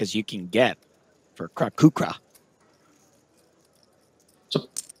brick as you can get for Krakukra. So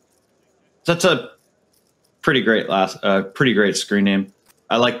that's a pretty great pretty great screen name.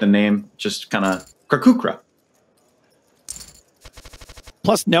 I like the name, just kind of Krakukra.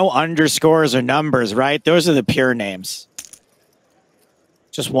 Plus no underscores or numbers, right? Those are the pure names.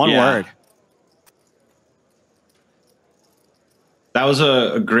 Just one word. That was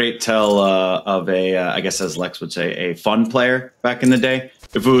a great tell of a, I guess as Lex would say, a fun player back in the day.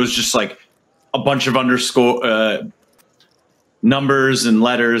 If it was just like a bunch of underscore numbers and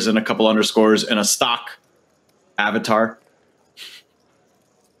letters and a couple underscores and a stock avatar.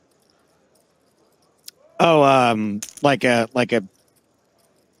 Oh, like a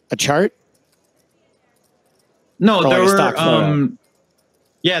chart? No, there like were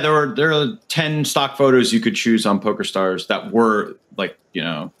yeah, there were 10 stock photos you could choose on PokerStars that were like, you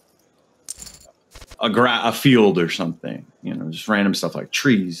know, a field or something, you know, just random stuff like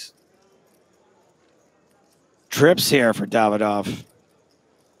trees. Trips here for Davidov.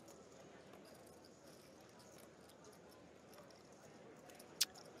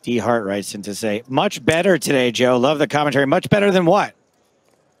 D Hart writes in to say, much better today, Joe. Love the commentary. Much better than what?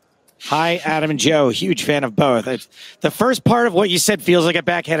 Hi, Adam and Joe. Huge fan of both. The first part of what you said feels like a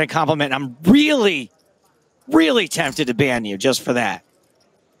backhanded compliment. I'm really, really tempted to ban you just for that.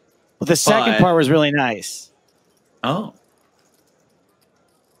 But the second part was really nice. Oh.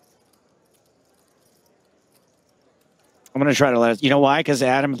 I'm going to try to let it. You know why? Because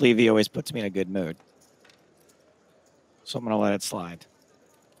Adam Levy always puts me in a good mood. So I'm going to let it slide.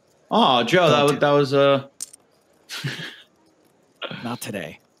 Oh, Joe, that was not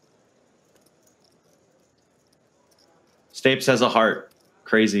today. Stapes has a heart.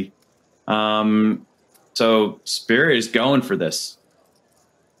 Crazy. So Spirit is going for this.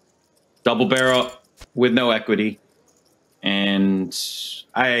 Double barrel with no equity. And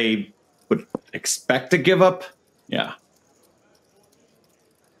I would expect to give up. Yeah.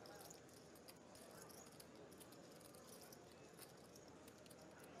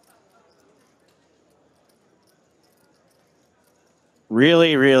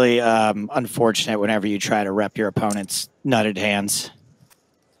 Really, really unfortunate whenever you try to rep your opponent's nutted hands.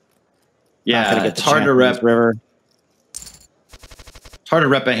 Yeah, it's hard to rep. River. It's hard to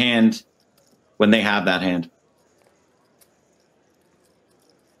rep a hand when they have that hand.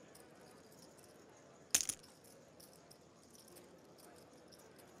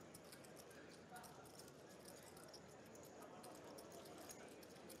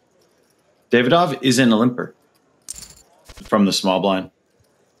 Davidov isn't a limper. From the small blind.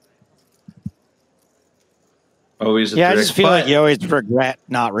 Always a trick, I just feel like you always regret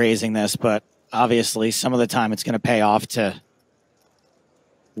not raising this, but obviously some of the time it's going to pay off to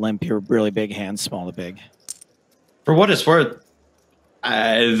limp your really big hands small to big. For what it's worth,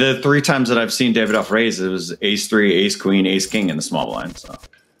 the 3 times that I've seen Davidoff raise, it was ace 3, ace queen, ace king in the small blind. So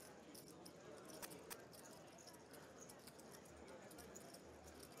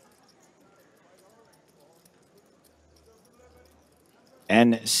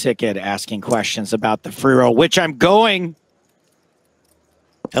and Sicked asking questions about the free roll, which I'm going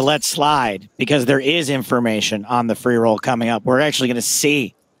to let slide because there is information on the free roll coming up. We're actually going to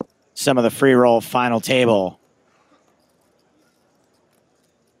see some of the free roll final table.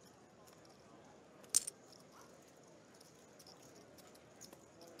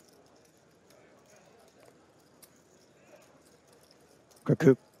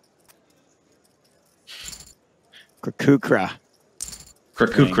 Krakukra.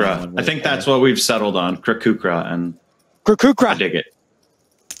 I think that's what we've settled on. Krakukra, and I dig it.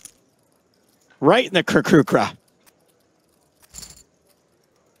 Right in the Krakukra.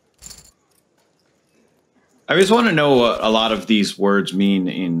 I always want to know what a lot of these words mean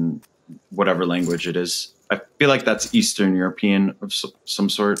in whatever language it is. I feel like that's Eastern European of some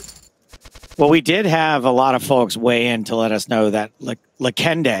sort. Well, we did have a lot of folks weigh in to let us know that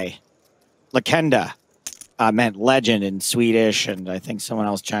Lekenda meant legend in Swedish, and I think someone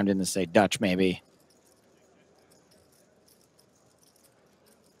else chimed in to say Dutch, maybe.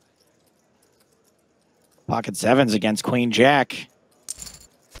 Pocket sevens against Queen Jack.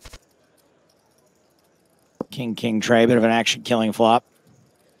 King tray, bit of an action killing flop.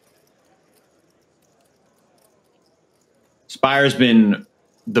 Spire's been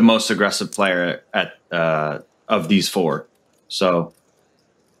the most aggressive player at of these four, so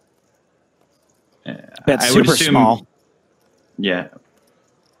bet I would super assume, small. Yeah,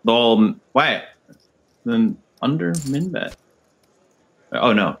 they'll why then under min bet.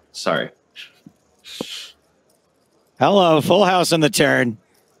 Oh no, sorry. Hello, full house on the turn.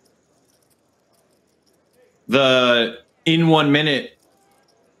 The in 1 minute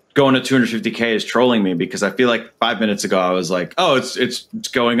going to 250K is trolling me because I feel like 5 minutes ago I was like, oh, it's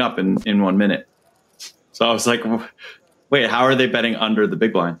going up in 1 minute. So I was like, wait, how are they betting under the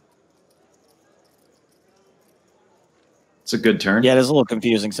big blind? It's a good turn. Yeah, it is a little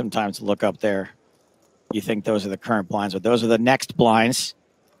confusing sometimes to look up there. You think those are the current blinds, but those are the next blinds.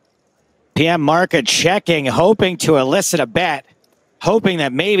 PM market checking, hoping to elicit a bet, hoping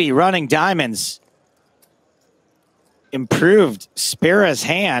that maybe running diamonds improved Spira's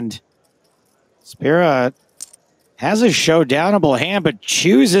hand. Spira has a showdownable hand, but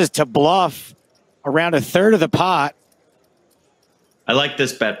chooses to bluff around a third of the pot. I like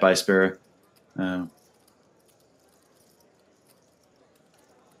this bet by Spira.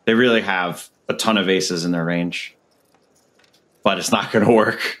 They really have a ton of aces in their range, but it's not going to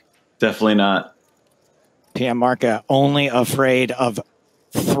work. Definitely not. PM Marca only afraid of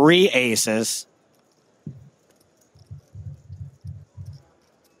 3 aces.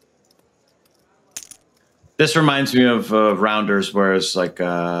 This reminds me of rounders, where it's like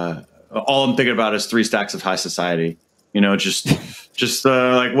all I'm thinking about is 3 stacks of high society. You know, just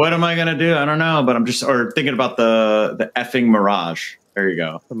like, what am I gonna do? I don't know, but I'm just thinking about the effing Mirage. There you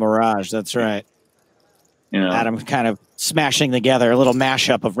go, the Mirage. That's right. You know, Adam kind of smashing together a little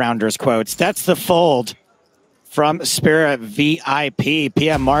mashup of rounders quotes. That's the fold from Spirit VIP.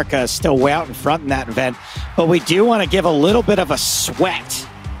 PM Marca still way out in front in that event, but we do want to give a little bit of a sweat.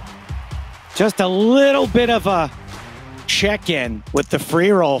 Just a little bit of a check-in with the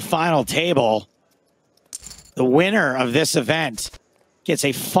free roll final table. The winner of this event gets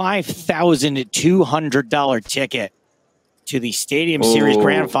a $5,200 ticket to the Stadium Series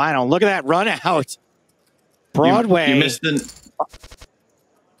Grand Final. Look at that run out. Broadway. You missed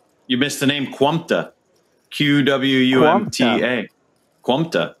the name Quumta. QWUMTA.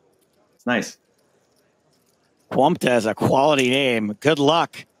 Quumta. It's nice. Quumta is a quality name. Good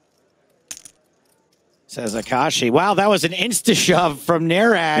luck, says Akashi. Wow, that was an insta-shove from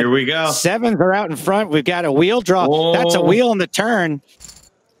Nerad. Here we go. 7s are out in front. We've got a wheel draw. Whoa. That's a wheel in the turn.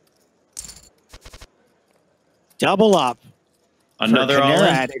 Double up. Another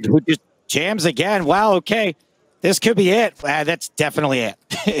all-in. Who just jams again. Wow, okay. This could be it. That's definitely it.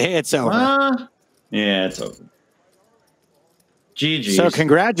 It's over. Yeah, it's over. GG. So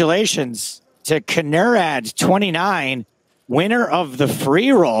congratulations to Knerad 29, winner of the free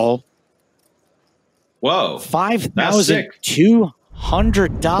roll. Whoa.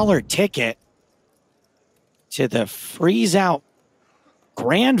 $5,200 ticket to the Freeze Out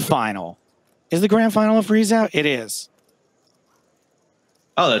Grand Final. Is the Grand Final a Freeze Out? It is.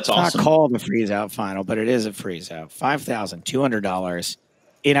 Oh, that's awesome. It's not called the Freeze Out Final, but it is a Freeze Out. $5,200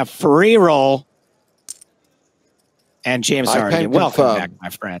 in a free roll. And James Hardy, welcome back, my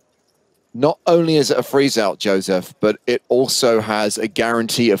friend. Not only is it a freeze out, Joseph, but it also has a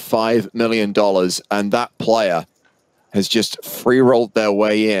guarantee of $5 million. And that player has just free rolled their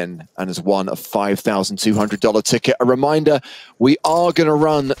way in and has won a $5,200 ticket. A reminder, we are going to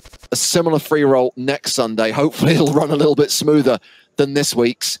run a similar free roll next Sunday. Hopefully it'll run a little bit smoother than this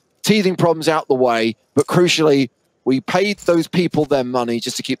week's. Teething problems out the way, but crucially, we paid those people their money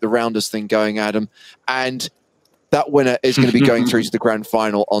just to keep the rounders thing going, Adam. And that winner is going to be going through to the grand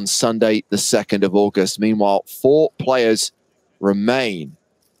final on Sunday, the 2nd of August. Meanwhile, 4 players remain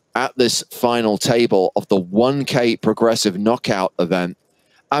at this final table of the 1K progressive knockout event.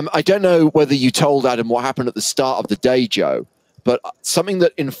 I don't know whether you told Adam what happened at the start of the day, Joe, but something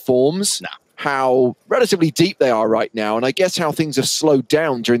that informs how relatively deep they are right now, and I guess how things have slowed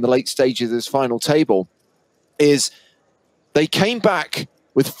down during the late stages of this final table, is they came back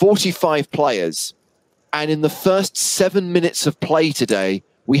with 45 players, and in the first 7 minutes of play today,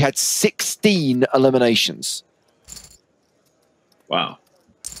 we had 16 eliminations. Wow.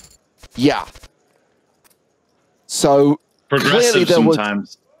 Yeah. So progressive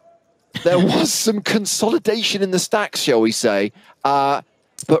sometimes. There was some consolidation in the stacks, shall we say. But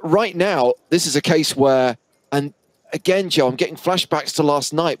right now, this is a case where, and again, Joe, I'm getting flashbacks to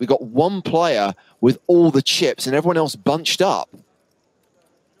last night. We got one player with all the chips and everyone else bunched up.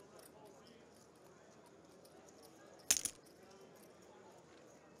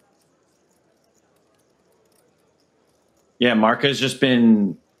 Yeah, Mark has just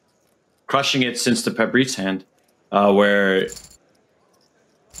been crushing it since the Pebritz hand, where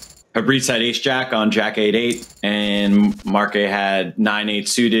Pebritz had ace-jack on jack 8-8, and Mark had 9-8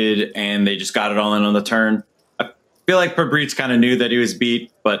 suited, and they just got it all in on the turn. I feel like Pebritz kind of knew that he was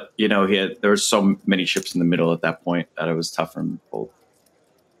beat, but you know there was so many chips in the middle at that point that it was tough for him to fold.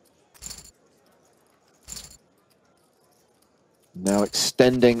 Now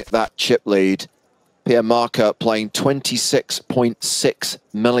extending that chip lead. Pierre Marker playing 26.6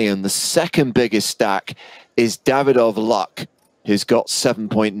 million. The second biggest stack is Davidov Luck, who's got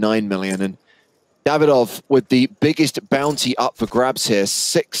 7.9 million. And Davidov with the biggest bounty up for grabs here,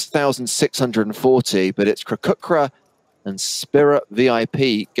 6,640, but it's Krakukra and Spirit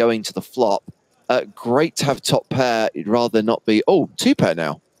VIP going to the flop. Great to have top pair. You'd rather not be, oh, 2-pair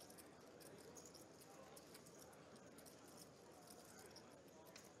now.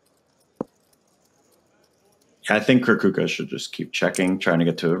 I think Krakukra should just keep checking, trying to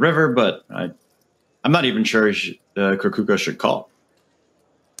get to a river, but I'm not even sure Krakukra should call.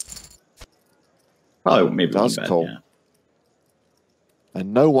 Probably maybe does one bet, call. Yeah.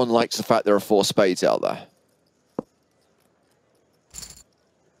 And no one likes the fact there are 4 spades out there.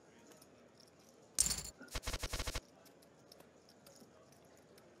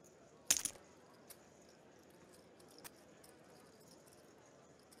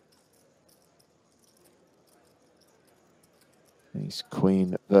 Ace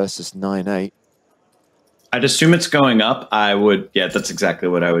Queen versus 9-8. I'd assume it's going up. I would, yeah, that's exactly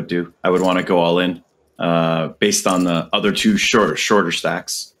what I would do. I would want to go all in based on the other 2 shorter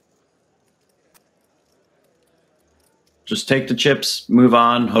stacks. Just take the chips, move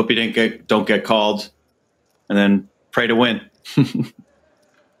on, hope you don't get called, and then pray to win.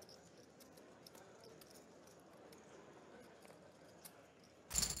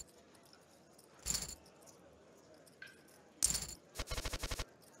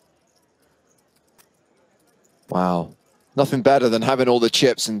 Wow. Nothing better than having all the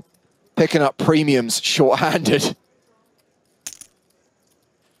chips and picking up premiums short-handed.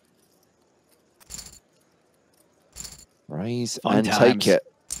 Raise and take it.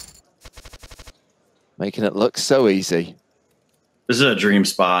 Making it look so easy. This is a dream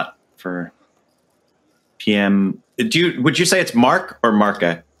spot for PM. Would you say it's Mark or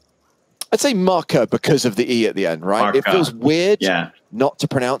Marca? I'd say Marca because of the E at the end, right? Marca. It feels weird Yeah. not to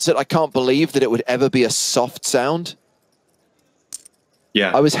pronounce it. I can't believe that it would ever be a soft sound.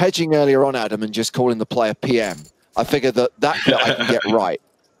 Yeah. I was hedging earlier on, Adam, and just calling the player PM. I figured that bit I can get right.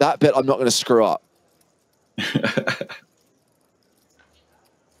 That bit I'm not going to screw up.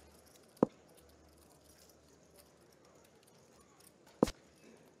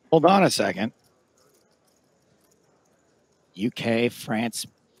 Hold on a second. UK, France.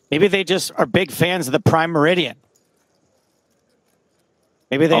 Maybe they just are big fans of the Prime Meridian.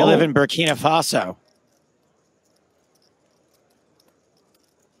 Maybe they live in Burkina Faso.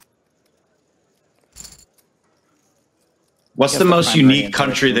 What's the most unique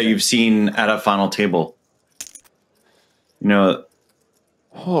country that you've seen at a final table? You know,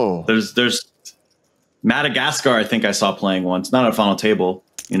 there's Madagascar, I think I saw playing once, not at a final table.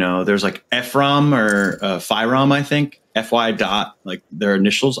 You know, there's like Ephraim or Fyrom, I think. FY dot, like their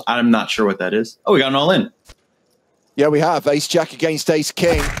initials. I'm not sure what that is. Oh, we got an all in. Yeah, we have Ace Jack against Ace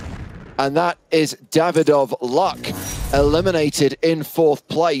King. And that is Davidov Luck eliminated in 4th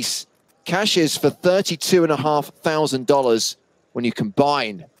place. Cashes for $32,500 when you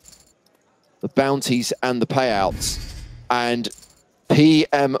combine the bounties and the payouts. And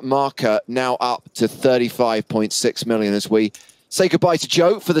PM marker now up to 35.6 million as we say goodbye to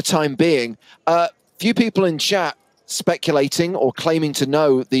Joe for the time being. Few people in chat speculating or claiming to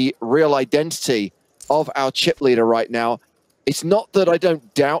know the real identity of our chip leader right now. It's not that I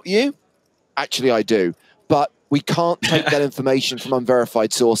don't doubt you. Actually, I do. But we can't take that information from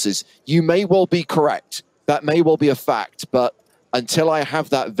unverified sources. You may well be correct. That may well be a fact. But until I have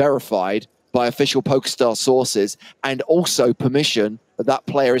that verified by official PokerStars sources and also permission that that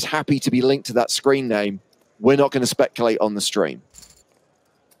player is happy to be linked to that screen name, we're not going to speculate on the stream.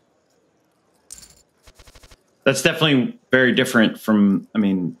 That's definitely very different from, I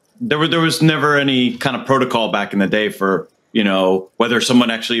mean, there was never any kind of protocol back in the day for, you know, whether someone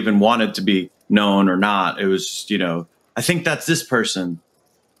actually even wanted to be known or not. It was just, you know, I think that's this person.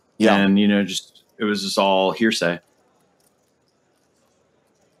 Yeah. And, you know, just, it was just all hearsay.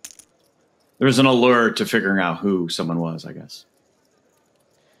 There was an allure to figuring out who someone was, I guess.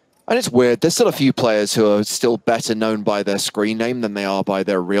 And it's weird. There's still a few players who are still better known by their screen name than they are by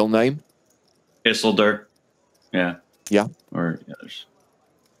their real name. Isildur. Yeah. Yeah. Or others.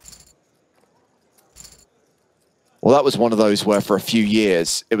 Well, that was one of those where for a few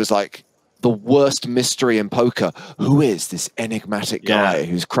years, it was like the worst mystery in poker. Who is this enigmatic guy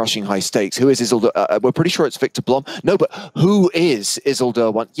who's crushing high stakes? Who is Isildur? We're pretty sure it's Victor Blom. No, but who is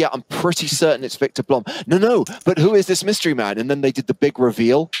Isildur one? Yeah, I'm pretty certain it's Victor Blom. No, but who is this mystery man? And then they did the big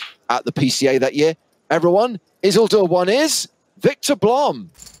reveal at the PCA that year. Everyone, Isildur one is Victor Blom.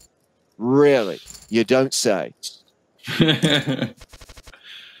 Really? You don't say.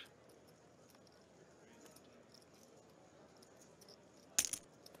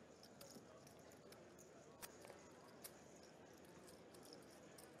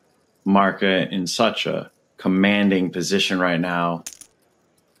 Marca in such a commanding position right now.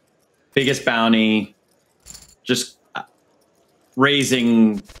 Biggest bounty, just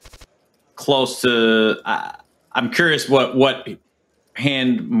raising close to. I'm curious what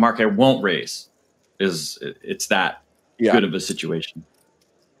hand Marca won't raise. It's that good of a situation.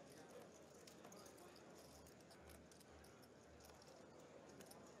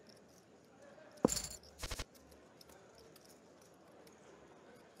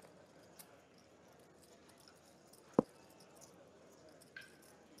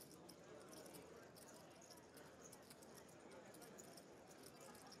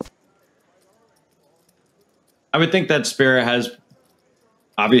 I would think that Spirit has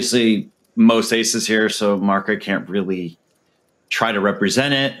obviously most aces here, so Marca can't really try to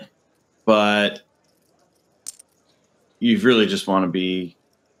represent it, but you really just want to be,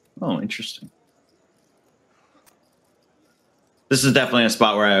 oh, interesting. This is definitely a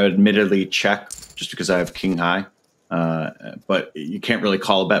spot where I would admittedly check just because I have king high, but you can't really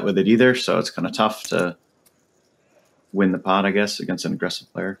call a bet with it either, so it's kind of tough to win the pot, I guess, against an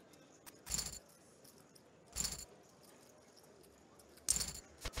aggressive player.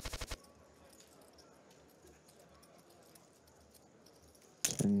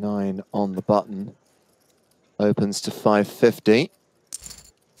 And 9 on the button. Opens to 550.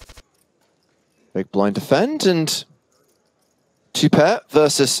 Big blind defend and 2 pair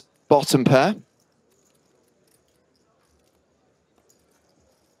versus bottom pair.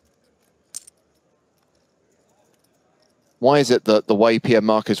 Why is it that the way PM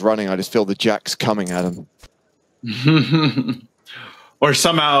Mark is running, I just feel the jack's coming at him? Or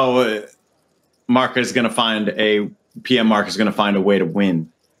somehow Mark is going to find PM Mark is going to find a way to win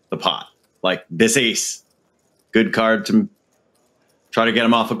the pot. Like this ace, good card to try to get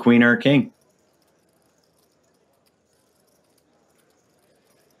him off a queen or a king.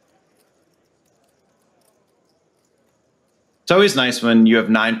 It's always nice when you have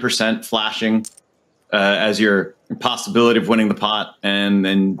 9% flashing as your possibility of winning the pot, and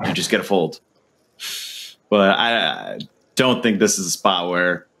then you just get a fold. But I don't think this is a spot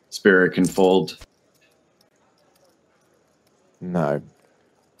where Spirit can fold. No.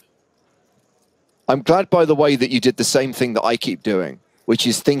 I'm glad, by the way, that you did the same thing that I keep doing, which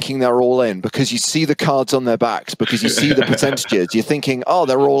is thinking they're all in, because you see the cards on their backs, because you see the percentages. You're thinking, oh,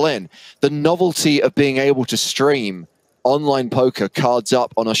 they're all in. The novelty of being able to stream online poker cards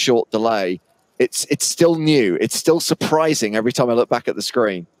up on a short delay, it's still new. It's still surprising every time I look back at the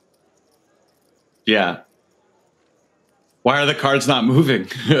screen. Yeah. Why are the cards not moving?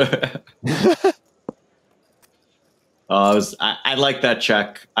 I like that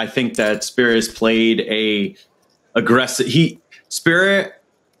check. I think that Spirit has played a aggressive. Spirit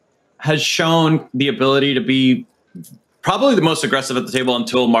has shown the ability to be probably the most aggressive at the table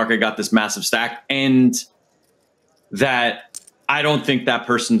until Marca got this massive stack, and that I don't think that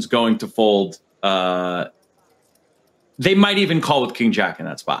person's going to fold they might even call with King Jack in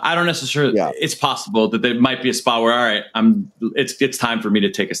that spot. I don't necessarily. Yeah. It's possible that there might be a spot where, all right, it's time for me to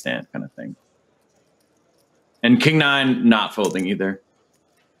take a stand, kind of thing. And King 9 not folding either.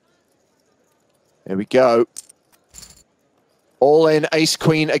 Here we go. All in, ace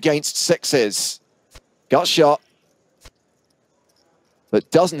queen against sixes. Gut shot.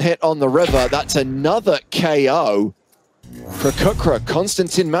 But doesn't hit on the river. That's another KO for Kukra.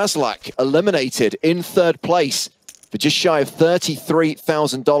 Konstantin Maslak eliminated in third place for just shy of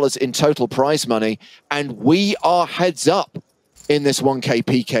 $33,000 in total prize money. And we are heads up in this 1K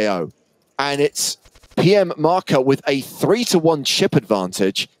PKO. And it's PM Marker with a 3-1 chip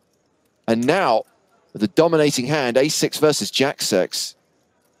advantage. And now, with a dominating hand, ace-6 versus jack-6.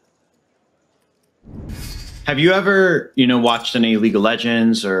 Have you ever, watched any League of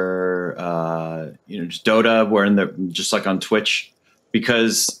Legends or, just Dota, where just like on Twitch?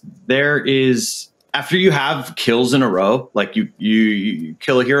 Because there is, after you have kills in a row, like you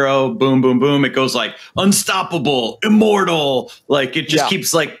kill a hero, boom, boom, boom, it goes like unstoppable, immortal. Like it just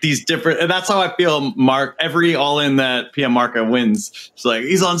keeps like these different, and that's how I feel. Every all-in that PM Marca wins, it's like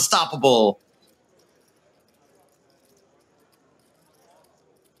he's unstoppable.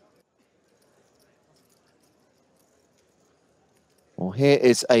 Well, here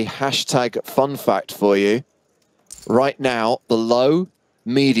is a hashtag fun fact for you. Right now, the low,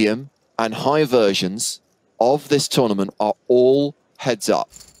 medium, and high versions of this tournament are all heads up.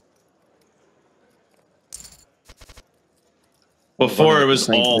 Before it was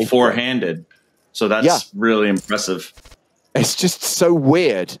all four-handed, so that's really impressive. It's just so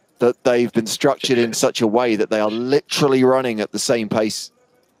weird that they've been structured in such a way that they are literally running at the same pace.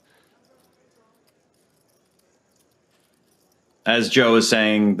 As Joe is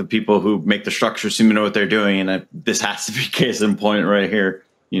saying, the people who make the structure seem to know what they're doing, and this has to be case in point right here.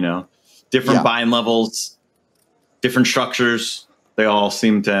 Different bind levels, different structures, they all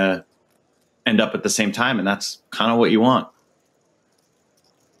seem to end up at the same time, and that's kind of what you want.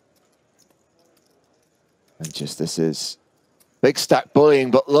 And just this is big stack bullying,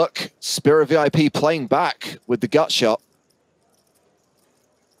 but look, Spirit VIP playing back with the gut shot.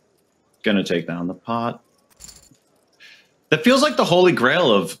 Gonna take down the pot. That feels like the holy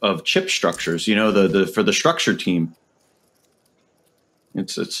grail of chip structures, for the structure team.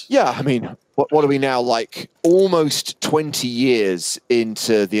 It's yeah, I mean, what are we now, like almost 20 years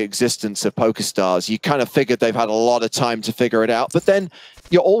into the existence of PokerStars? You kind of figured they've had a lot of time to figure it out, but then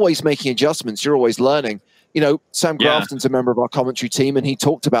you're always making adjustments, you're always learning. Sam Grafton's a member of our commentary team, and he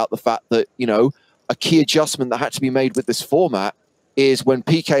talked about the fact that, a key adjustment that had to be made with this format is when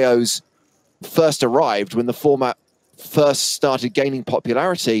PKOs first arrived, when the format first started gaining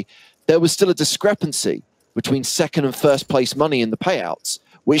popularity, there was still a discrepancy between second and first place money in the payouts,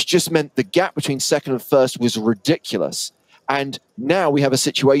 which just meant the gap between second and first was ridiculous. And now we have a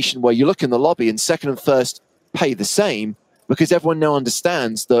situation where you look in the lobby and second and first pay the same, because everyone now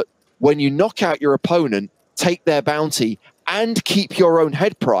understands that when you knock out your opponent, take their bounty, and keep your own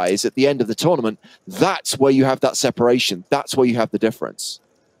head prize at the end of the tournament, that's where you have that separation. That's where you have the difference.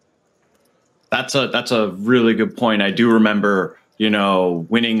 That's a really good point. I do remember,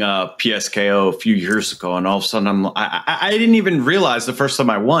 winning a PSKO a few years ago, and all of a sudden I didn't even realize the first time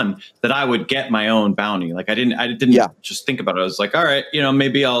I won that I would get my own bounty. Like I didn't just think about it. I was like, all right,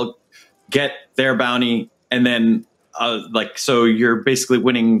 maybe I'll get their bounty, and then so you're basically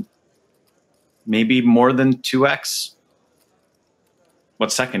winning maybe more than 2x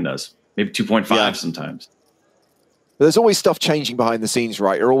what second does, maybe 2.5 sometimes. There's always stuff changing behind the scenes,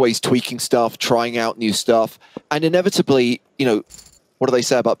 right? You're always tweaking stuff, trying out new stuff. And inevitably, what do they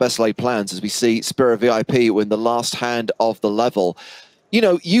say about best laid plans? As we see Spirit VIP win the last hand of the level.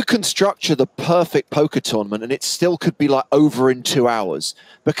 You can structure the perfect poker tournament and it still could be like over in 2 hours,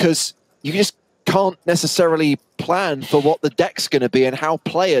 because you just can't necessarily plan for what the deck's going to be and how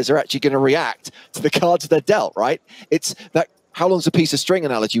players are actually going to react to the cards they're dealt, right? It's that how long's a piece of string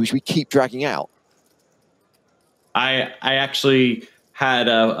analogy, which we keep dragging out. I actually had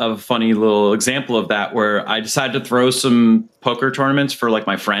a funny little example of that, where I decided to throw some poker tournaments for like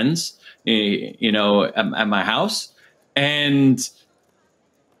my friends, at my house, and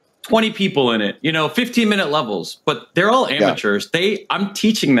 20 people in it, 15-minute levels, but they're all amateurs. I'm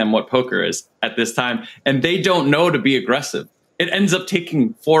teaching them what poker is at this time, and they don't know to be aggressive. It ends up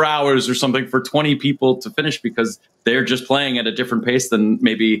taking 4 hours or something for 20 people to finish, because they're just playing at a different pace than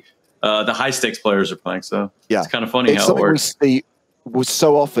maybe the high stakes players are playing. So it's kind of funny how it works. Was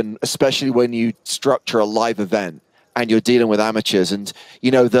so often, especially when you structure a live event and you're dealing with amateurs, and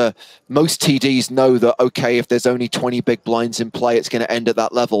the most TDs know that, okay, if there's only 20 big blinds in play, it's going to end at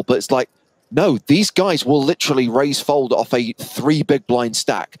that level. But it's like, No, these guys will literally raise fold off a 3 big blind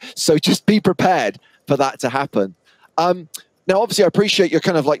stack. So just be prepared for that to happen. Now, obviously, I appreciate you're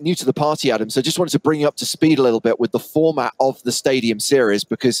kind of like new to the party, Adam. So just wanted to bring you up to speed a little bit with the format of the Stadium Series,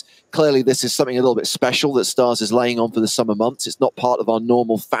 because clearly this is something a little bit special that Stars is laying on for the summer months. It's not part of our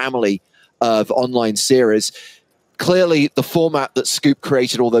normal family of online series. Clearly, the format that Scoop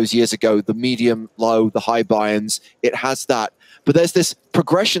created all those years ago, the medium, low, the high buy-ins, it has that. But there's this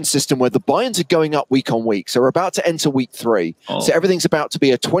progression system where the buy-ins are going up week on week. So we're about to enter week 3. Oh. So everything's about to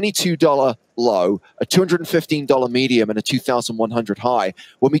be a $22 low, a $215 medium, and a $2,100 high.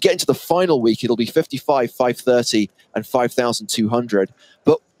 When we get into the final week, it'll be 55, 530, and 5,200.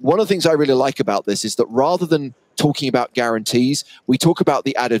 But one of the things I really like about this is that rather than talking about guarantees, we talk about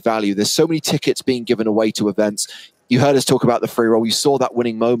the added value. There's so many tickets being given away to events. You heard us talk about the free roll. You saw that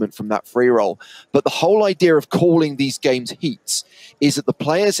winning moment from that free roll. But the whole idea of calling these games heats is that the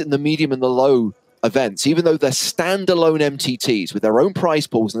players in the medium and the low events, even though they're standalone MTTs with their own prize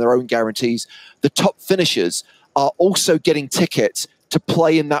pools and their own guarantees, the top finishers are also getting tickets to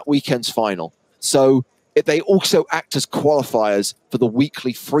play in that weekend's final. So they also act as qualifiers for the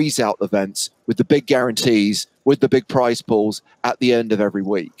weekly freeze-out events with the big guarantees, with the big prize pools at the end of every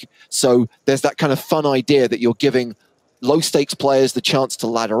week. So there's that kind of fun idea that you're giving low-stakes players the chance to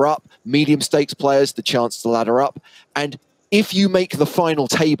ladder up, medium-stakes players the chance to ladder up, and if you make the final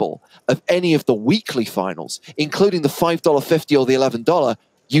table of any of the weekly finals, including the $5.50 or the $11,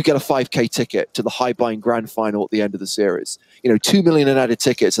 you get a 5K ticket to the high-buying grand final at the end of the series. You know, 2 million in added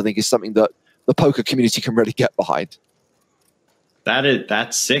tickets, I think, is something that the poker community can really get behind.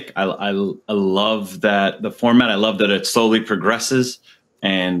 That's sick. I love that the format. I love that it slowly progresses.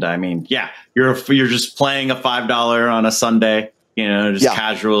 And I mean, yeah, you're just playing a $5 on a Sunday, you know, just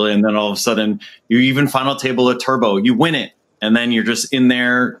casually, and then all of a sudden you even final table a turbo, you win it, and then you're just in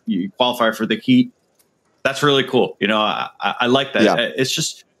there, you qualify for the heat. That's really cool. You know, I like that. Yeah. It's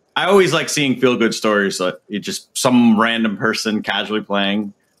just, I always like seeing feel good stories. Like it just some random person casually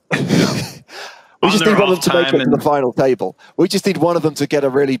playing. You know, we just need one of them to make it to the final table. We just need one of them to get a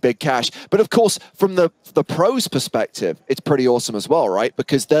really big cash. But of course, from the pros' perspective, it's pretty awesome as well, right?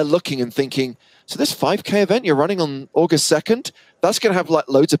 Because they're looking and thinking, so this 5K event you're running on August 2nd, that's going to have like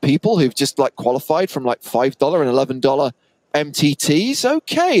loads of people who've just like qualified from like $5 and $11 MTTs.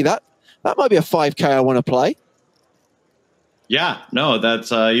 Okay, that might be a 5K I want to play. Yeah, no, that's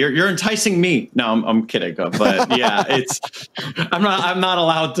you're enticing me. No, I'm kidding, but yeah, it's I'm not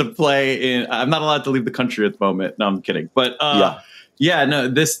allowed to play in. I'm not allowed to leave the country at the moment. No, I'm kidding, but yeah, no,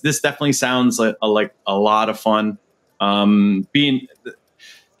 this definitely sounds like a lot of fun.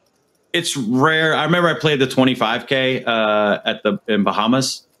 It's rare. I remember I played the 25K in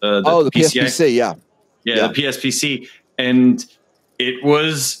Bahamas. The PSPC, yeah, the PSPC, and it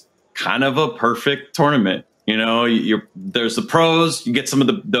was kind of a perfect tournament. You know, there's the pros, you get some of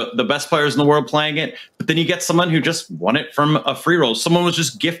the best players in the world playing it, but then you get someone who just won it from a free roll. Someone was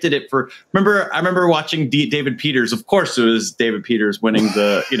just gifted it for, I remember watching David Peters. Of course it was David Peters winning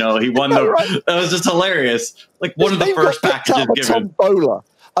the, you know, he won the, right. That was just hilarious. Like one of the first packages given. Tombola.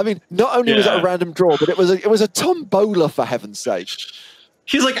 I mean, not only was it a random draw, but it was a tombola, for heaven's sake.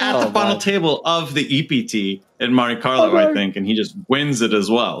 He's like at the final table of the EPT in Monte Carlo, I think, and he just wins it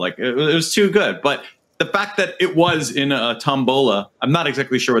as well. Like it was too good. But the fact that it was in a tombola, I'm not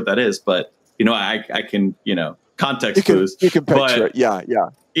exactly sure what that is, but you know, I can, you know, context clues. You can picture it, yeah.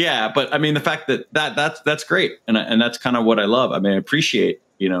 Yeah, but I mean, the fact that's great, and that's kind of what I love. I mean, I appreciate,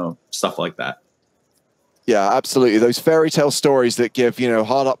 you know, stuff like that. Yeah, absolutely. Those fairy tale stories that give, you know,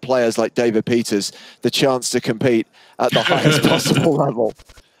 hard up players like David Peters the chance to compete at the highest possible level.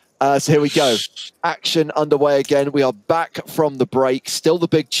 So here we go. Action underway again. We are back from the break. Still the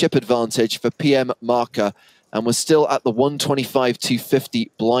big chip advantage for PM Marker. And we're still at the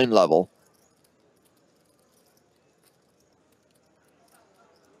 125-250 blind level.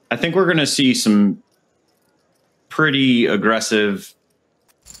 I think we're going to see some pretty aggressive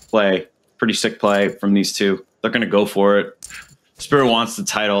play, pretty sick play from these two. They're going to go for it. Spirit wants the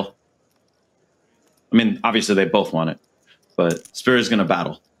title. I mean, obviously they both want it, but Spirit is going to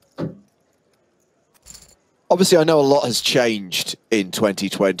battle. Obviously, I know a lot has changed in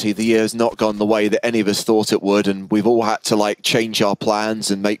 2020. The year's not gone the way that any of us thought it would, and we've all had to like change our plans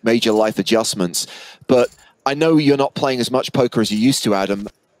and make major life adjustments. But I know you're not playing as much poker as you used to, Adam.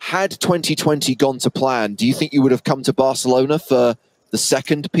 Had 2020 gone to plan, do you think you would have come to Barcelona for the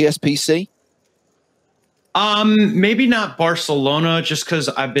second PSPC? Maybe not Barcelona, just because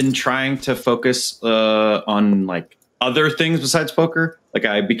I've been trying to focus on like other things besides poker. Like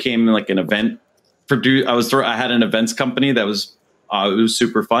I became like an event producer. I had an events company that was it was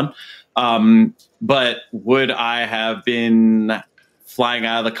super fun. But would I have been flying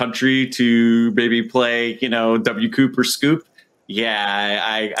out of the country to maybe play, you know, W Coop or Scoop? Yeah,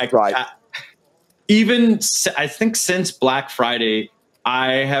 I think since Black Friday,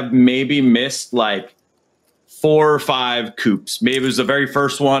 I have maybe missed like 4 or 5 coops. Maybe it was the very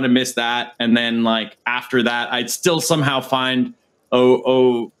first one and missed that. And then like after that, I'd still somehow find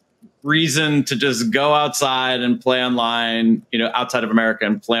a reason to just go outside and play online, you know, outside of America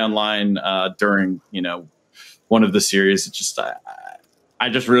and play online during, you know, one of the series. It's just, I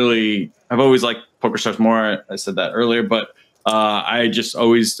just really, I've always liked PokerStars more. I said that earlier, but I just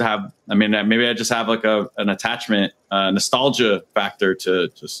always have, I mean, maybe I just have like an attachment, nostalgia factor to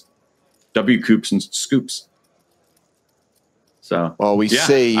just W Coops and Scoops. So, well, we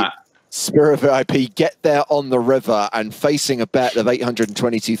see Spirit VIP get there on the river and facing a bet of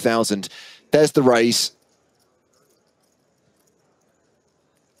 822,000. There's the raise.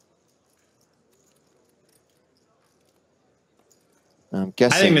 I'm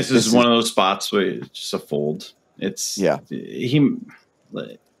guessing. I think this is one of those spots where it's just a fold. It's even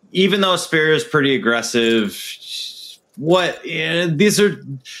though Spirit is pretty aggressive. These are.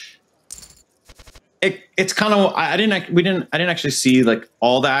 It's kind of I didn't actually see like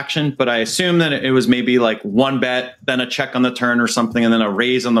all the action, but I assume that it was maybe like one bet, then a check on the turn or something, and then a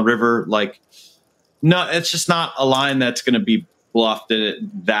raise on the river. Like, no, it's just not a line that's going to be bluffed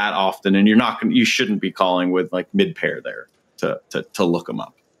that often, and you shouldn't be calling with like mid pair there to look them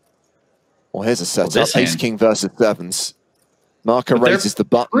up. Well, here's a setup: Ace King versus sevens. Marker raises the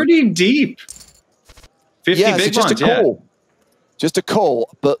button. Pretty deep. 50 big just ones, a call. Just a call,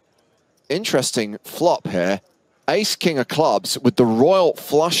 but. Interesting flop here. Ace King of clubs with the royal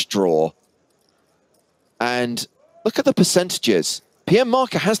flush draw. And look at the percentages. PM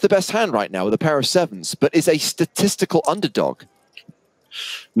Marker has the best hand right now with a pair of sevens, but is a statistical underdog.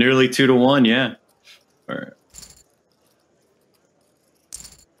 Nearly 2 to 1, yeah. All right.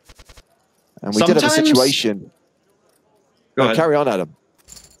 And we did have a situation. Go ahead. Carry on, Adam.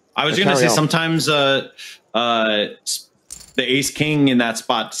 I was going to say sometimes the Ace King in that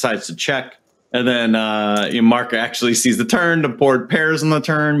spot decides to check, and then Marca actually sees the turn. The board pairs on the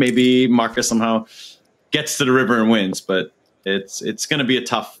turn. Maybe Marca somehow gets to the river and wins, but it's going to be a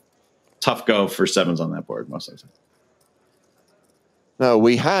tough go for sevens on that board most of the time. No,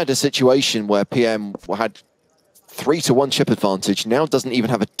 we had a situation where PM had 3 to 1 chip advantage. Now doesn't even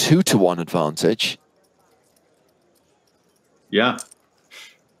have a 2 to 1 advantage. Yeah,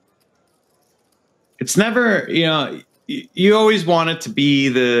 it's never, you know. You always want it to be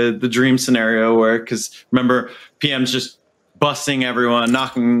the dream scenario where, because remember, PM's just busting everyone,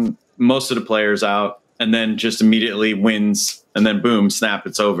 knocking most of the players out, and then just immediately wins, and then boom, snap,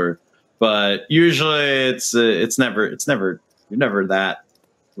 it's over. But usually it's never you're never that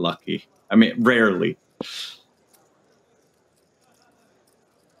lucky. I mean, rarely.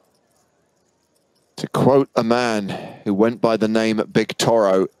 To quote a man who went by the name Big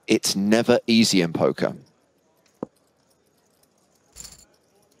Toro, it's never easy in poker.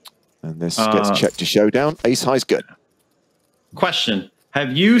 And this gets checked to showdown. Ace high's good. Question.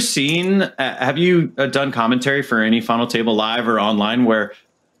 Have you done commentary for any Final Table live or online where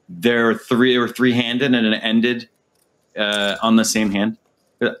there were three-handed and it ended on the same hand?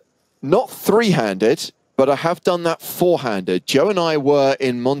 Not three-handed, but I have done that four-handed. Joe and I were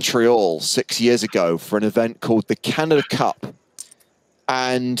in Montreal 6 years ago for an event called the Canada Cup.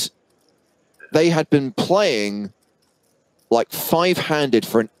 And they had been playing like five-handed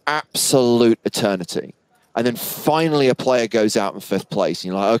for an absolute eternity. And then finally a player goes out in 5th place.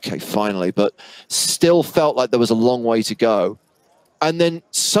 And you're like, okay, finally. But still felt like there was a long way to go. And then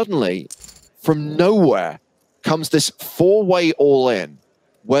suddenly, from nowhere, comes this four-way all-in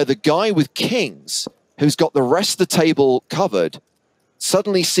where the guy with kings, who's got the rest of the table covered,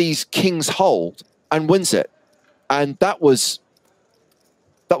 suddenly sees kings hold and wins it. And that was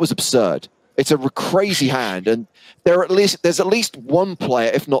absurd. It's a crazy hand. And there's at least one player,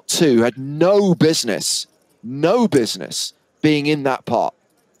 if not two, who had no business being in that pot.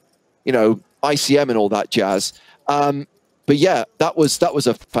 You know, ICM and all that jazz. But yeah, that was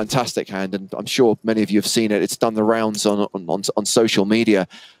a fantastic hand, and I'm sure many of you have seen it. It's done the rounds on social media.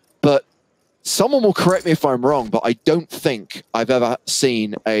 But someone will correct me if I'm wrong, but I don't think I've ever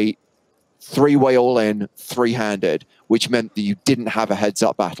seen a three-way all-in, three-handed, which meant that you didn't have a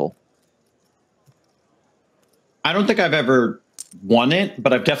heads-up battle. I don't think I've ever won it,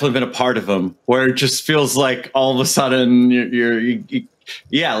 but I've definitely been a part of them where it just feels like all of a sudden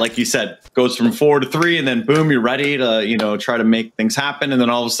yeah, like you said, goes from 4 to 3 and then boom, you're ready to, you know, try to make things happen. And then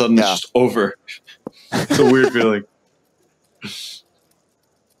all of a sudden it's just over. It's a weird feeling.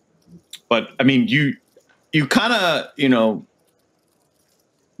 but I mean, you kind of, you know,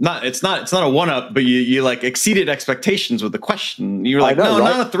 it's not a one up, but you like exceeded expectations with the question. You're like, no,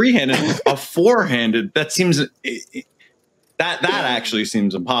 right? Not a 3-handed, a 4-handed. That seems that actually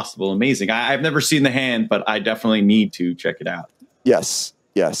seems impossible. Amazing. I've never seen the hand, but I definitely need to check it out. Yes,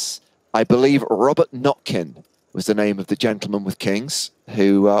 yes. I believe Robert Notkin was the name of the gentleman with kings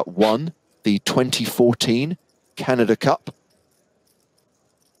who won the 2014 Canada Cup.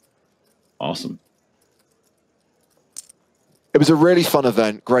 Awesome. It was a really fun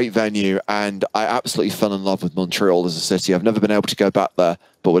event, great venue, and I absolutely fell in love with Montreal as a city. I've never been able to go back there,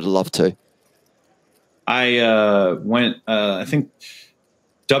 but would love to. I went, I think,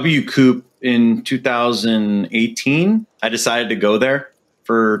 W Coop in 2018. I decided to go there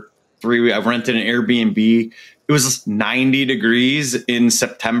for 3 weeks. I rented an Airbnb. It was 90 degrees in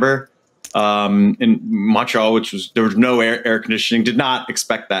September in Montreal, which was, there was no air conditioning. Did not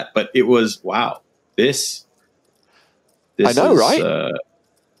expect that, but it was, wow, this I know, right?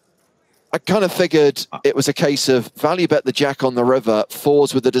 I kind of figured it was a case of value bet the jack on the river,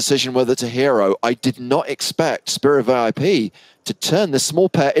 fours with the decision whether to hero. I did not expect Spirit VIP to turn this small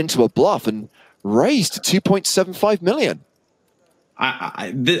pair into a bluff and raise to 2.75 million.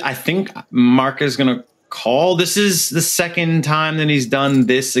 I think Mark is going to call. This is the second time that he's done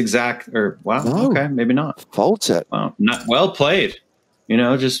this exact, or wow, no, okay, maybe not. Folds it. Wow, not well played. You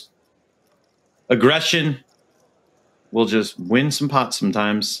know, just aggression will just win some pots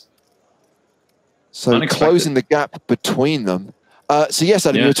sometimes. So closing the gap between them. So yes,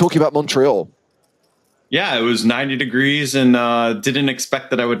 Adam, you were talking about Montreal. Yeah, it was 90 degrees and didn't expect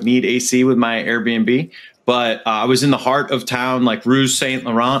that I would need AC with my Airbnb. But I was in the heart of town, like Rue Saint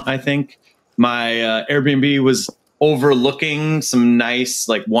Laurent, I think. My Airbnb was overlooking some nice,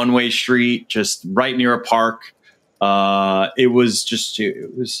 like, one-way street, just right near a park. It was just,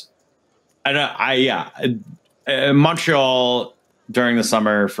 it was, Montreal during the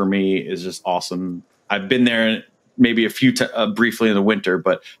summer for me is just awesome. I've been there maybe a few briefly in the winter,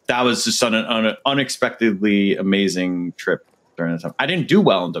 but that was just an unexpectedly amazing trip during the time. I didn't do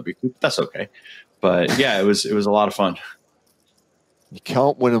well in WQ, that's okay. But yeah, it was a lot of fun. You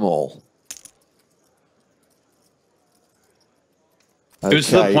can't win them all. Okay. It was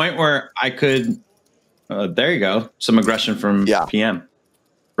to the point where I could, there you go, some aggression from PM,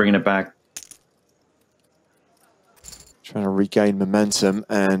 bringing it back. Trying to regain momentum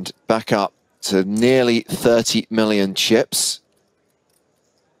and back up to nearly 30 million chips.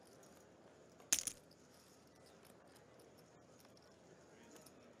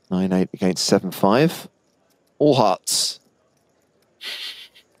 (9-8) against 7-5. All hearts.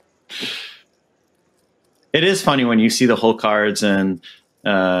 It is funny when you see the whole cards, and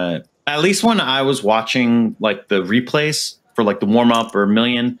at least when I was watching like the replays for like the warm up or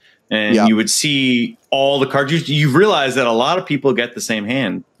million, and you would see all the cards, you realize that a lot of people get the same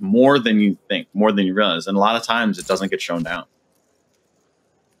hand more than you think, more than you realize, and a lot of times it doesn't get shown down.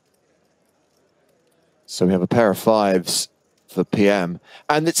 So we have a pair of fives for PM,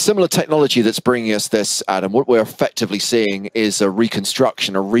 and it's similar technology that's bringing us this, Adam. What we're effectively seeing is a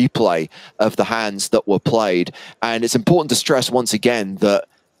reconstruction, a replay of the hands that were played. And it's important to stress once again that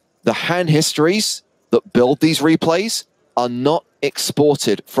the hand histories that build these replays are not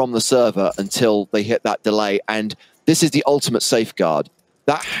exported from the server until they hit that delay. And this is the ultimate safeguard.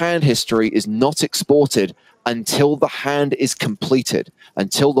 That hand history is not exported until the hand is completed,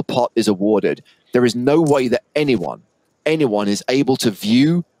 until the pot is awarded. There is no way that anyone is able to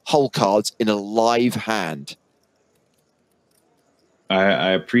view hole cards in a live hand. I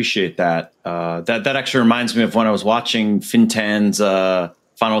appreciate that. That actually reminds me of when I was watching Fintan's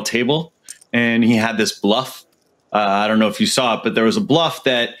final table, and he had this bluff. I don't know if you saw it, but there was a bluff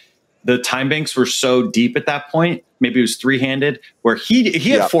that the time banks were so deep at that point, maybe it was 3-handed, where he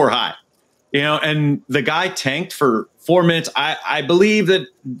had 4 high, you know, and the guy tanked for 4 minutes. I believe that,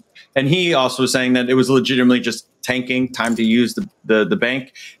 and he also was saying that it was legitimately just tanking, time to use the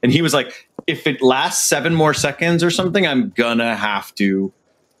bank. And he was like, if it lasts 7 more seconds or something, I'm gonna have to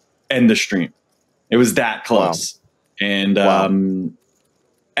end the stream. It was that close. Wow. And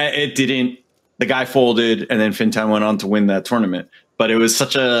it didn't. The guy folded, and then Fintan went on to win that tournament. But it was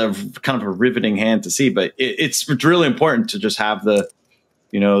such a kind of a riveting hand to see. But it's really important to just have the,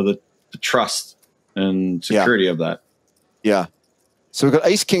 you know, the trust and security of that. Yeah. So we've got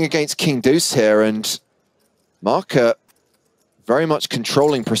Ace King against King Deuce here, and Mark very much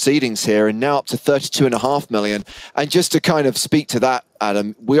controlling proceedings here, and now up to 32.5 million. And just to kind of speak to that,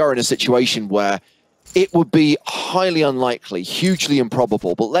 Adam, we are in a situation where it would be highly unlikely, hugely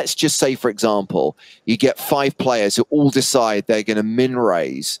improbable, but let's just say, for example, you get 5 players who all decide they're going to min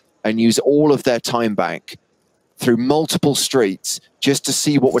raise and use all of their time bank through multiple streets just to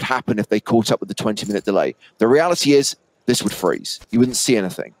see what would happen if they caught up with the 20-minute delay. The reality is this would freeze. You wouldn't see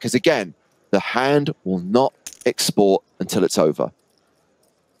anything because, again, the hand will not export until it's over.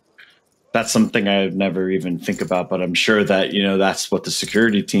 That's something I never even think about, but I'm sure that, you know, that's what the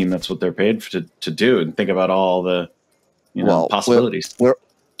security team, that's what they're paid to do, and think about all the, you know, possibilities.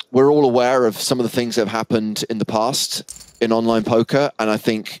 We're all aware of some of the things that have happened in the past in online poker, and I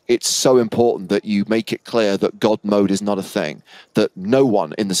think it's so important that you make it clear that God mode is not a thing, that no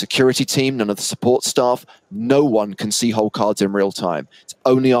one in the security team, none of the support staff, no one can see whole cards in real time. It's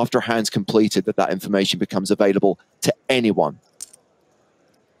only after a hand's completed that that information becomes available to anyone.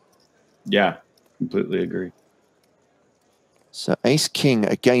 Yeah, completely agree. So ace-king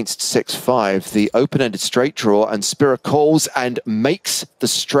against 6-5, the open-ended straight draw, and Spira calls and makes the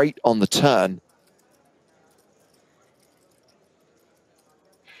straight on the turn.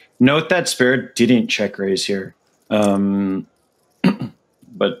 Note that Spira didn't check raise here, but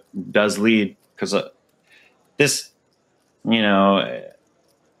does lead because this, you know,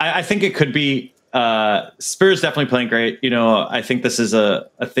 I think it could be. Spira's definitely playing great. You know, I think this is a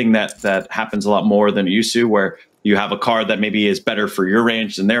thing that happens a lot more than it used to, where you have a card that maybe is better for your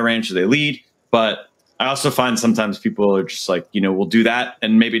range than their range, so they lead. But I also find sometimes people are just like, you know, we'll do that,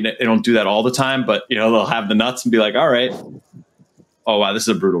 and maybe they don't do that all the time, but, you know, they'll have the nuts and be like, all right. Oh, wow, this is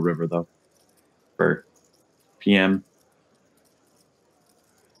a brutal river, though, for PM.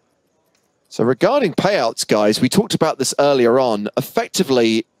 So regarding payouts, guys, we talked about this earlier on.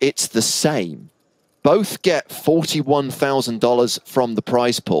 Effectively, it's the same. Both get $41,000 from the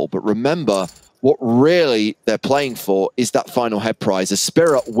prize pool, but remember, what really they're playing for is that final head prize. As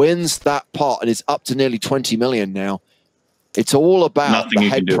Spira wins that pot and is up to nearly 20 million now, it's all about the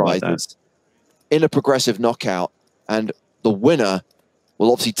head prizes in a progressive knockout. And the winner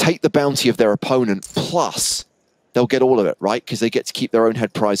will obviously take the bounty of their opponent, plus they'll get all of it, right? Because they get to keep their own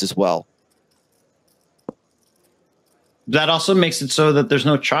head prize as well. That also makes it so that there's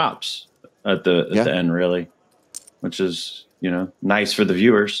no chops at the end, really, which is, you know, nice for the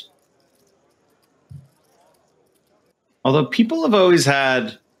viewers. Although people have always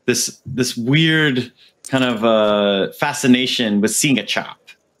had this weird kind of fascination with seeing a chop.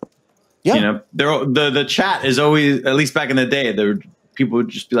 Yeah. You know, the chat is always, at least back in the day, people would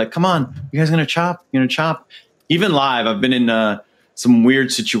just be like, come on, you guys gonna chop? You gonna chop? Even live, I've been in some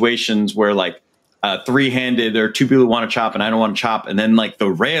weird situations where, like, three-handed, there are two people who want to chop and I don't want to chop, and then, like, the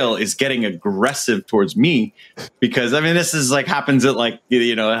rail is getting aggressive towards me because, I mean, this is like happens at, like,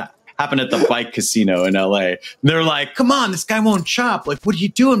 you know, happened at the bike casino in LA. They're like, come on, this guy won't chop. Like, what are you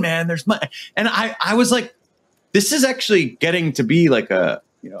doing, man? There's money. And I was like, this is actually getting to be like a,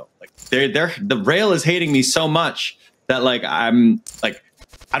 you know, like the rail is hating me so much that, like, I'm like,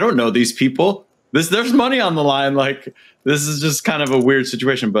 I don't know these people. There's money on the line. Like, this is just kind of a weird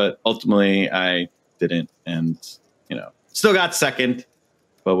situation, but ultimately I didn't, and, you know, still got second,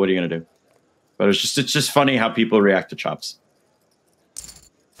 but what are you going to do? But it's just funny how people react to chops.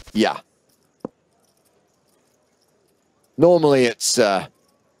 Yeah. Normally it's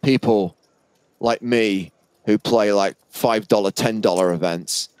people like me who play like $5, $10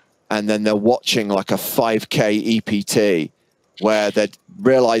 events, and then they're watching like a 5K EPT where they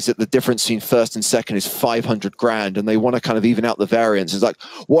realize that the difference between first and second is 500 grand, and they want to kind of even out the variance. It's like,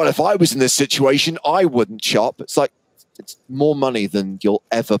 what if I was in this situation? I wouldn't chop. It's like, it's more money than you'll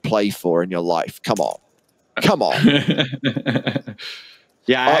ever play for in your life. Come on. Come on.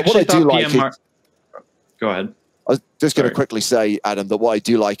 Yeah, I actually thought PM... Go ahead. I was just going to quickly say, Adam, that what I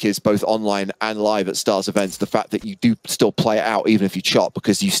do like is both online and live at Stars events, the fact that you do still play it out even if you chop,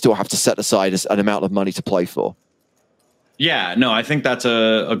 because you still have to set aside an amount of money to play for. Yeah, no, I think that's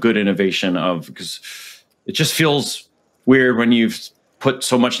a good innovation because it just feels weird when you've put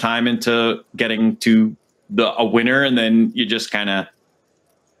so much time into getting to a winner and then you just kind of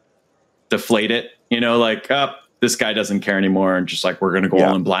deflate it, you know, like, this guy doesn't care anymore, and just like, we're going to go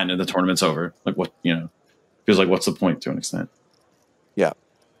all in blind and the tournament's over. Like, what, you know, feels like, what's the point to an extent? Yeah.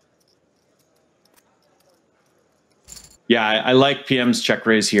 Yeah, I like PM's check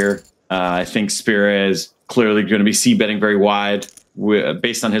raise here. I think Spira is clearly going to be c-betting very wide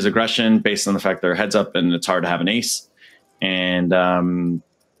based on his aggression, based on the fact they're heads up and it's hard to have an ace. And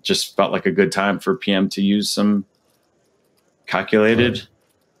just felt like a good time for PM to use some calculated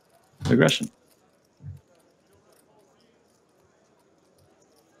aggression.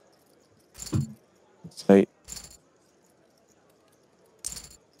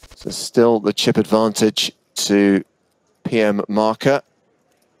 So still the chip advantage to PM marker.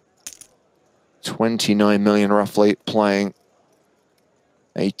 29 million roughly playing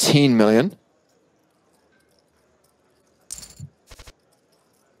 18 million.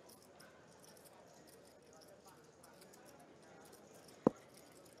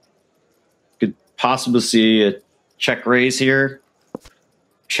 Could possibly see a check raise here,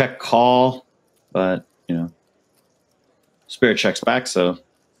 check call, but you know, Spirit checks back, so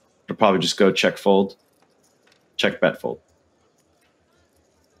it'll probably just go check fold, check bet fold.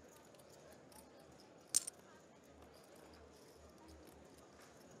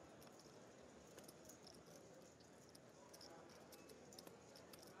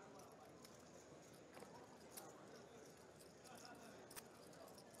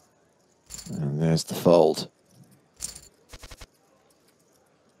 And there's the fold.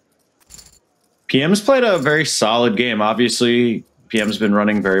 PM's played a very solid game. Obviously, PM's been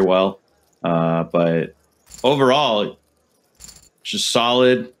running very well, but overall, just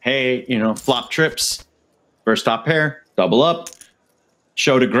solid. Hey, you know, flop trips, first top pair, double up,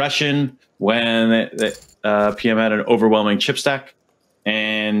 showed aggression when PM had an overwhelming chip stack,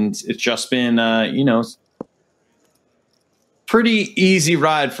 and it's just been, you know, pretty easy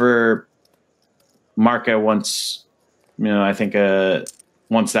ride for Marca once, you know, I think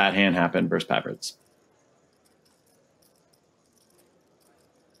once that hand happened versus Pavrits.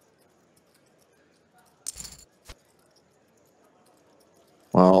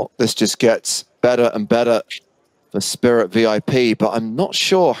 Well, this just gets better and better for Spirit VIP, but I'm not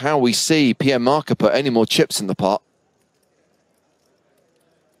sure how we see PM Marca put any more chips in the pot.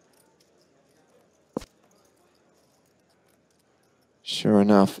 Sure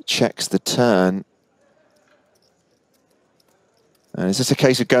enough, checks the turn. And is this a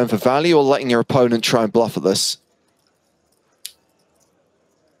case of going for value or letting your opponent try and bluff at this?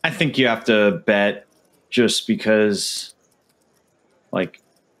 I think you have to bet just because, like,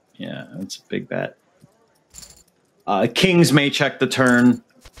 yeah, it's a big bet. Kings may check the turn.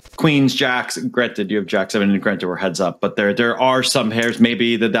 Queens, jacks, granted, you have jack 7 and granted we're heads up, but there are some pairs.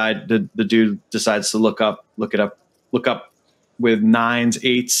 Maybe the dude decides to look up with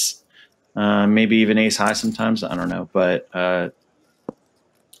 9s, 8s, maybe even ace high sometimes. I don't know, but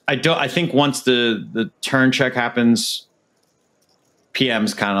I think once the turn check happens,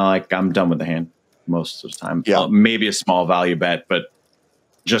 PM's kind of like, I'm done with the hand most of the time. Yeah. Maybe a small value bet, but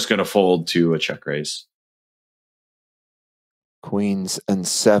just going to fold to a check raise. Queens and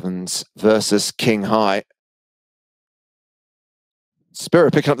 7s versus King High.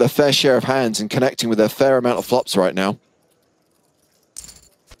 Spirit picking up their fair share of hands and connecting with their fair amount of flops right now.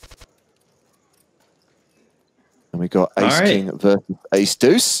 And we got Ace King versus Ace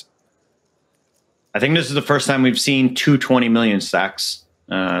Deuce. I think this is the first time we've seen 220 million stacks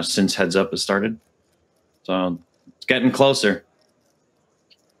since Heads Up has started. So it's getting closer.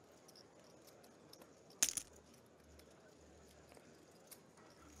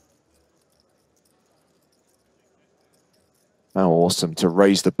 How awesome to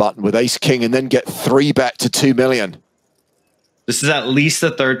raise the button with Ace King and then get 3-bet to 2 million. This is at least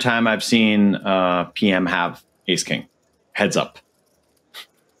the third time I've seen PM have Ace King. Heads Up.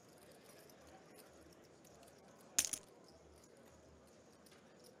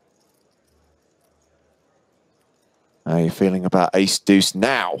 How are you feeling about Ace Deuce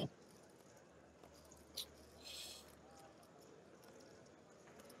now?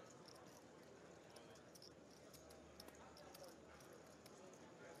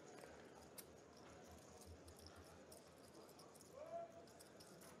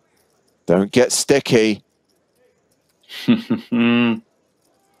 Don't get sticky.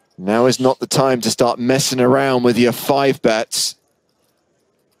 Now is not the time to start messing around with your 5-bets.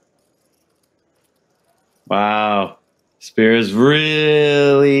 Wow. Spears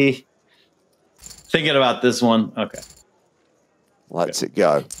really thinking about this one. Okay. Let's it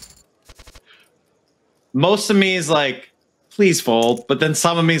go. Most of me is like, please fold. But then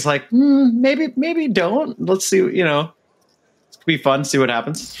some of me is like, maybe don't. Let's see, you know. It's going to be fun. See what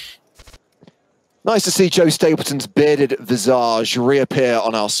happens. Nice to see Joe Stapleton's bearded visage reappear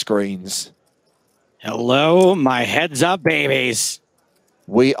on our screens. Hello, my heads up babies.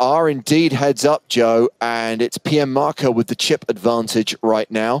 We are indeed heads up, Joe, and it's PM Marca with the chip advantage right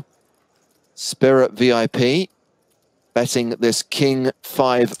now. Spirit VIP betting this King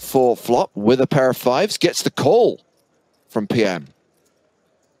 5-4 flop with a pair of 5s, gets the call from PM.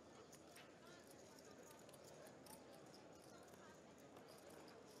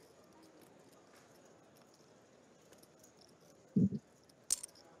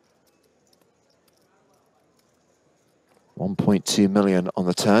 $1.2 million on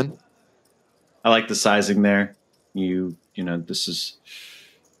the turn. I like the sizing there. You know, this is,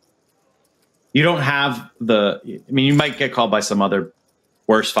 you don't have the, I mean, you might get called by some other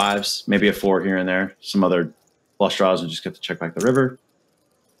worse fives, maybe a 4 here and there. Some other flush draws and just get to check back the river.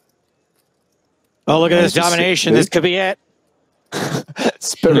 Oh, look at this domination. This could be it.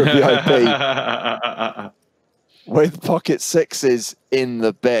 Spirit VIP with pocket sixes in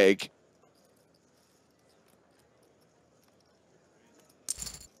the big.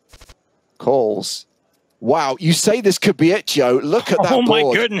 Calls. Wow, you say this could be it, Joe. Look at that board. Oh,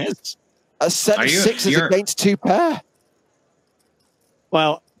 my goodness. A set of sixes against 2 pair.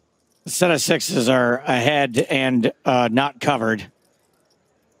 Well, a set of sixes are ahead and not covered.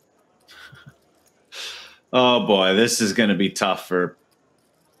 Oh, boy, this is going to be tough for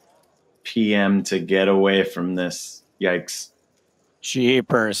PM to get away from this. Yikes.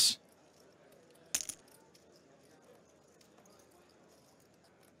 Jeepers.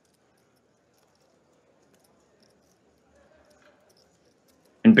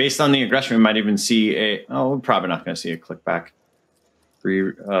 And based on the aggression, we might even see a... Oh, we're probably not going to see a click back.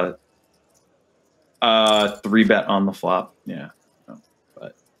 3 bet on the flop. Yeah.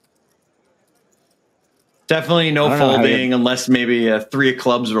 But definitely no folding unless maybe a 3 of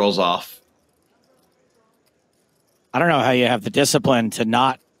clubs rolls off. I don't know how you have the discipline to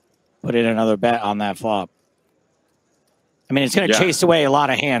not put in another bet on that flop. I mean, it's going to chase away a lot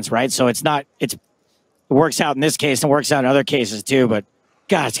of hands, right? So it works out in this case and works out in other cases too, but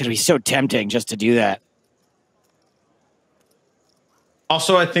God, it's going to be so tempting just to do that.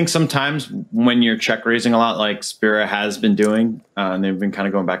 Also, I think sometimes when you're check raising a lot, like Spira has been doing, and they've been kind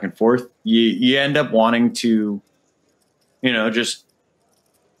of going back and forth, you end up wanting to, just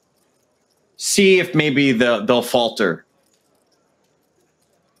see if maybe they'll falter.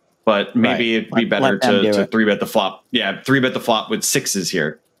 But maybe it'd be better to 3-bet the flop. Yeah, 3-bet the flop with sixes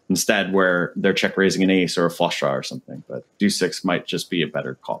here instead, where they're check raising an ace or a flush draw or something. But deuce 6 might just be a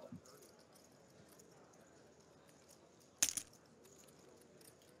better call.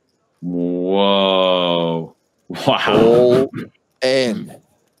 Whoa. Wow. All in.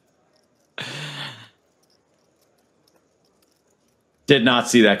 Did not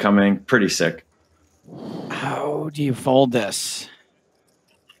see that coming. Pretty sick. How do you fold this?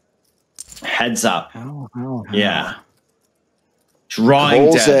 Heads up. How? Yeah.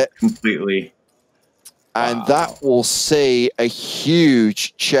 Drawing dead completely. And that will see a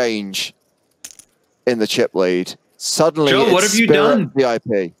huge change in the chip lead. Suddenly, Joe, what have you done?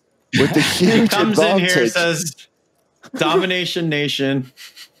 VIP with the huge comes advantage. in here, says, "Domination Nation."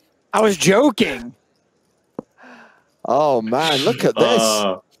 I was joking. Oh man, look at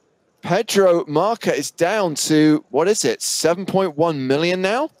this. Pedro Marca is down to, what is it, 7.1 million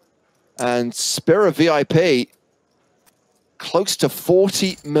now? And Spira VIP close to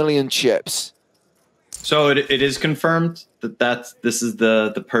 40 million chips. So it is confirmed that this is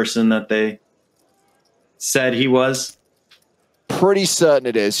the person that they said he was? Pretty certain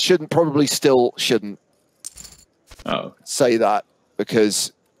it is. Shouldn't say that,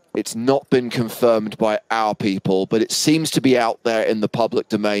 because it's not been confirmed by our people, but it seems to be out there in the public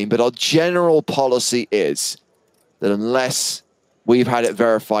domain. But our general policy is that unless we've had it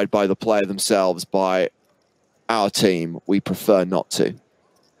verified by the player themselves, by our team, we prefer not to.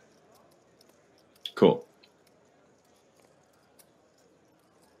 Cool.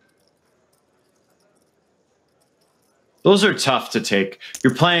 Those are tough to take.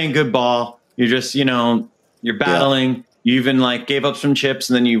 You're playing good ball. You're just, you're battling. Yeah. You even gave up some chips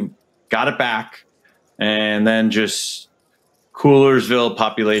and then you got it back. And then just Coolersville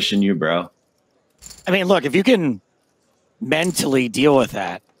population you, bro. I mean, look, if you can mentally deal with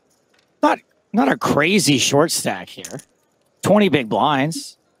that, not a crazy short stack here. 20 big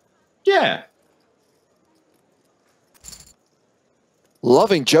blinds. Yeah.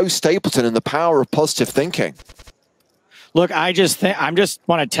 Loving Joe Stapleton and the power of positive thinking. Look, I just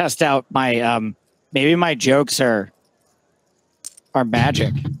want to test out my maybe my jokes are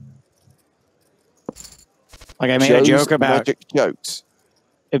magic. Like I made a joke about magic jokes.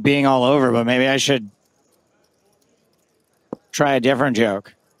 It being all over, but maybe I should try a different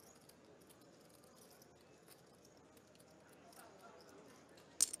joke.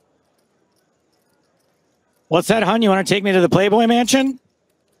 What's that, hun? You want to take me to the Playboy Mansion?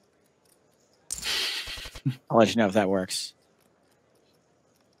 I'll let you know if that works.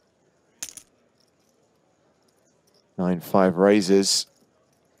 9-5 raises.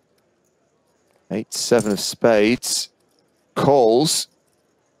 8-7 of spades. Calls.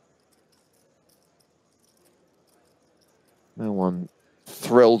 No one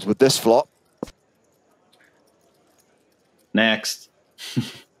thrilled with this flop. Next.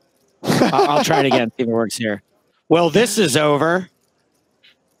 I'll try it again, see if it works here. Well, this is over.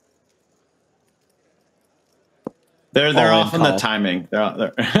 They're off on the timing. They're out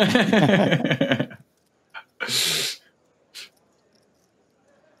there.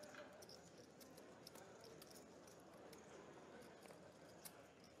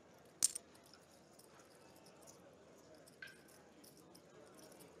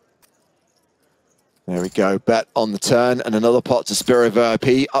 There we go. Bet on the turn and another pot to Spiro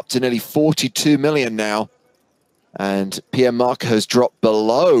VIP, up to nearly 42 million now. And PM mark has dropped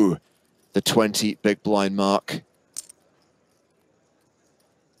below the 20 big blind mark.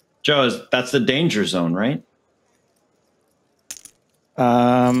 Joe, that's the danger zone, right?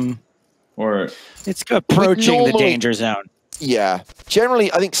 Or it's approaching the danger zone. Yeah.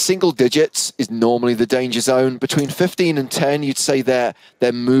 Generally, I think single digits is normally the danger zone. Between 15 and 10, you'd say they're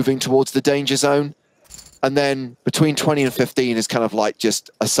moving towards the danger zone. And then between 20 and 15 is kind of like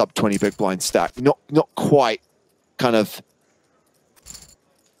just a sub 20 big blind stack. Not quite kind of,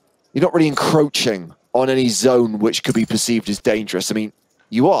 you're not really encroaching on any zone which could be perceived as dangerous. I mean,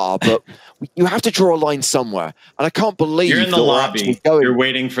 you are, but you have to draw a line somewhere. And I can't believe you're in the lobby. You're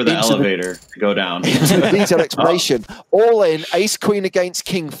waiting for the elevator to go down. Into the detailed explanation. All in, ace queen against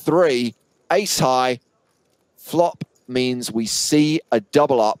king 3, ace high. Flop means we see a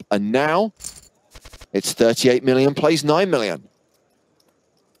double up. And now it's 38 million plays 9 million.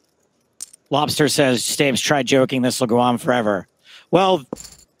 Lobster says, Staves, try joking. This will go on forever. Well,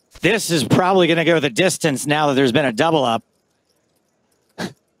 this is probably going to go the distance now that there's been a double up.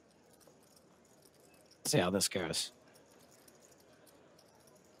 See how this goes.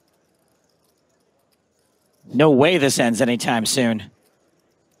 No way this ends anytime soon.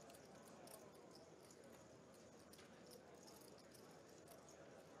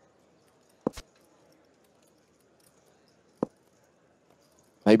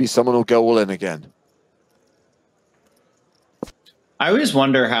 Maybe someone will go all in again. I always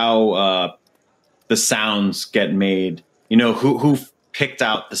wonder how the sounds get made. You know, who picked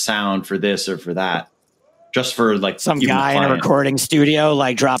out the sound for this or for that? Just for like some guy in a recording studio,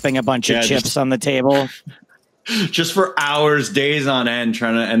 like dropping a bunch of chips on the table. Just for hours, days on end,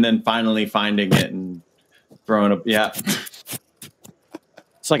 trying to, and then finally finding it and throwing up. Yeah.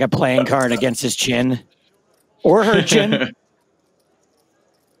 It's like a playing card against his chin or her chin.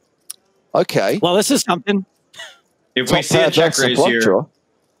 Okay. Well, this is something. If we see a check raise here,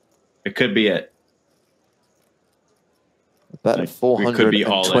 it could be it. Bet like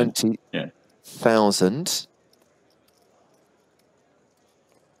 420,000.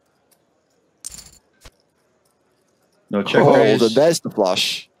 No check raise. And there's the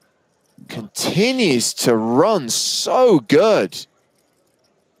flush. Continues to run so good.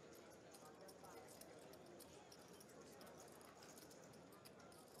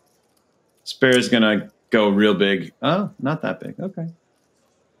 Spirit's gonna go real big. Oh, not that big. Okay.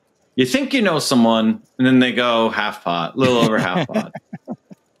 You think you know someone, and then they go half pot, a little over half pot.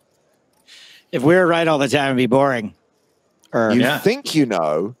 If we were right all the time, it'd be boring. You think you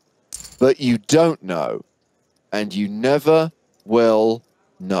know, but you don't know. And you never will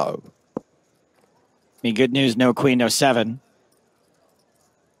know. I mean, good news, no queen, no 7.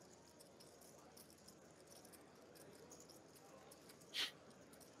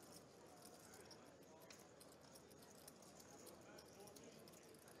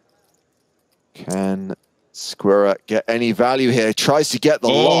 Can Squirrel get any value here? Tries to get the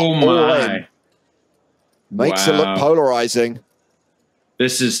lot all in. Makes it look polarizing.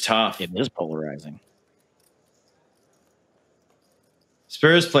 This is tough. It is polarizing.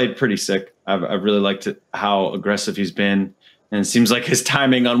 Spirit's played pretty sick. I've really liked it, how aggressive he's been. And it seems like his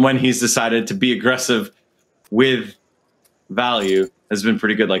timing on when he's decided to be aggressive with value has been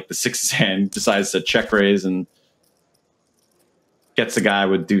pretty good. Like the 6's hand decides to check raise and gets the guy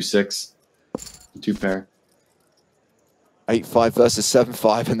with deuce 6. 2 pair. 8-5 versus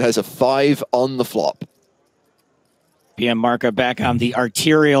 7-5, and there's a 5 on the flop. PM Marco back on the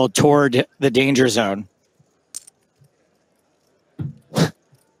arterial toward the danger zone.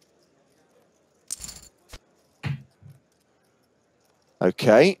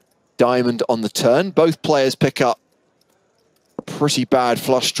 Okay, diamond on the turn. Both players pick up pretty bad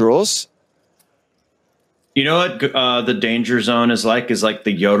flush draws. You know what the danger zone is like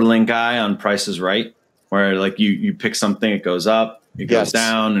the yodeling guy on Price is Right, where like you pick something, it goes up, it goes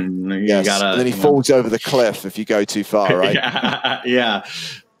down, and you gotta. And then he falls over the cliff if you go too far, right? yeah.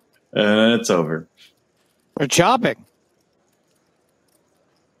 It's over. We're chopping.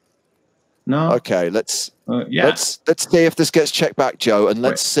 No. Okay, let's see if this gets checked back, Joe, and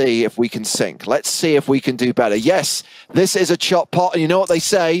let's see if we can sink. Let's see if we can do better. Yes, this is a chop pot, and you know what they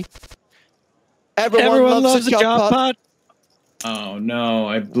say? Everyone loves a chop pot. Oh no,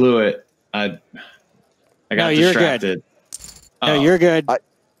 I blew it. I got you're distracted. Good. No, you're good.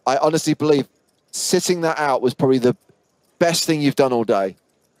 I honestly believe sitting that out was probably the best thing you've done all day.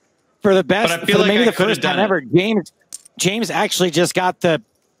 For the best, But I feel like maybe I the could have first time done ever, James actually just got the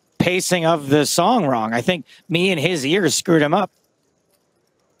pacing of the song wrong. I think me and his ears screwed him up.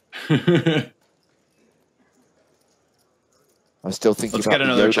 I'm still thinking Let's about get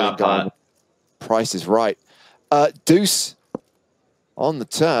another the chop yodeling guy. pot. Price is right. Deuce on the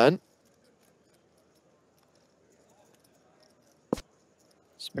turn.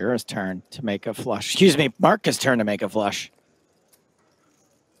 Spiro's turn to make a flush. Excuse me, Marcus' turn to make a flush.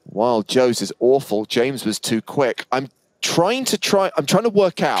 While Joe's is awful, James was too quick. I'm trying to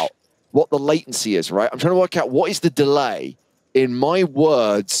work out what the latency is, right? I'm trying to work out what is the delay in my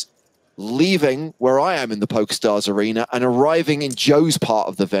words leaving where I am in the PokerStars arena and arriving in Joe's part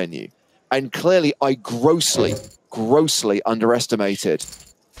of the venue. And clearly I grossly underestimated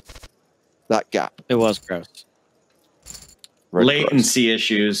that gap. It was gross. Very Latency gross.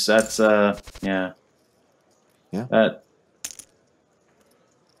 issues. That's yeah. That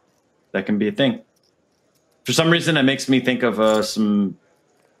can be a thing. For some reason, it makes me think of some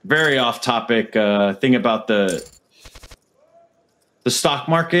very off-topic thing about the stock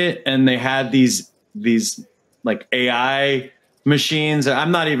market, and they had these like AI machines.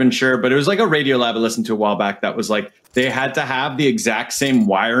 I'm not even sure, but it was like a Radio Lab I listened to a while back that was like they had to have the exact same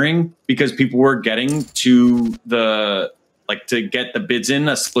wiring because people were getting to to get the bids in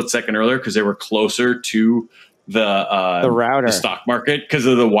a split second earlier because they were closer to the router, the stock market because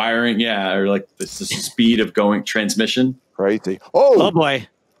of the wiring, or like the speed of going transmission. Crazy. Oh boy!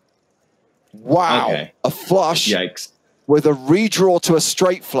 Wow! Okay. A flush. Yikes! With a redraw to a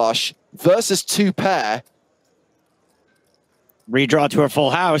straight flush versus two pair. Redraw to a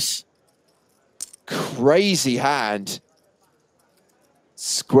full house. Crazy hand.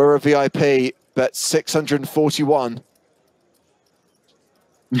 Squirrel VIP bet 641.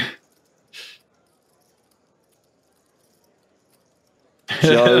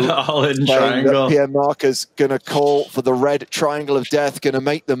 Joe all in saying triangle. that PM Marker's going to call for the red triangle of death, going to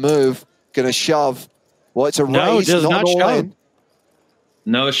make the move, going to shove. Well, it's a raise, does not not all shove. in.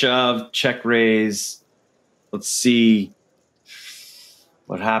 No shove, check raise. Let's see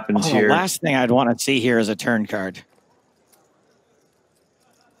what happens The here. last thing I'd want to see here is a turn card.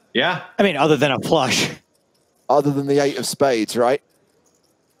 Yeah. I mean, other than a flush. Other than the 8 of spades, right?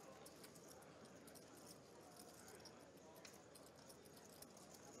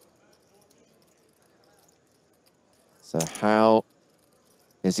 So how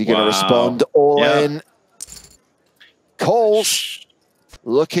is he going to respond? All in. Calls.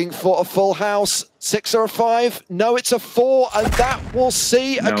 Looking for a full house. 6 or a 5? No, it's a 4. And that will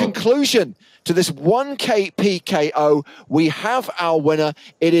see a conclusion to this 1K PKO. We have our winner.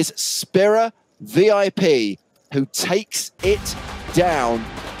 It is Spira VIP who takes it down.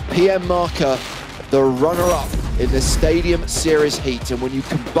 PM Marker, the runner-up in the Stadium Series Heat. And when you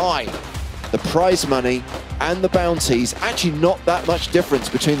combine the prize money and the bounties, actually not that much difference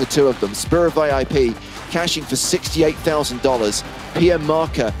between the two of them. Spira VIP cashing for $68,000. PM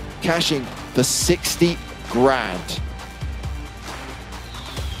Marker cashing for 60 grand.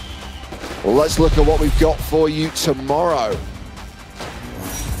 Well, let's look at what we've got for you tomorrow.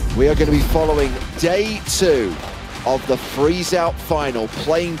 We are going to be following day 2 of the freeze-out final,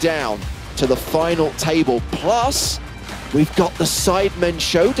 playing down to the final table. Plus, we've got the Sidemen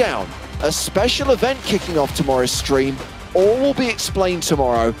Showdown, a special event kicking off tomorrow's stream. All will be explained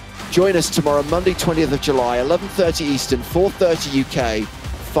tomorrow. Join us tomorrow, Monday, 20th of July, 11:30 Eastern, 4:30 UK,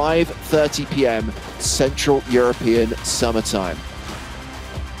 5:30 PM Central European Summertime.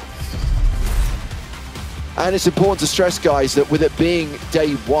 And it's important to stress, guys, that with it being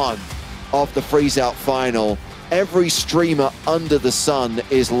day 1 of the freeze-out final, every streamer under the sun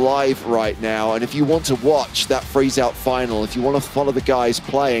is live right now. And if you want to watch that freeze-out final, if you want to follow the guys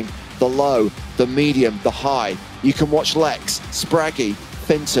playing the low, the medium, the high, you can watch Lex, Spraggy,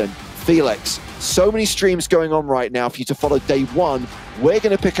 Finton, Felix. So many streams going on right now for you to follow day 1. We're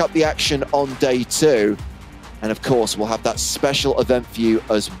going to pick up the action on day 2. And of course, we'll have that special event for you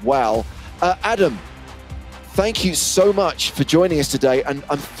as well. Adam, thank you so much for joining us today. And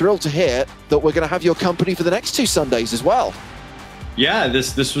I'm thrilled to hear that we're going to have your company for the next 2 Sundays as well. Yeah,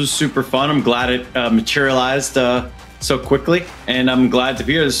 this was super fun. I'm glad it materialized so quickly. And I'm glad to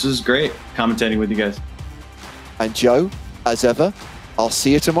be here. This was great commentating with you guys. And Joe, as ever, I'll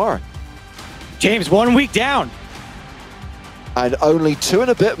see you tomorrow. James, 1 week down. And only 2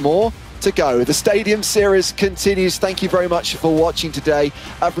 and a bit more to go. The Stadium Series continues. Thank you very much for watching today.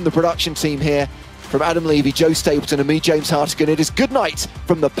 From the production team here, from Adam Levy, Joe Stapleton, and me, James Hartigan, it is good night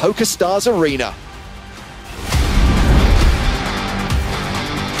from the PokerStars Arena.